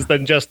reasons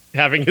than just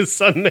having his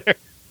son there.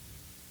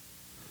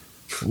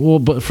 Well,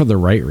 but for the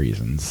right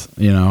reasons.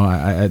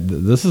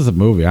 This is a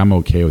movie I'm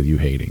okay with you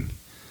hating.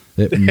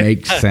 It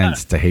makes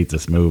sense to hate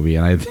this movie.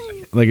 And I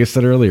think, like I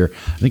said earlier,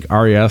 I think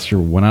Ari Aster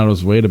went out of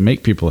his way to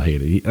make people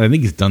hate it. I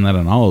think he's done that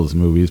in all of his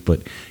movies,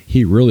 but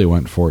he really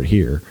went for it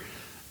here.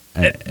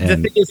 The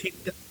thing is,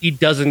 he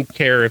doesn't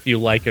care if you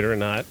like it or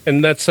not.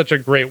 And that's such a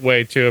great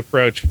way to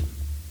approach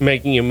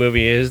making a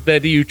movie, is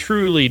that you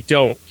truly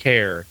don't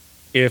care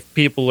if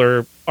people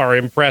are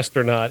impressed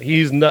or not.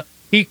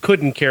 He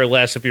couldn't care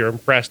less if you're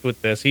impressed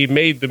with this. He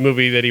made the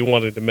movie that he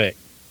wanted to make.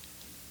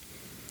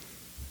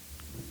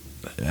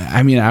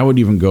 I mean, I would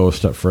even go a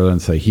step further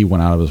and say he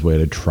went out of his way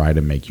to try to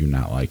make you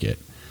not like it.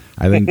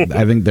 I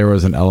think there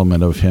was an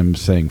element of him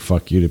saying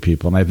 "fuck you" to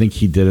people, and I think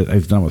he did it.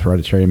 He's done it with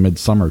Hereditary and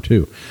Midsommar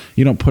too.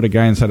 You don't put a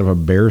guy inside of a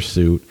bear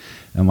suit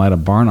and light a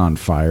barn on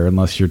fire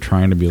unless you're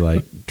trying to be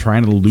like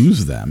trying to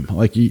lose them,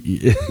 like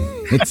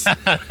it's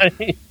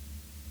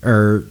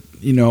or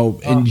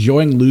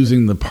enjoying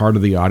losing the part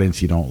of the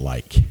audience you don't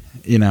like.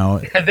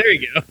 There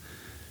you go.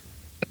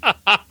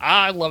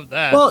 I love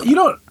that. Well,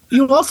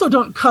 you also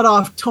don't cut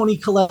off Toni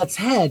Collette's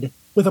head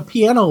with a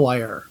piano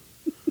wire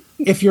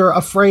if you're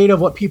afraid of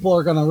what people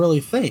are going to really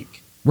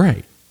think.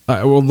 Right.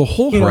 Well, the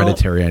whole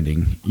Hereditary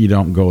ending, you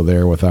don't go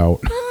there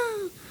without.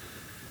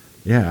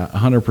 Yeah,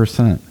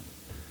 100%.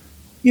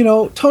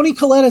 Toni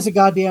Collette is a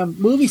goddamn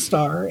movie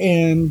star,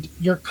 and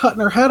you're cutting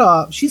her head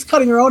off. She's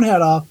cutting her own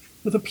head off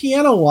with a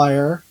piano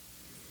wire,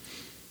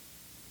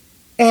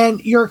 and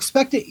you're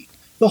expecting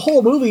the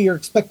whole movie. You're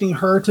expecting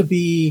her to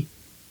be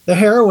the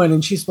heroine,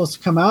 and she's supposed to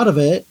come out of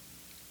it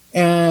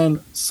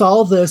and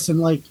solve this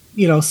and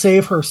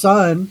save her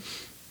son.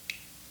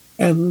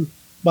 And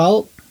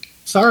well,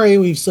 sorry,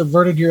 we've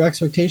subverted your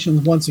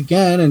expectations once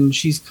again. And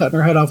she's cutting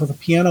her head off with a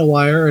piano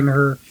wire, and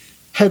her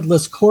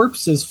headless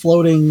corpse is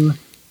floating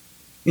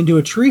into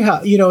a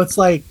treehouse. It's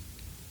like,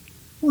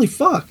 holy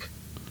fuck.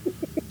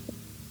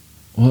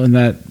 Well, and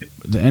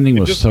the ending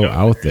was so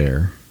out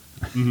there.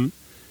 Mm-hmm.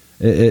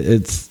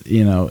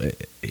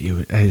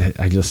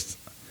 I just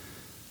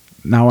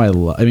now I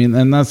mean,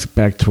 and that's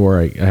back to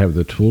where I have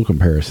the Tool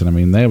comparison. I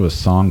mean, they have a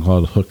song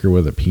called "Hooker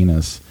with a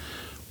Penis,"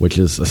 which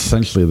is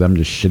essentially them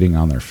just shitting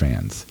on their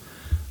fans,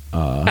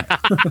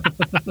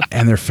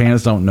 and their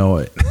fans don't know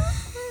it.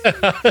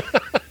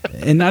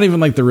 And not even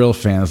like the real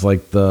fans,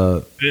 like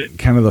the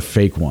kind of the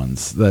fake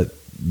ones that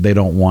they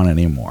don't want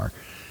anymore.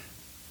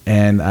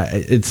 And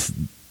it's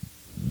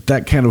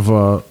that kind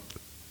of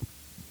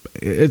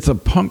it's a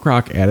punk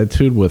rock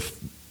attitude with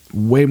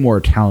way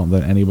more talent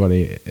than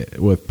anybody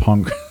with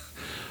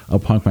a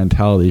punk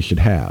mentality should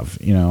have,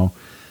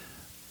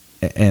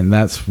 and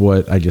that's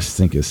what I just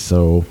think is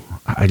so,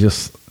 I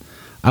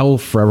will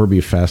forever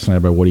be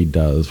fascinated by what he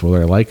does,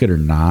 whether I like it or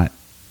not.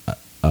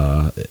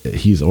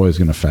 He's always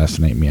going to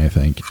fascinate me, I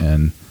think.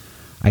 And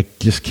I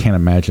just can't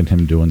imagine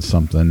him doing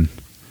something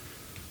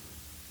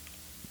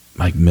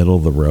like middle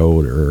of the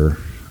road or,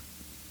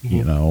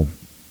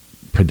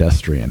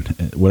 pedestrian.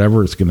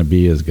 Whatever it's going to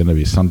be is going to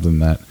be something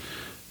that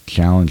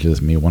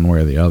challenges me one way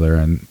or the other.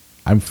 And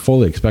I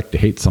fully expect to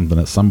hate something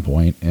at some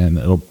point, and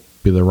it'll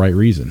be the right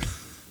reason.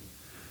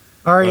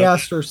 Ari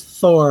Aster's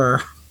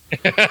Thor.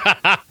 He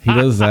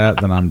does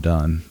that, then I'm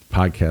done.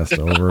 Podcast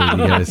over.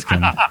 You guys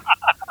can...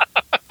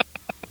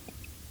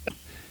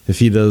 If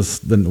he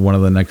does one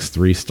of the next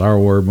 3 Star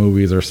Wars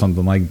movies or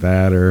something like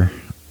that, or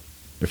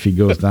if he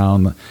goes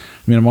down, I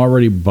mean, I'm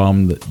already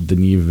bummed that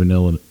Denis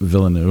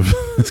Villeneuve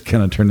is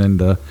going to turn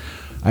into.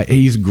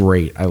 He's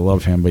great. I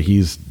love him, but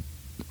he's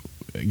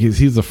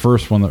the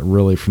first one that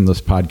really, from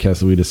this podcast,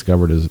 that we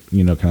discovered is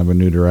kind of a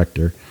new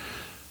director.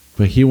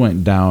 But he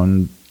went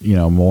down,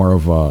 more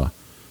of a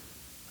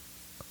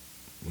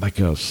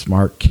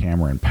smart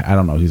Cameron. I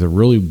don't know. He's a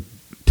really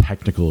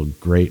technical,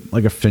 great,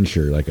 like a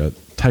Fincher, like a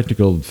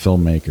technical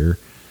filmmaker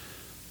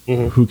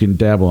who can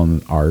dabble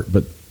in art.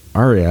 But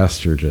Ari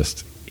Aster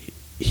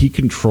he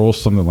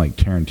controls something like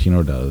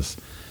Tarantino does,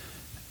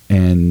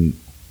 and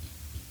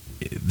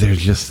there's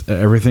just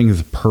everything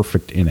is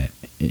perfect in it.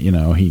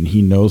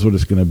 He knows what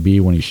it's going to be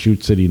when he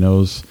shoots it. He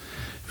knows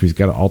if he's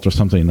got to alter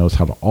something, he knows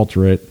how to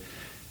alter it.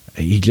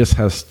 He just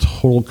has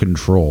total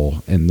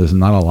control, and there's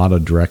not a lot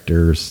of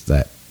directors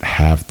that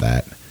have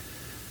that.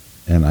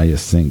 And I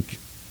just think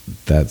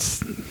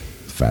that's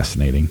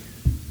fascinating.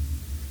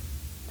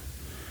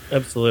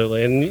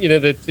 Absolutely. And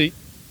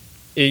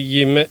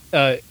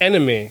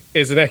Enemy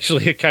isn't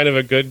actually a kind of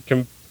a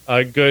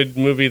good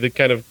movie that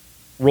kind of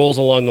rolls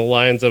along the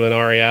lines of an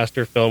Ari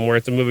Aster film, where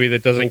it's a movie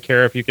that doesn't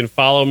care if you can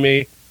follow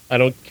me. I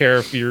don't care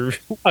if you're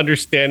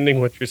understanding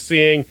what you're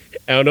seeing.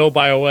 I don't know,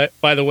 by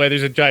the way,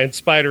 there's a giant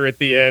spider at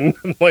the end.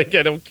 I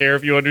don't care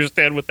if you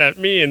understand what that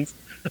means,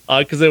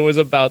 because it was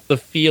about the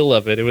feel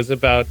of it. It was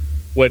about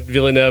what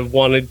Villeneuve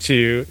wanted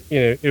to,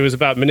 it was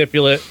about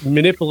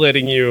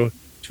manipulating you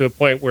to a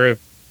point where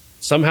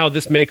somehow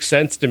this makes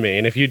sense to me.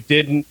 And if it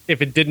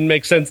didn't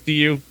make sense to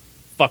you,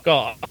 fuck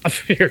off.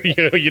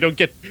 You don't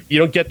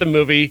get the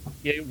movie.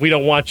 We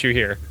don't want you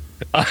here.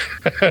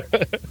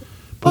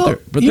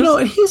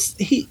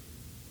 he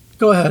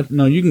go ahead.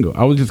 No, you can go.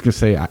 I was just gonna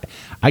say,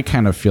 I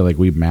kind of feel like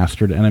we've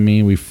mastered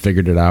Enemy. We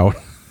figured it out.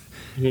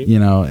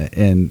 Mm-hmm.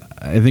 And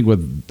I think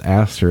with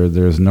Aster,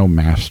 there's no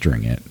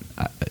mastering it.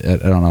 I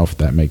don't know if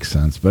that makes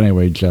sense, but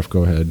anyway, Jeff,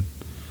 go ahead.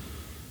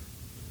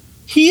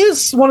 He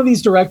is one of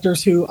these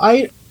directors who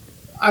I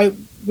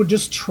would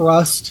just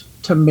trust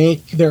to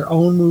make their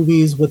own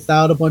movies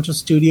without a bunch of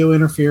studio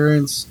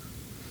interference,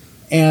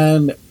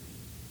 and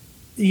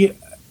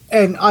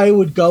I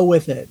would go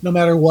with it no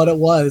matter what it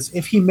was.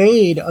 If he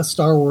made a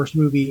Star Wars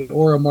movie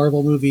or a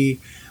Marvel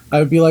movie, I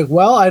would be like,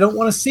 well, I don't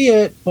want to see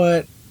it,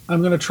 but I'm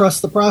going to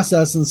trust the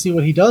process and see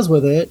what he does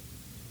with it.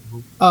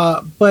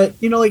 But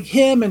like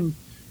him and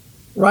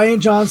Ryan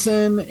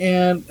Johnson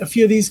and a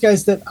few of these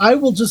guys that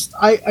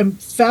I'm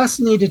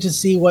fascinated to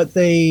see what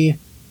they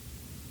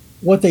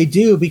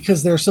do,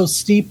 because they're so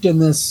steeped in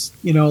this,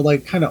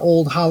 kind of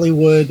old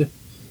Hollywood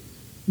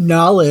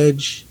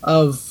knowledge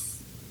of,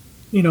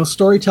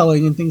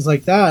 storytelling and things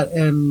like that.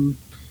 And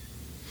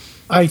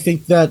I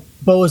think that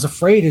Beau is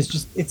Afraid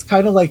it's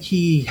kind of like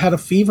he had a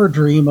fever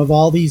dream of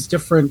all these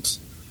different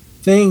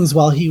things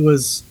while he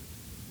was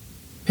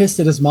pissed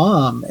at his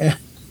mom. And,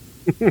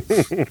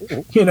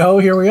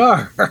 here we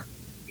are.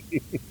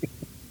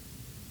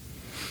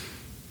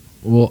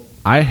 Well,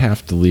 I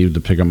have to leave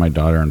to pick up my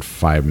daughter in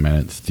 5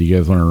 minutes. Do you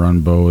guys want to run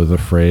Beau is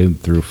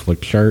Afraid through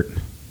Flickchart?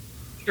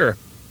 Sure.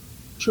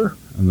 Sure.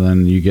 And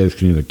then you guys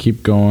can either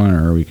keep going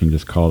or we can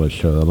just call it a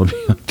show. That'll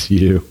be up to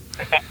you.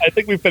 I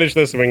think we finish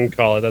this and we can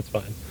call it. That's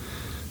fine.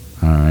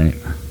 All right.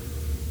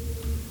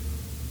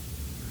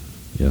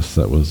 Yes,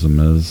 that was The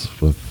Miz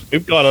with...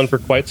 We've gone on for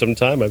quite some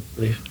time, I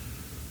believe.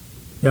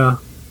 Yeah.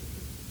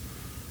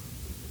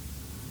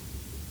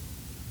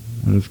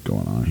 What is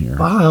going on here?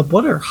 Bob,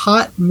 what are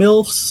hot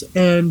MILFs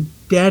and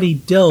daddy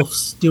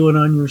DILFs doing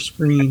on your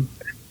screen?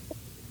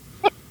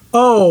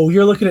 Oh,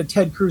 you're looking at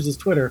Ted Cruz's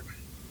Twitter.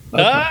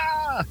 Okay.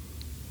 Ah!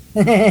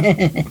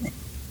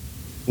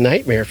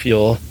 Nightmare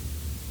fuel.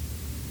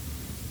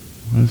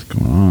 What is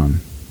going on?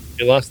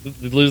 You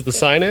lose the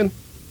sign in?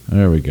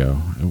 There we go.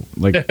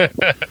 Like,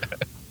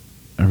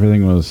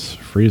 everything was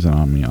freezing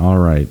on me. All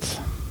right.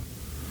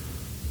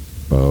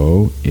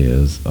 Beau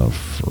is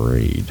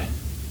afraid.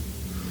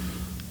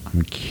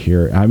 I'm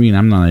curious. I mean,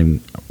 I'm not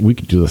even... We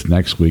could do this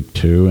next week,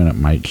 too, and it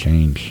might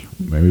change.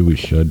 Maybe we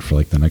should for,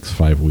 like, the next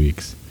 5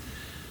 weeks.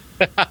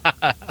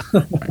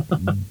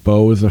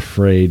 Beau is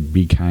afraid.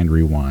 Be kind.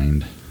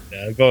 Rewind.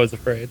 Yeah, Beau is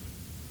afraid.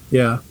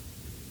 Yeah.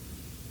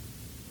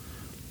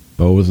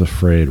 Beau is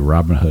afraid.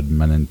 Robin Hood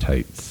Men in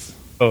Tights.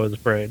 Beau is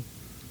afraid.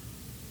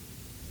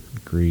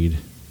 Agreed.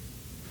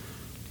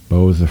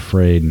 Beau is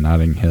afraid.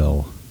 Notting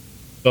Hill.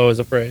 Beau is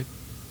afraid.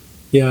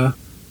 Yeah.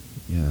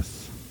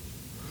 Yes.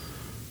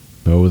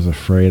 Beau is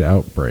afraid.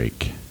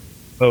 Outbreak.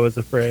 Beau is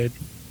afraid.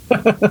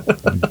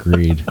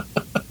 Agreed.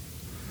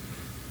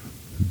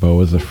 Beau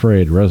is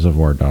afraid.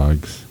 Reservoir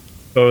Dogs.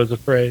 Beau is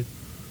afraid.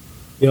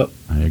 Yep.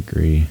 I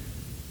agree.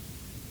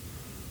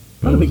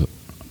 I'm a big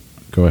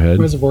Go ahead.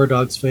 Reservoir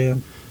Dogs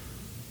fan.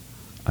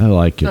 I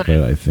like it, but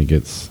I think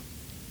it's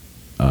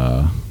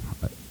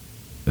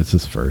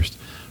his first.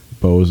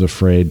 Beau is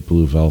afraid.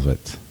 Blue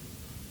Velvet.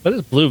 What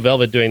is Blue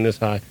Velvet doing this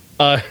high?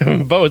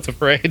 Beau is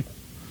afraid.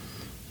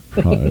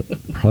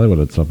 Probably what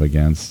it's up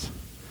against.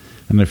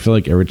 And I feel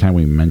like every time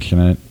we mention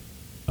it,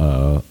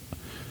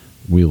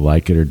 we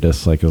like it or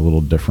dislike it a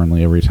little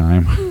differently every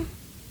time.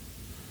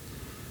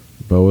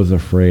 Beau is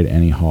afraid.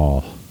 Annie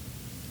Hall.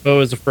 Beau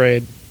is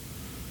afraid.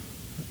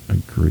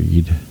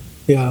 Agreed.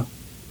 Yeah.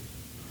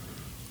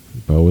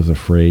 Beau is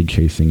afraid.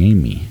 Chasing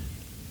Amy.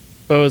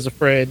 Beau is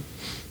afraid.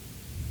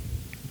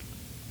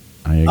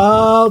 I agree.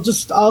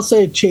 I'll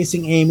say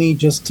Chasing Amy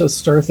just to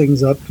stir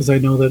things up because I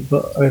know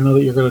that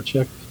you're going to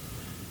check.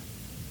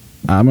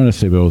 I'm going to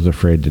say Beau is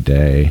afraid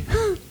today.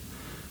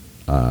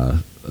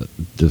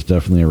 There's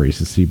definitely a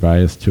recency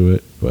bias to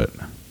it, but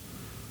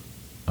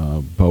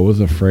Beau is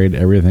afraid.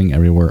 Everything,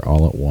 everywhere,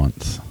 all at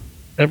once.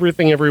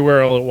 Everything,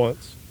 everywhere, all at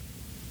once.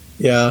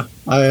 Yeah,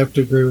 I have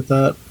to agree with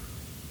that.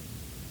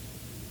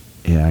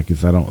 Yeah,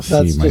 because I don't That's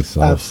see just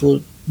myself.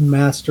 absolute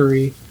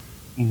mastery.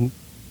 Mm-hmm.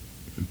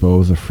 Beau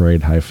is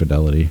afraid. High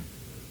Fidelity.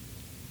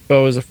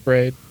 Beau is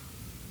afraid.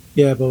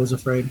 Yeah, Beau is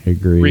afraid. I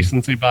agree.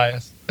 Recency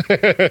bias.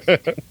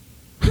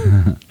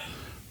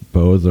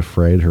 Beau is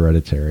afraid.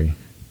 Hereditary.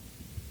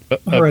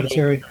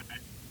 Hereditary.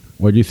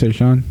 What'd you say,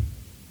 Sean?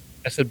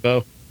 I said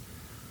Beau.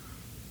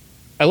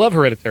 I love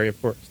Hereditary,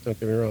 of course. Don't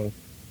get me wrong.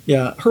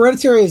 Yeah,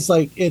 Hereditary is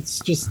like it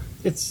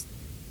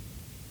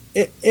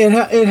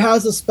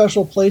has a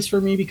special place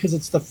for me because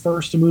it's the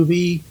first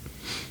movie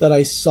that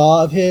I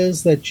saw of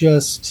his that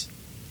just,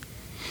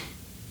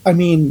 I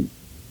mean,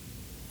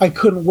 I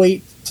couldn't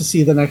wait to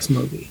see the next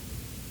movie.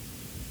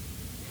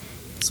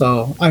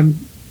 So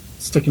I'm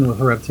sticking with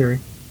Hereditary.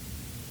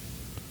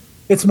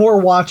 It's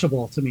more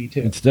watchable to me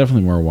too. It's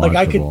definitely more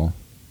watchable.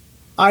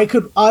 Like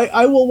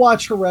I will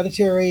watch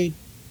Hereditary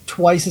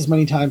twice as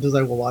many times as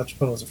I will watch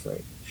Beau is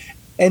Afraid.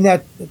 And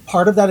that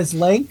part of that is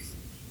length.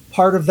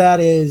 Part of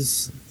that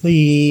is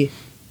the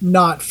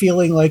not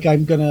feeling like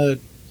I'm going to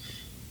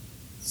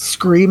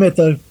scream at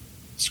the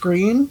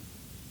screen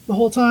the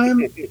whole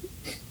time.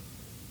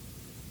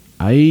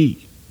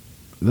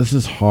 This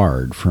is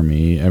hard for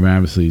me. I mean,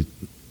 obviously,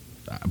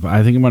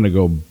 I think I'm going to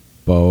go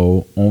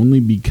Beau only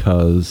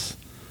because,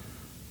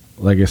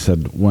 like I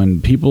said,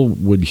 when people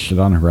would shit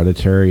on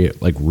Hereditary,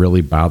 it like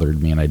really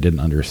bothered me and I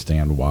didn't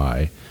understand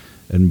why.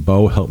 And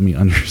Beau helped me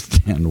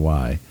understand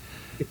why.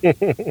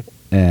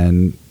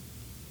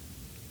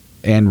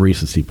 and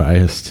recency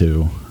bias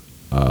too,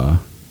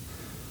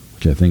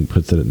 which I think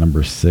puts it at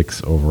number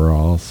 6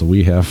 overall. So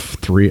we have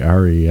 3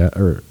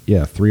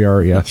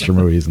 RES for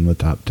movies in the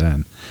top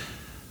 10,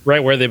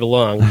 Right where they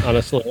belong,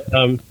 honestly.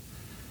 And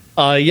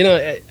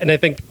I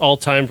think all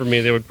time for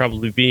me, they would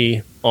probably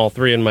be all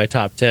 3 in my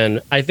top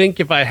 10. I think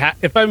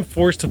if I'm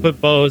forced to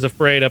put Beau is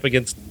Afraid up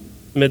against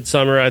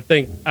Midsummer, I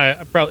think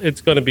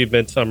it's going to be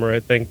Midsummer. I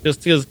think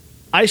just because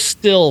I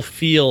still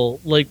feel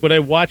like when I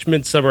watch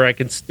Midsummer, I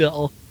can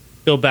still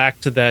go back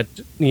to that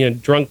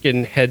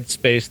drunken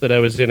headspace that I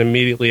was in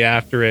immediately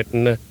after it,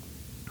 and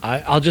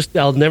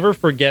I'll never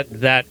forget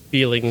that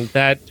feeling,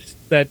 that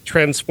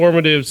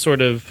transformative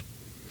sort of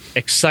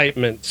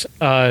excitement.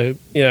 I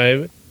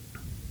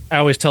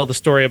always tell the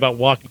story about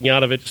walking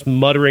out of it, just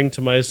muttering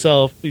to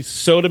myself, "He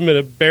sewed him in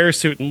a bear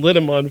suit and lit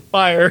him on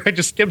fire." I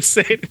just kept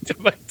saying it to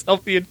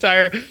myself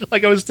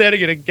like I was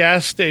standing at a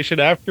gas station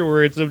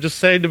afterwards. I'm just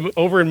saying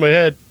over in my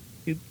head,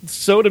 he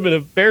sewed him in a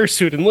bear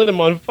suit and lit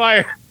him on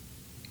fire.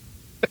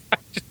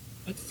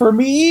 For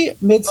me,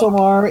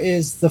 Midsommar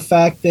is the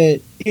fact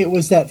that it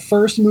was that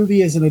first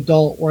movie as an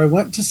adult where I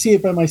went to see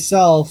it by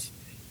myself,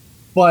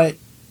 but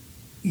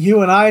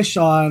you and I,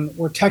 Sean,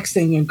 were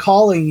texting and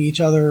calling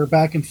each other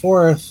back and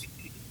forth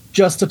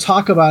just to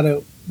talk about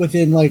it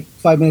within like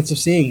 5 minutes of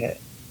seeing it.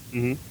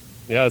 Mm-hmm.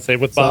 Yeah, same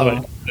with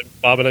Bob.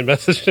 Bob and I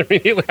messaged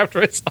immediately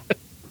after I saw it.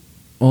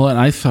 Well, and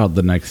I saw it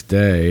the next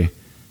day,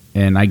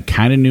 and I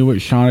kind of knew what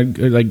Sean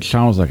like.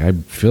 Sean was like, "I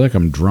feel like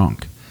I'm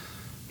drunk,"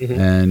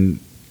 and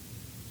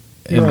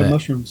You're on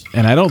mushrooms.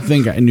 And I don't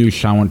think I knew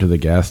Sean went to the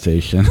gas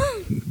station,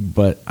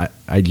 but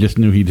I just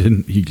knew he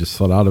didn't. He just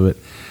slid out of it,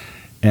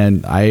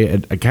 and I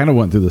kind of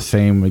went through the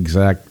same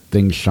exact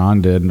thing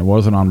Sean did, and it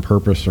wasn't on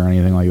purpose or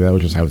anything like that. It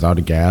was just I was out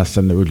of gas,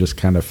 and it just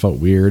kind of felt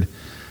weird.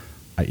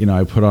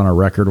 I put on a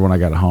record when I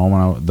got home,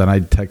 and then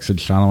I texted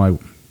Sean. I'm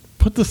like,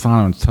 put this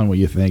on and tell me what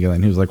you think. And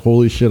then he was like,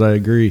 holy shit, I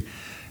agree.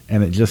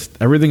 And it just,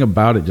 everything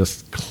about it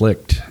just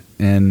clicked.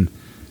 And,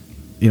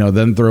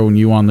 then throwing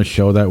you on the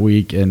show that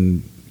week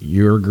and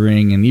you're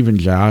agreeing, and even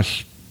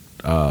Josh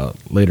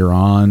later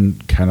on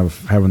kind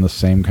of having the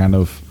same kind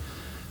of,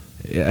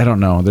 I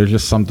don't know. There's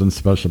just something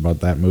special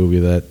about that movie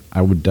that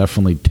I would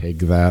definitely take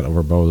that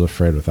over Beau's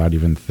Afraid without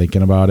even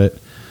thinking about it.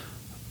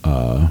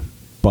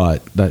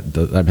 But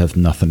that has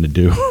nothing to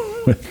do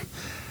with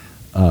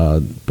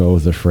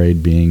Beau's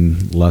Afraid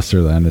being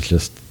lesser than. It's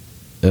just,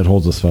 it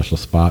holds a special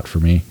spot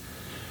for me,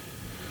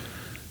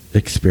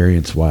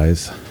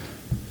 experience-wise.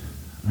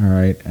 All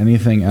right,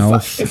 anything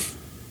else?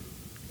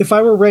 If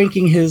I were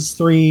ranking his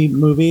three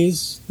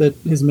movies,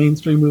 his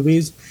mainstream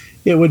movies,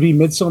 it would be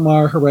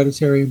Midsommar,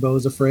 Hereditary, and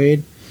Beau's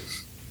Afraid,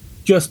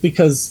 just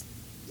because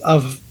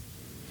of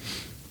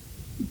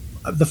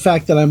the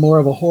fact that I'm more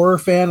of a horror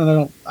fan,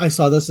 and I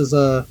saw this as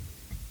a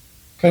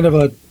kind of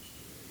a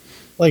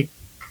like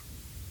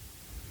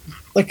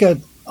a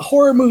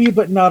horror movie,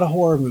 but not a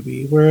horror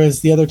movie.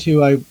 Whereas the other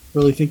two, I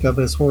really think of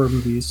as horror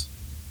movies.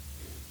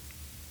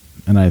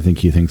 And I think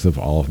he thinks of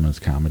all of them as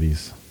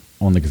comedies,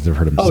 only because I've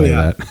heard him say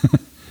that.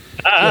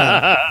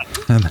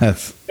 And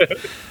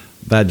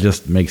that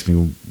just makes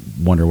me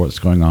wonder what's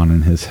going on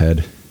in his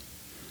head.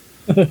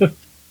 All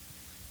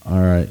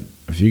right.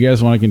 If you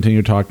guys want to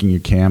continue talking, you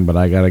can, but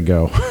I got to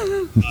go.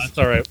 That's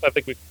all right. I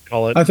think we can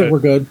call it. I think we're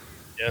good.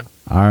 Yeah.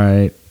 All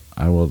right.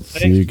 I will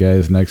see you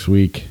guys next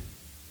week.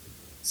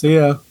 See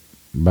ya.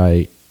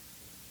 Bye.